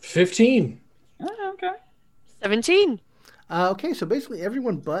 Yeah, 15. Okay. 17. Okay, so basically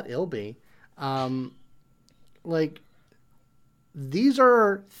everyone but Ilby, like, these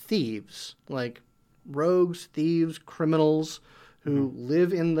are thieves, like rogues, thieves, criminals who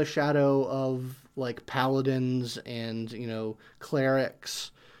live in the shadow of like paladins and, you know, clerics,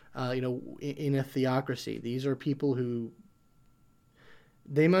 in a theocracy. These are people who,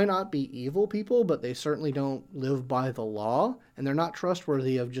 they might not be evil people, but they certainly don't live by the law, and they're not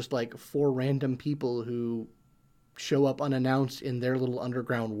trustworthy of just like 4 random people who show up unannounced in their little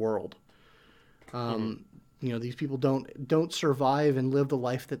underground world. These people don't survive and live the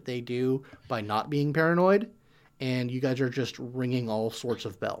life that they do by not being paranoid, and you guys are just ringing all sorts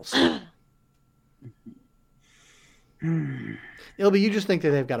of bells. Ilby, you just think that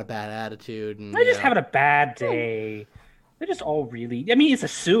they've got a bad attitude. And, They're just having a bad day. They're just all really. I mean, it's a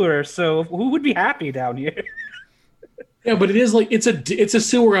sewer, so who would be happy down here? Yeah, but it is like it's a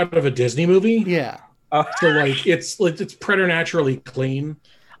sewer out of a Disney movie. Yeah. So like it's preternaturally clean.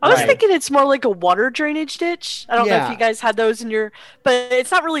 I was thinking it's more like a water drainage ditch. I don't know if you guys had those in your, but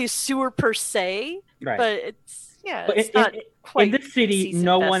it's not really a sewer per se. Right. But it's But it's not quite. in this city.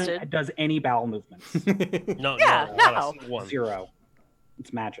 No infested. one does any bowel movements. No, Yeah, not no. a one. 0.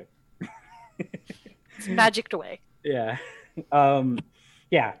 It's magic. It's magicked away. Yeah.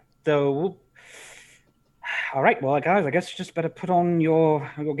 Yeah. So, all right. Well, guys, I guess you just better put on your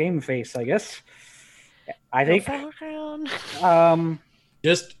game face. I guess. I think.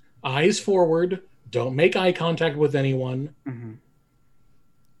 Just eyes forward. Don't make eye contact with anyone. Mm-hmm.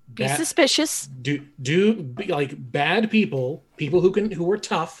 Be suspicious. Do like bad people who are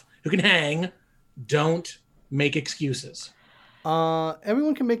tough, who can hang. Don't make excuses.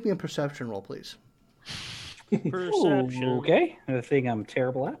 Everyone can make me a perception roll, please. Perception. Ooh, okay. The thing I'm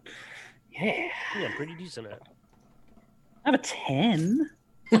terrible at. Yeah. Yeah, I'm pretty decent at. I have a 10.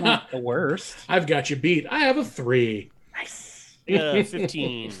 It's not the worst. I've got you beat. I have a 3. Nice. Yeah,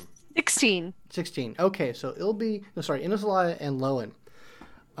 15. 16. 16. Okay, so Innisalia and Lowen.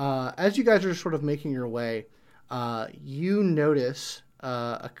 As you guys are sort of making your way, you notice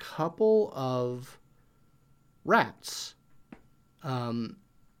a couple of rats,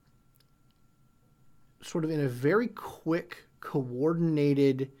 sort of in a very quick,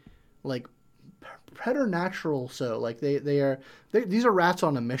 coordinated, like preternatural. So, like these are rats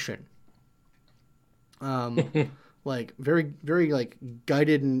on a mission. Like very, very like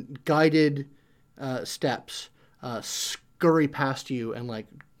guided steps, scurry past you and like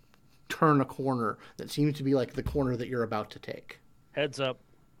turn a corner that seems to be like the corner that you're about to take. Heads up.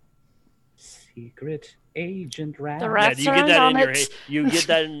 Secret agent rat. The rats you get that are in on your it. head. You get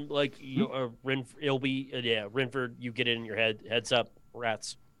that in like Renford. You get it in your head. Heads up,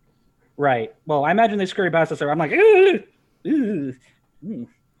 rats. Right. Well, I imagine they scurry past us. So I'm like, ooh, ooh.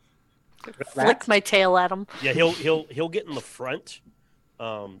 Flick my tail at him. Yeah, he'll get in the front.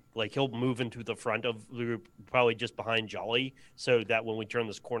 Like he'll move into the front of the group, probably just behind Jolly, so that when we turn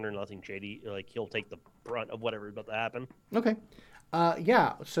this corner, nothing shady. Like he'll take the brunt of whatever's about to happen. Okay.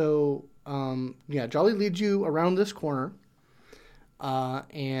 Yeah. So, Jolly leads you around this corner,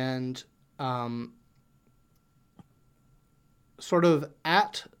 and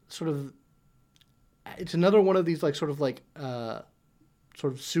it's another one of these like sort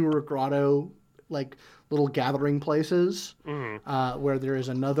of sewer grotto like little gathering places, where there is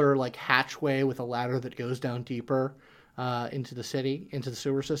another like hatchway with a ladder that goes down deeper into the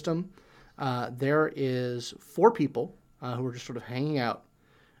sewer system. There is 4 people who are just sort of hanging out,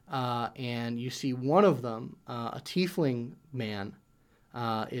 and you see one of them, a tiefling man,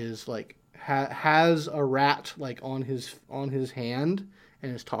 is like has a rat like on his hand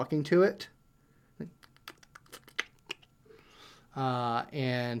and is talking to it,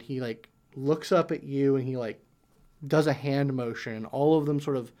 and he like looks up at you and he like does a hand motion. All of them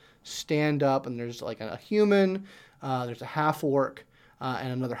sort of stand up, and there's like a human, there's a half orc,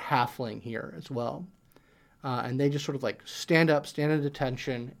 and another halfling here as well. And they just sort of like stand up, stand at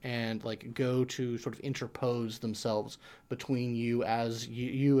attention, and like go to sort of interpose themselves between you as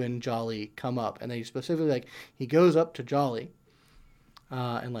you and Jolly come up. And they specifically like, he goes up to Jolly,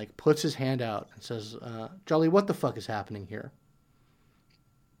 and like puts his hand out and says, Jolly, what the fuck is happening here?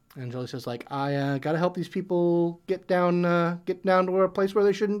 And Jolly says like, I gotta help these people get down to a place where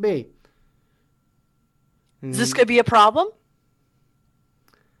they shouldn't be. Is this gonna be a problem?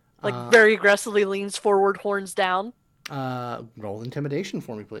 Like very aggressively leans forward, horns down. Roll intimidation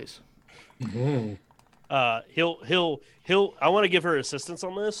for me, please. Mm-hmm. he'll. I want to give her assistance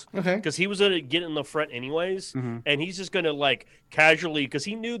on this, Okay. because he was gonna get in the front anyways, and he's just gonna like casually, because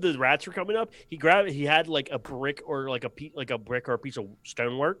he knew the rats were coming up. He had like a brick or like a brick or a piece of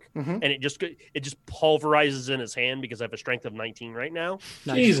stonework, and it just pulverizes in his hand because I have a strength of 19 right now.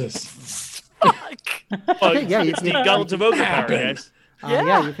 Nice. Jesus. Fuck. Okay, yeah, it's the Gauntlet of Ogre power, guys.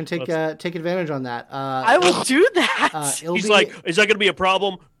 Yeah, you can take advantage on that. I will do that. He's like, is that gonna be a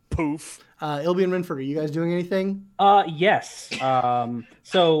problem? Poof. Ilby and Renford, are you guys doing anything? Yes.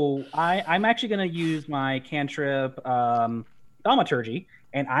 So I'm actually going to use my cantrip Thaumaturgy,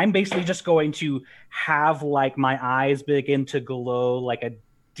 and I'm basically just going to have like my eyes begin to glow like a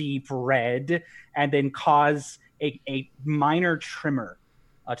deep red, and then cause a minor tremor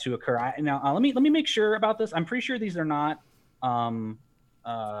to occur. Now let me make sure about this. I'm pretty sure these are not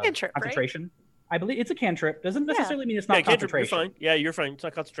Cantrip, concentration. Right? I believe it's a cantrip. Doesn't necessarily mean it's not concentration. You're fine. Yeah, you're fine. It's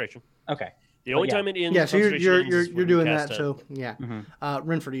not concentration. Okay. The only time it ends. Yeah, so you're doing that. It. So yeah.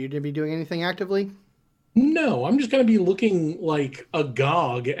 Renford, are you gonna be doing anything actively? No, I'm just going to be looking like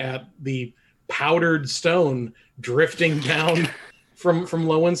agog at the powdered stone drifting down from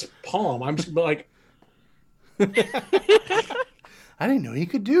Lowen's palm. I'm just like, I didn't know you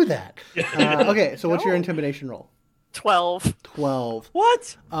could do that. Okay, so what's your intimidation roll? 12. 12.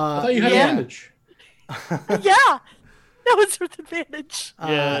 What? I thought you had advantage. Yeah. That was with advantage. Yeah,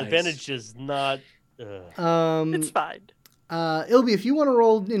 Nice. advantage is not. It's fine. Ilby, if you want to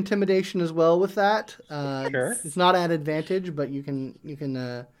roll intimidation as well with that, Sure. It's not at advantage, but you can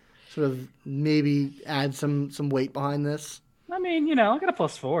sort of maybe add some weight behind this. I mean, I got a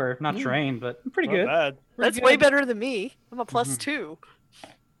 +4. Not trained, but pretty Not good. bad. That's way better than me. I'm a +2.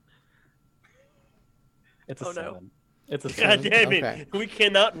 It's a Oh, 7. no. It's a God 7. damn it! Okay. We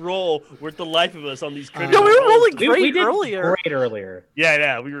cannot roll worth the life of us on these critical. No, we were rolling rolls. great we did earlier. Great earlier.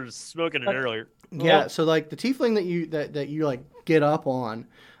 Yeah, we were smoking it earlier. Yeah, so like the tiefling that you like get up on,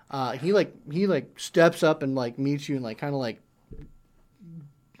 he steps up and like meets you and like kind of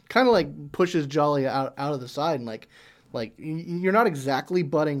like pushes Jolly out of the side and like you're not exactly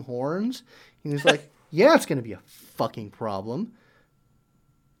butting horns. And he's like, yeah, it's gonna be a fucking problem.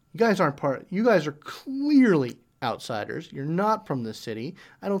 You guys are clearly outsiders. You're not from the city.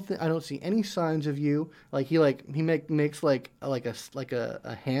 I don't see any signs of you. Like he makes like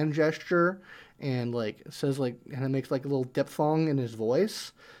a hand gesture and like says like, and it makes like a little diphthong in his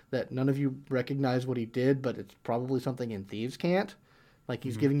voice that none of you recognize what he did, but it's probably something in Thieves Can't. Like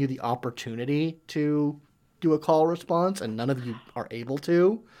he's giving you the opportunity to do a call response and none of you are able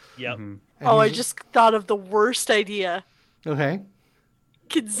to. Yep. And I he's- just thought of the worst idea. Okay.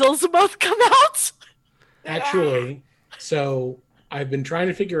 Can Zilzamoth come out? Actually, so I've been trying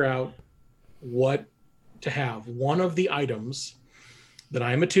to figure out what to have. One of the items that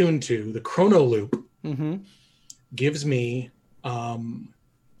I'm attuned to, the chrono loop, gives me,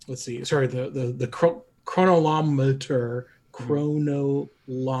 let's see, sorry, the chronolometer,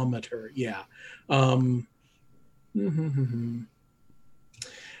 yeah.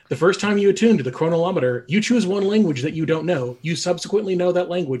 The first time you attune to the chronolometer, you choose one language that you don't know. You subsequently know that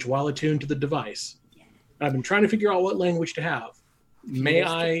language while attuned to the device. I've been trying to figure out what language to have. May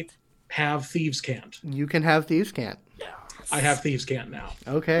I have Thieves Can't? You can have Thieves Can't. I have Thieves Can't now.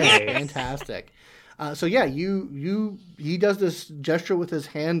 Okay, fantastic. So yeah, he does this gesture with his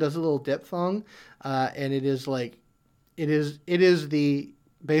hand, does a little diphthong, and it is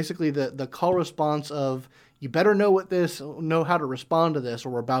basically the call response of, you better know how to respond to this, or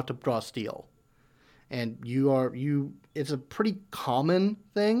we're about to draw steel. And it's a pretty common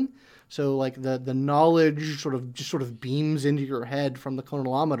thing. So like the knowledge sort of beams into your head from the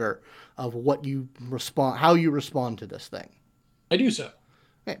chronolometer of how you respond to this thing. I do so.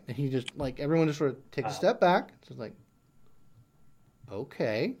 Okay. And he just like, everyone just sort of takes a step back. It's just like,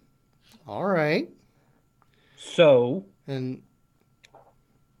 okay, all right. So, And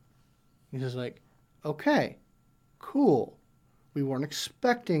he's just like, okay, cool. We weren't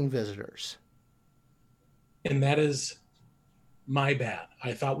expecting visitors. And that is my bad.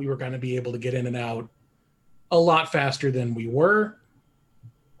 I thought we were going to be able to get in and out a lot faster than we were.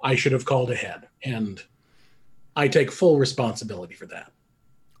 I should have called ahead, and I take full responsibility for that.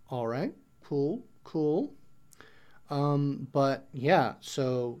 All right, cool. But yeah,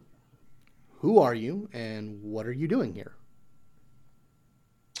 so who are you and what are you doing here?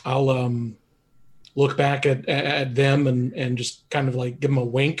 I'll look back at them and just kind of like give them a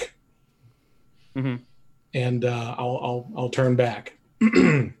wink, and I'll turn back.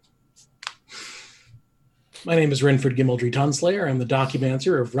 My name is Renford Gimmeldry Tunslayer. I'm the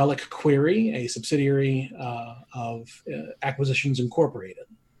Documancer of Relic Query, a subsidiary of Acquisitions Incorporated.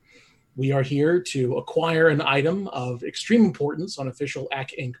 We are here to acquire an item of extreme importance on official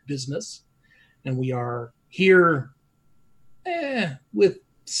AK Inc. business, and we are here with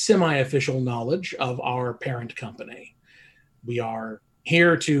semi-official knowledge of our parent company. We are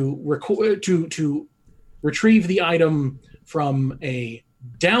here to retrieve the item from a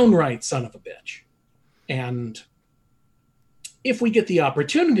downright son of a bitch, and if we get the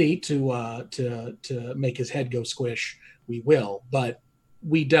opportunity to make his head go squish, we will. But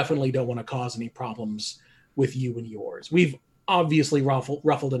we definitely don't want to cause any problems with you and yours. We've obviously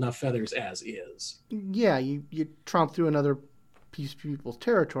ruffled enough feathers as is. Yeah, you tromp through another piece of people's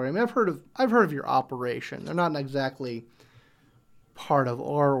territory. I mean, I've heard of your operation. They're not exactly part of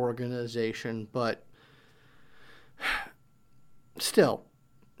our organization, but still.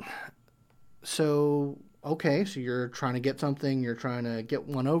 So okay, so you're trying to get something. You're trying to get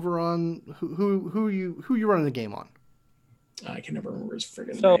one over on who you running the game on? I can never remember his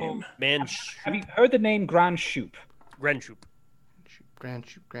friggin' name. Have you heard the name Grand Shoop? Grand Shoop. Grand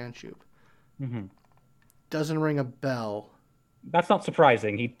Shoop. Mm-hmm. Doesn't ring a bell. That's not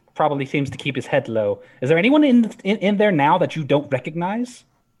surprising. He probably seems to keep his head low. Is there anyone in there now that you don't recognize?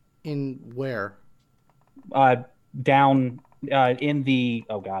 In where? Down in the...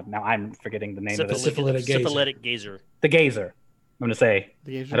 Oh, God. Now I'm forgetting the name of it. Syphilitic gazer. The gazer. I'm going to say.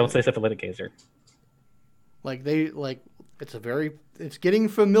 The gazer? I don't say syphilitic gazer. It's getting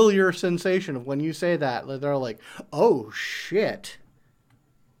familiar sensation of when you say that. They're like, oh, shit.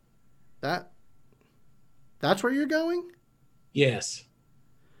 That's where you're going? Yes.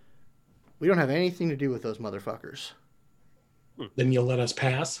 We don't have anything to do with those motherfuckers. Then you'll let us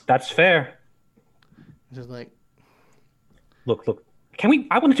pass? That's fair. Just like... Look.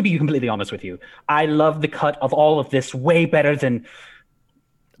 I wanted to be completely honest with you. I love the cut of all of this way better than...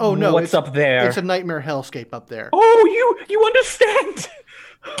 Oh, no. What's up there? It's a nightmare hellscape up there. Oh, you understand?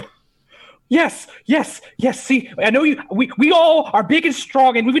 Yes. See, I know you. We all are big and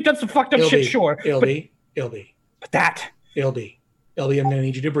strong, and we've done some fucked up shit, sure. Ilby. But that. Ilby, I'm going to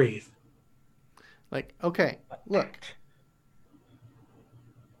need you to breathe. Like, okay, look.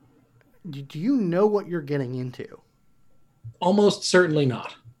 Do you know what you're getting into? Almost certainly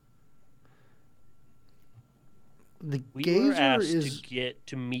not. We were asked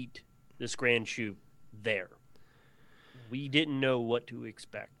to meet this Grand Shoop there. We didn't know what to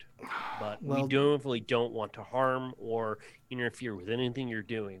expect, but we definitely don't want to harm or interfere with anything you're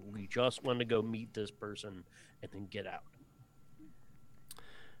doing. We just want to go meet this person and then get out.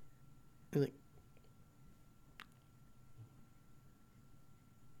 We're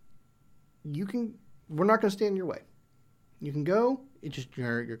not going to stand in your way. You can go. It's just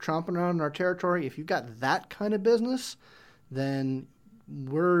you're tromping around in our territory. If you've got that kind of business, then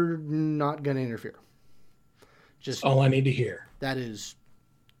we're not going to interfere. Just all I need to hear. That is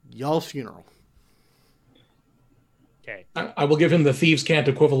y'all's funeral. Okay. I will give him the thieves' cant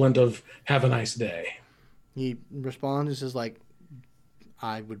equivalent of "Have a nice day." He responds and says, like,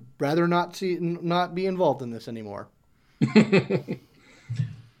 I would rather not be involved in this anymore.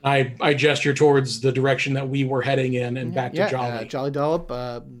 I gesture towards the direction that we were heading in and back to Jolly. Jolly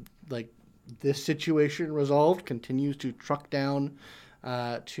Dollop, this situation resolved, continues to truck down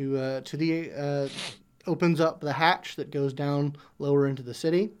to the opens up the hatch that goes down lower into the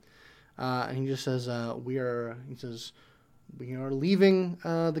city, and he just says, we are leaving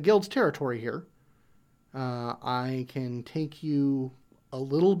the guild's territory here. I can take you a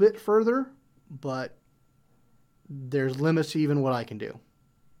little bit further, but there's limits to even what I can do.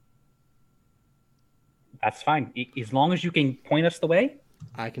 That's fine. As long as you can point us the way.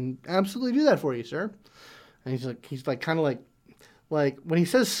 I can absolutely do that for you, sir. And he's kind of like when he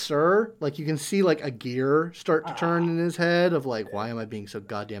says sir, like you can see like a gear start to turn in his head of like, why am I being so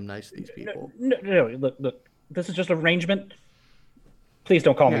goddamn nice to these people? No, look, this is just arrangement. Please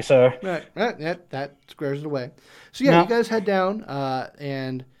don't call me sir. Right, that squares it away. So you guys head down,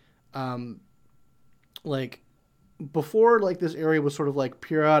 and before, like, this area was sort of like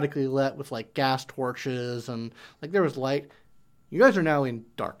periodically lit with like gas torches and like there was light. You guys are now in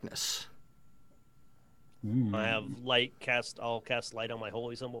darkness. I have light cast. I'll cast light on my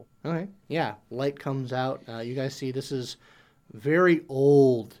holy symbol. Okay. Yeah. Light comes out. You guys see this is very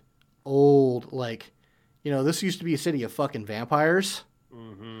old. Like, this used to be a city of fucking vampires.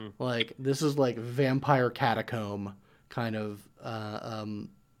 Mm-hmm. Like, this is like vampire catacomb kind of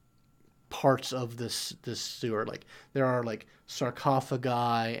parts of this sewer. Like, there are like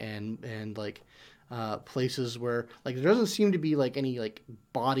sarcophagi and like places where like there doesn't seem to be like any like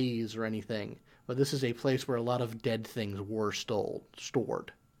bodies or anything. But this is a place where a lot of dead things were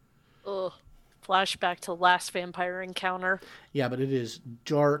stored. Ugh. Flashback to last vampire encounter. Yeah, but it is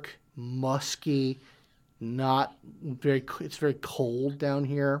dark musky, it's very cold down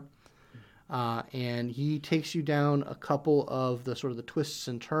here. And he takes you down a couple of the sort of the twists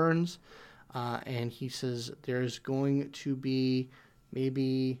and turns. And he says there's going to be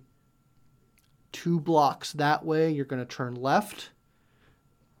maybe 2 blocks that way. You're going to turn left,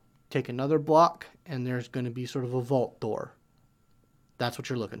 take another block, and there's going to be sort of a vault door. That's what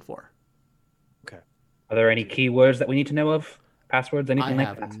you're looking for. Okay. Are there any keywords that we need to know of? Passwords, anything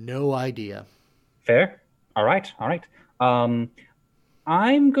like that? I have no idea. Fair. All right.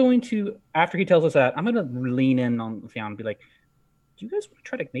 I'm going to, after he tells us that, I'm going to lean in on Fionn and be like, do you guys want to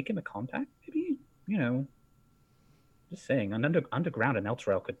try to make him a contact? Maybe, just saying, underground in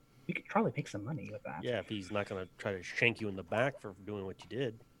Elturel we could probably make some money with that. Yeah, if he's not going to try to shank you in the back for doing what you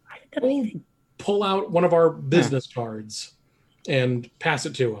did. I haven't done anything. Pull out one of our business cards and pass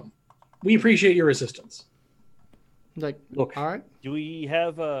it to him. We appreciate your assistance. Like, look, all right. Do we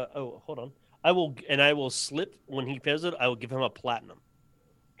have hold on. I will slip when he pays it. I will give him a platinum.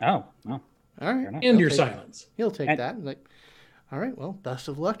 Oh, well. All right. And your silence. He'll take that. Like, all right, well, best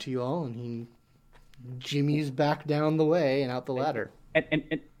of luck to you all. And he jimmies back down the way and out the ladder.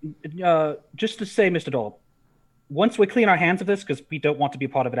 And just to say, Mr. Dole, once we clean our hands of this, because we don't want to be a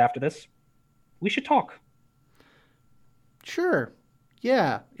part of it after this, we should talk. Sure.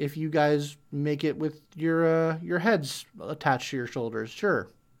 Yeah, if you guys make it with your heads attached to your shoulders, sure.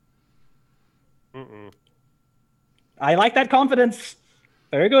 Mm-mm. I like that confidence.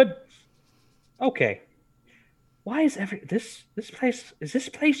 Very good. Okay. Why is this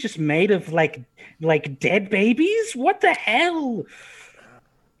place just made of like dead babies? What the hell?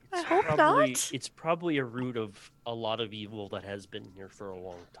 I hope not. It's probably a root of a lot of evil that has been here for a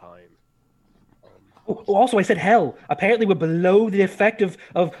long time. Also, I said hell. Apparently, we're below the effect of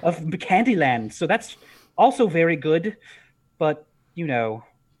Candyland, so that's also very good. But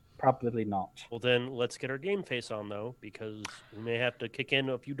probably not. Well, then let's get our game face on though, because we may have to kick in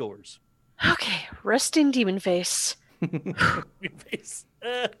a few doors. Okay, resting demon face. Face.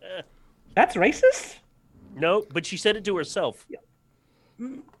 That's racist? No, but she said it to herself.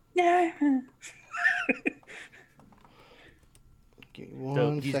 Yeah. Give me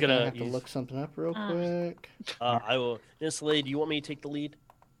one second. I have to look something up real quick. I will. Nisley, do you want me to take the lead?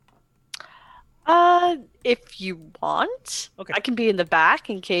 If you want, okay. I can be in the back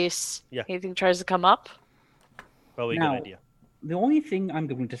in case anything tries to come up. Probably a good idea. The only thing I'm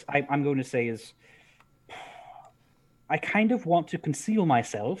going to say is, I kind of want to conceal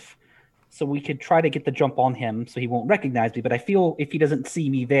myself, so we could try to get the jump on him, so he won't recognize me. But I feel if he doesn't see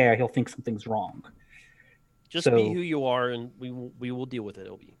me there, he'll think something's wrong. Just be who you are, and we will deal with it,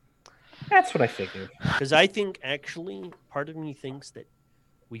 Obi. That's what I figured. Because I think, actually, part of me thinks that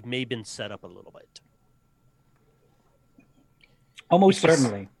we may have been set up a little bit. Almost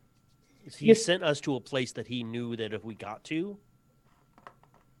certainly. He sent us to a place that he knew that if we got to,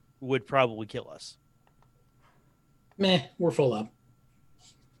 would probably kill us. Meh, we're full up.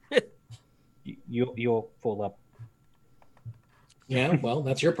 You're full up. Yeah, well,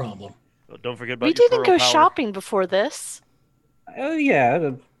 that's your problem. Don't forget about we didn't go shopping before this. Oh,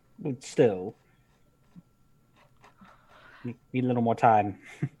 yeah, but still. Need a little more time.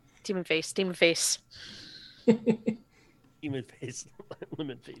 Demon face. Demon face. Lemon face.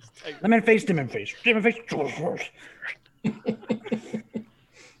 Lemon face, demon face. Demon face.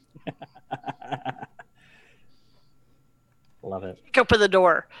 Love it. Open the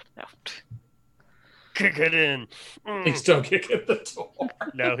door. No. Kick it in. Please don't kick in the door.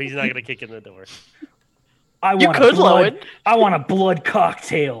 No, he's not going to kick in the door. I want a blood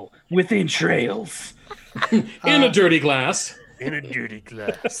cocktail with entrails. In a dirty glass. In a dirty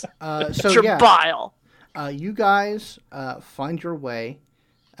glass. Bile. You guys find your way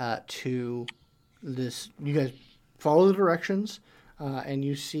to this. You guys follow the directions, and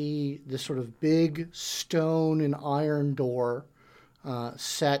you see this sort of big stone and iron door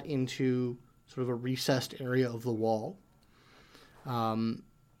set into sort of a recessed area of the wall.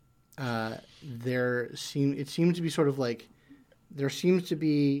 It seems to be sort of like there seems to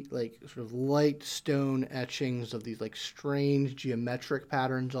be like sort of light stone etchings of these like strange geometric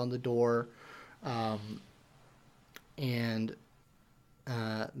patterns on the door. And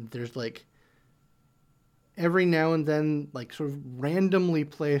there's like every now and then, like sort of randomly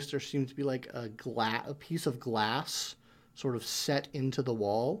placed, there seems to be like a piece of glass sort of set into the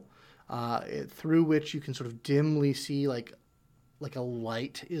wall, through which you can sort of dimly see like a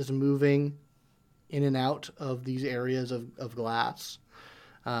light is moving in and out of these areas of glass.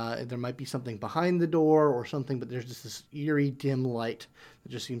 There might be something behind the door or something, but there's just this eerie dim light that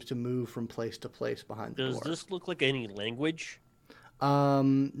just seems to move from place to place behind the door. Does this look like any language?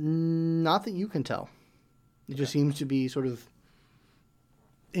 Not that you can tell. It just seems to be sort of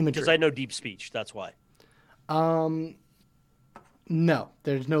immature. Because I know deep speech, that's why. No,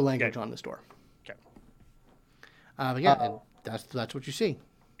 there's no language on this door. Okay. But yeah, that's what you see.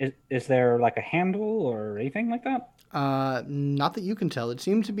 Is there like a handle or anything like that? Not that you can tell. It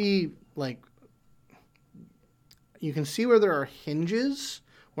seemed to be like you can see where there are hinges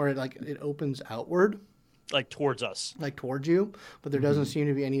where it opens outward, like towards us, like towards you. But there doesn't seem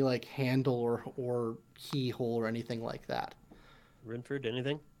to be any like handle or keyhole or anything like that. Renford,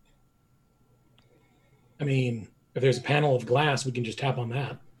 anything? I mean, if there's a panel of glass, we can just tap on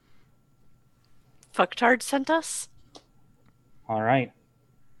that. Fucktard sent us. All right.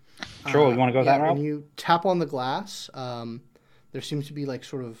 Sure, you want to go that route? When you tap on the glass, there seems to be like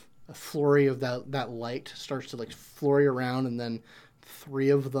sort of a flurry of that light starts to like flurry around, and then three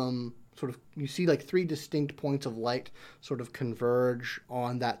of them sort of, you see like three distinct points of light sort of converge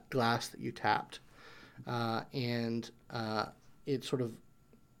on that glass that you tapped. And it sort of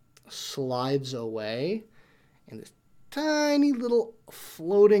slides away, and this tiny little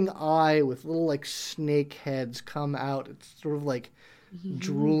floating eye with little like snake heads come out. It's sort of like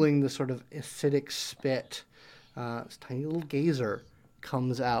drooling the sort of acidic spit. This tiny little gazer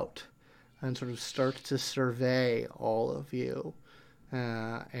comes out and sort of starts to survey all of you.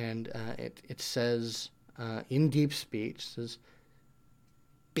 And it says, in deep speech, says,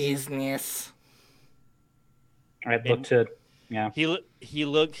 business. I look to, yeah. He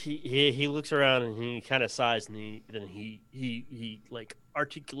looks around and he kind of sighs, and he like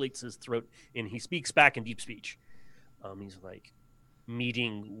articulates his throat and he speaks back in deep speech. He's like,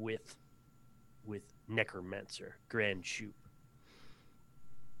 meeting with Necromancer Grand Shoop.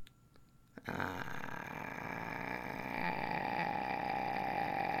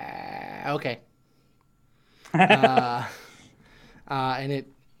 Okay. And it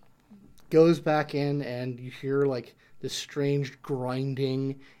goes back in, and you hear like this strange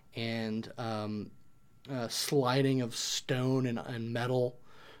grinding and sliding of stone and metal,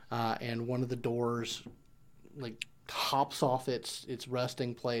 and one of the doors like hops off its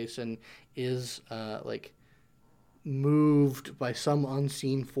resting place and is like moved by some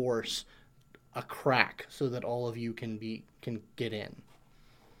unseen force a crack so that all of you can get in.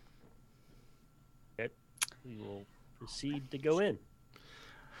 We will proceed to go in.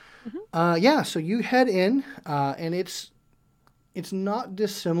 So you head in, and it's not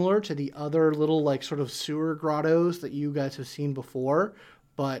dissimilar to the other little like sort of sewer grottos that you guys have seen before,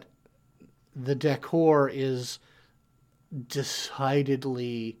 but the decor is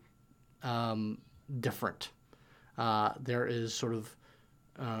decidedly different. There is sort of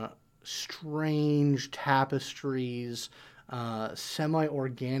strange tapestries,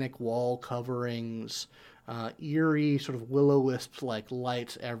 semi-organic wall coverings, eerie sort of will-o-wisp like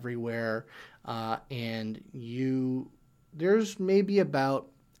lights everywhere, and there's maybe about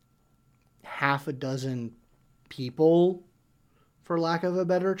half a dozen people, for lack of a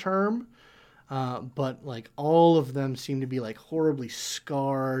better term, but like all of them seem to be like horribly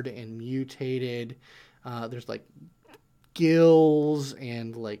scarred and mutated. There's like gills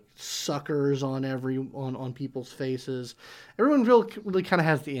and like suckers on on people's faces. Everyone really kind of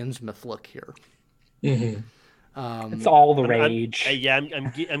has the Innsmouth look here. Mm-hmm. It's all the rage.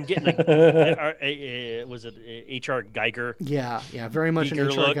 I'm getting was it H.R. Geiger? Yeah, very much Geiger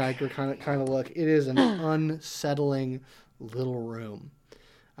an H.R. look. Geiger kind of look. It is an unsettling little room,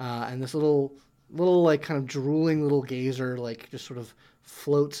 and this little like kind of drooling little gazer like just sort of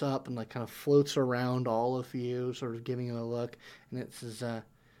floats up and like kind of floats around all of you, sort of giving you a look, and it says,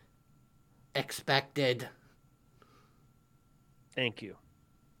 expected. Thank you.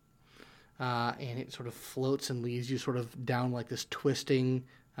 And it sort of floats and leads you sort of down like this twisting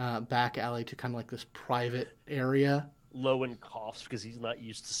back alley to kind of like this private area. Lowen coughs because he's not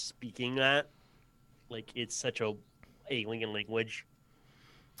used to speaking that. Like, it's such a alien language.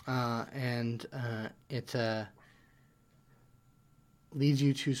 And it leads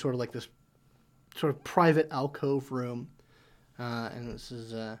you to sort of like this sort of private alcove room. And this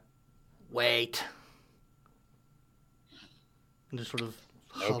is, wait. And just sort of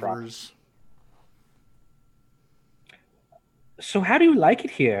hovers. So how do you like it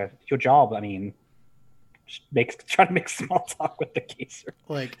here? Your job, I mean, try to make small talk with the gazer.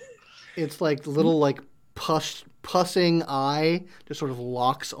 Like, it's like little like pussing eye just sort of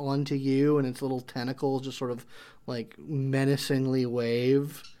locks onto you, and its little tentacles just sort of like menacingly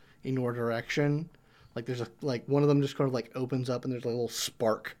wave in your direction. Like there's one of them just kind of like opens up, and there's a little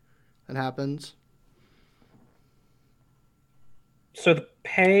spark that happens. So the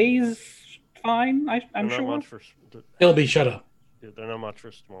pay's fine, I'm sure. Ilby, shut up. Dude, they're not much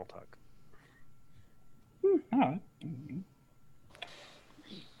for small talk. All right.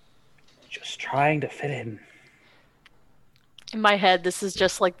 Just trying to fit in. In my head, this is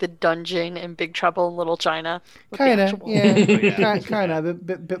just like the dungeon in Big Trouble in Little China. Kind of, yeah. Yeah. Kind of. A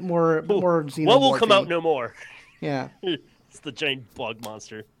bit more xenomorphy. What will come out no more? Yeah. It's the giant bug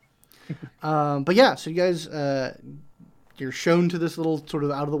monster. But yeah, so you guys, you're shown to this little sort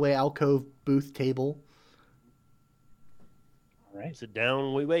of out-of-the-way alcove booth table. All right. Sit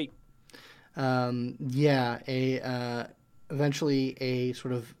down, we wait. Yeah, eventually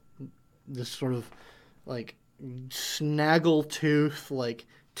this sort of like snaggletooth, like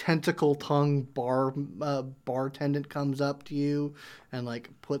tentacle tongue bartendant comes up to you and like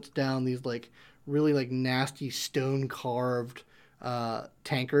puts down these like really like nasty stone carved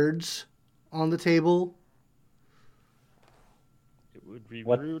tankards on the table. It would be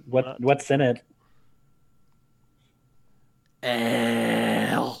rude. What's in it?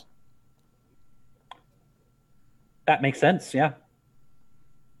 Ale. That makes sense. Yeah.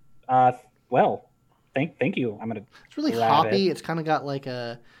 Well, thank you. I'm gonna. It's really grab hoppy. it. It's kind of got like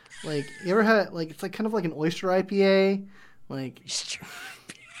a you ever had like it's like kind of like an oyster IPA. Like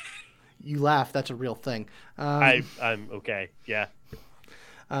you laugh. That's a real thing. I'm okay. Yeah.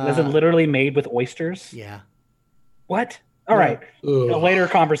 Was it literally made with oysters? Yeah. What? All right. A later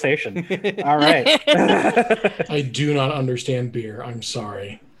conversation. All right. I do not understand beer. I'm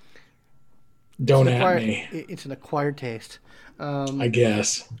sorry. Don't at me. It's an acquired taste. I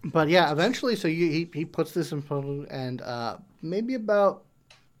guess. But yeah, eventually, so he puts this in front of you, and maybe about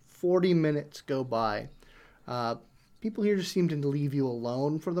 40 minutes go by. People here just seem to leave you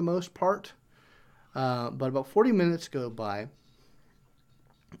alone for the most part. But about 40 minutes go by,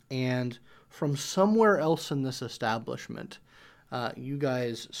 and from somewhere else in this establishment, you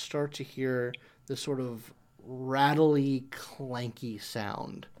guys start to hear this sort of rattly, clanky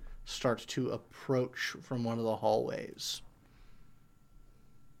sound starts to approach from one of the hallways.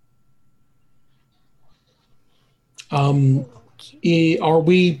 Are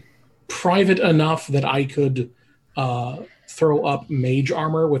we private enough that I could throw up mage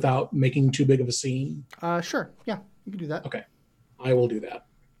armor without making too big of a scene? Sure. Yeah, you can do that. Okay. I will do that.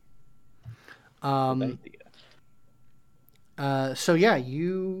 So yeah,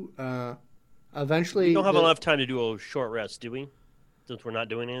 you eventually... We don't have enough time to do a short rest, do we? Since we're not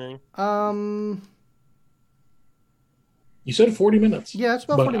doing anything? You said 40 minutes. Yeah, it's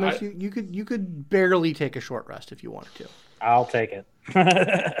about 40 minutes. You could barely take a short rest if you wanted to. I'll take it.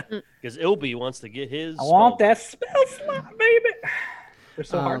 Because Ilby wants to get his... I want that spell slot, baby. They're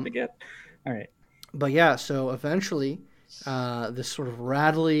so hard to get. All right. But yeah, so eventually, this sort of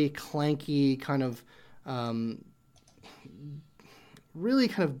rattly, clanky, kind of really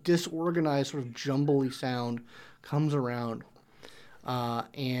kind of disorganized, sort of jumbly sound comes around,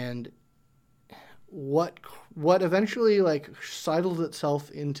 and what eventually like sidles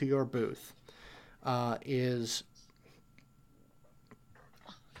itself into your booth is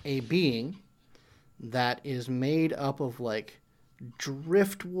a being that is made up of like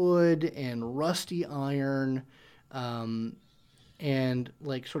driftwood and rusty iron, and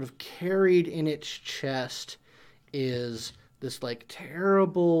like sort of carried in its chest is this like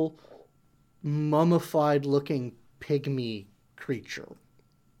terrible mummified looking pygmy creature.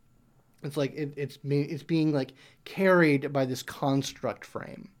 It's like it's being like carried by this construct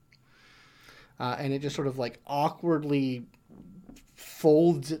frame, and it just sort of like awkwardly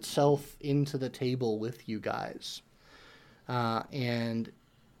folds itself into the table with you guys, and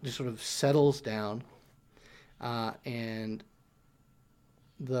just sort of settles down, and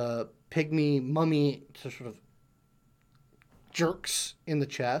the pygmy mummy just sort of jerks in the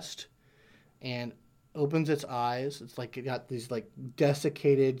chest and opens its eyes. It's like it got these like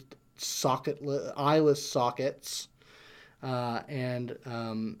desiccated eyeless sockets, and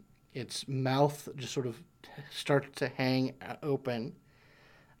its mouth just sort of starts to hang open,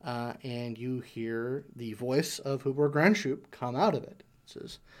 and you hear the voice of Hubert Granshoop come out of it. It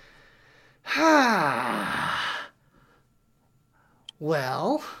says, "Ha!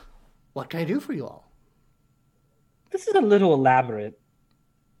 Well, what can I do for you all?" This is a little elaborate.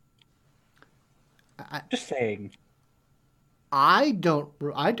 Just saying. I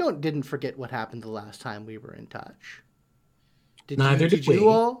didn't forget what happened the last time we were in touch. Did you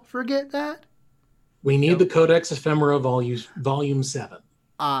all forget that? We need the Codex Ephemera Volume 7.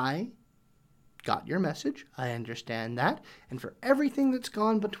 I got your message. I understand that. And for everything that's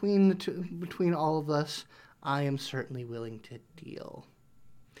gone between all of us, I am certainly willing to deal.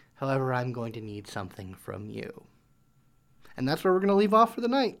 However, I'm going to need something from you. And that's where we're going to leave off for the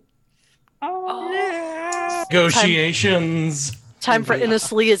night. Negotiations. Time for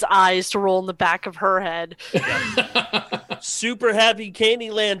Innislea's eyes to roll in the back of her head. Super happy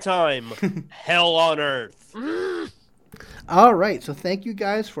Candyland time. Hell on Earth. All right, so thank you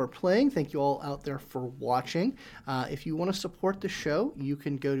guys for playing. Thank you all out there for watching. If you want to support the show, you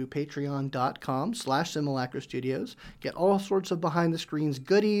can go to patreon.com/Simulacra Studios. Get all sorts of behind-the-scenes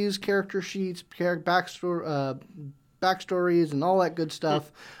goodies, character sheets, backstories, and all that good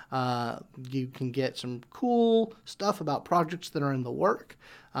stuff. You can get some cool stuff about projects that are in the work.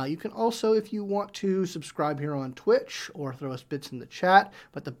 You can also, if you want to, subscribe here on Twitch or throw us bits in the chat.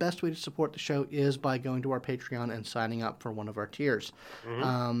 But the best way to support the show is by going to our Patreon and signing up for one of our tiers.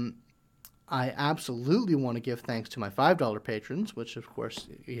 I absolutely want to give thanks to my $5 patrons, which of course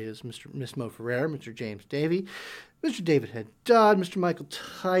is Miss Mo Ferrer, Mr. James Davey, Mr. David Haddad, Mr. Michael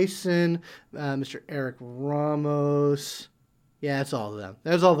Tyson, Mr. Eric Ramos. Yeah, it's all of them.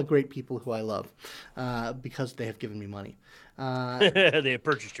 There's all the great people who I love because they have given me money. They have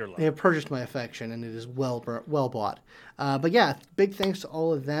purchased your love. They have purchased my affection, and it is well bought. But yeah, big thanks to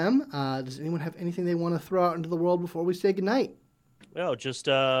all of them. Does anyone have anything they want to throw out into the world before we say goodnight? Well, just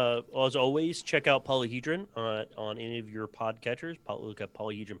as always, check out Polyhedron on any of your podcatchers. Look at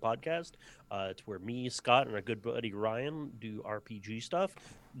Polyhedron Podcast. It's where me, Scott, and our good buddy Ryan do RPG stuff,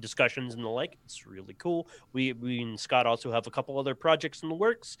 discussions and the like. It's really cool. We and Scott also have a couple other projects in the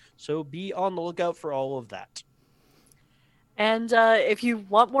works, so be on the lookout for all of that. And if you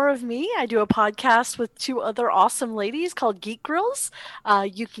want more of me, I do a podcast with two other awesome ladies called Geek Grills.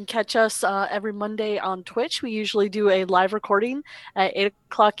 You can catch us every Monday on Twitch. We usually do a live recording at 8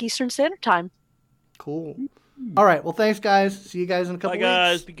 o'clock Eastern Standard Time. Cool. All right. Well, thanks, guys. See you guys in a couple weeks. Bye,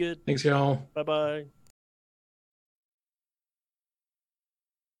 guys. Be good. Thanks, y'all. Bye-bye.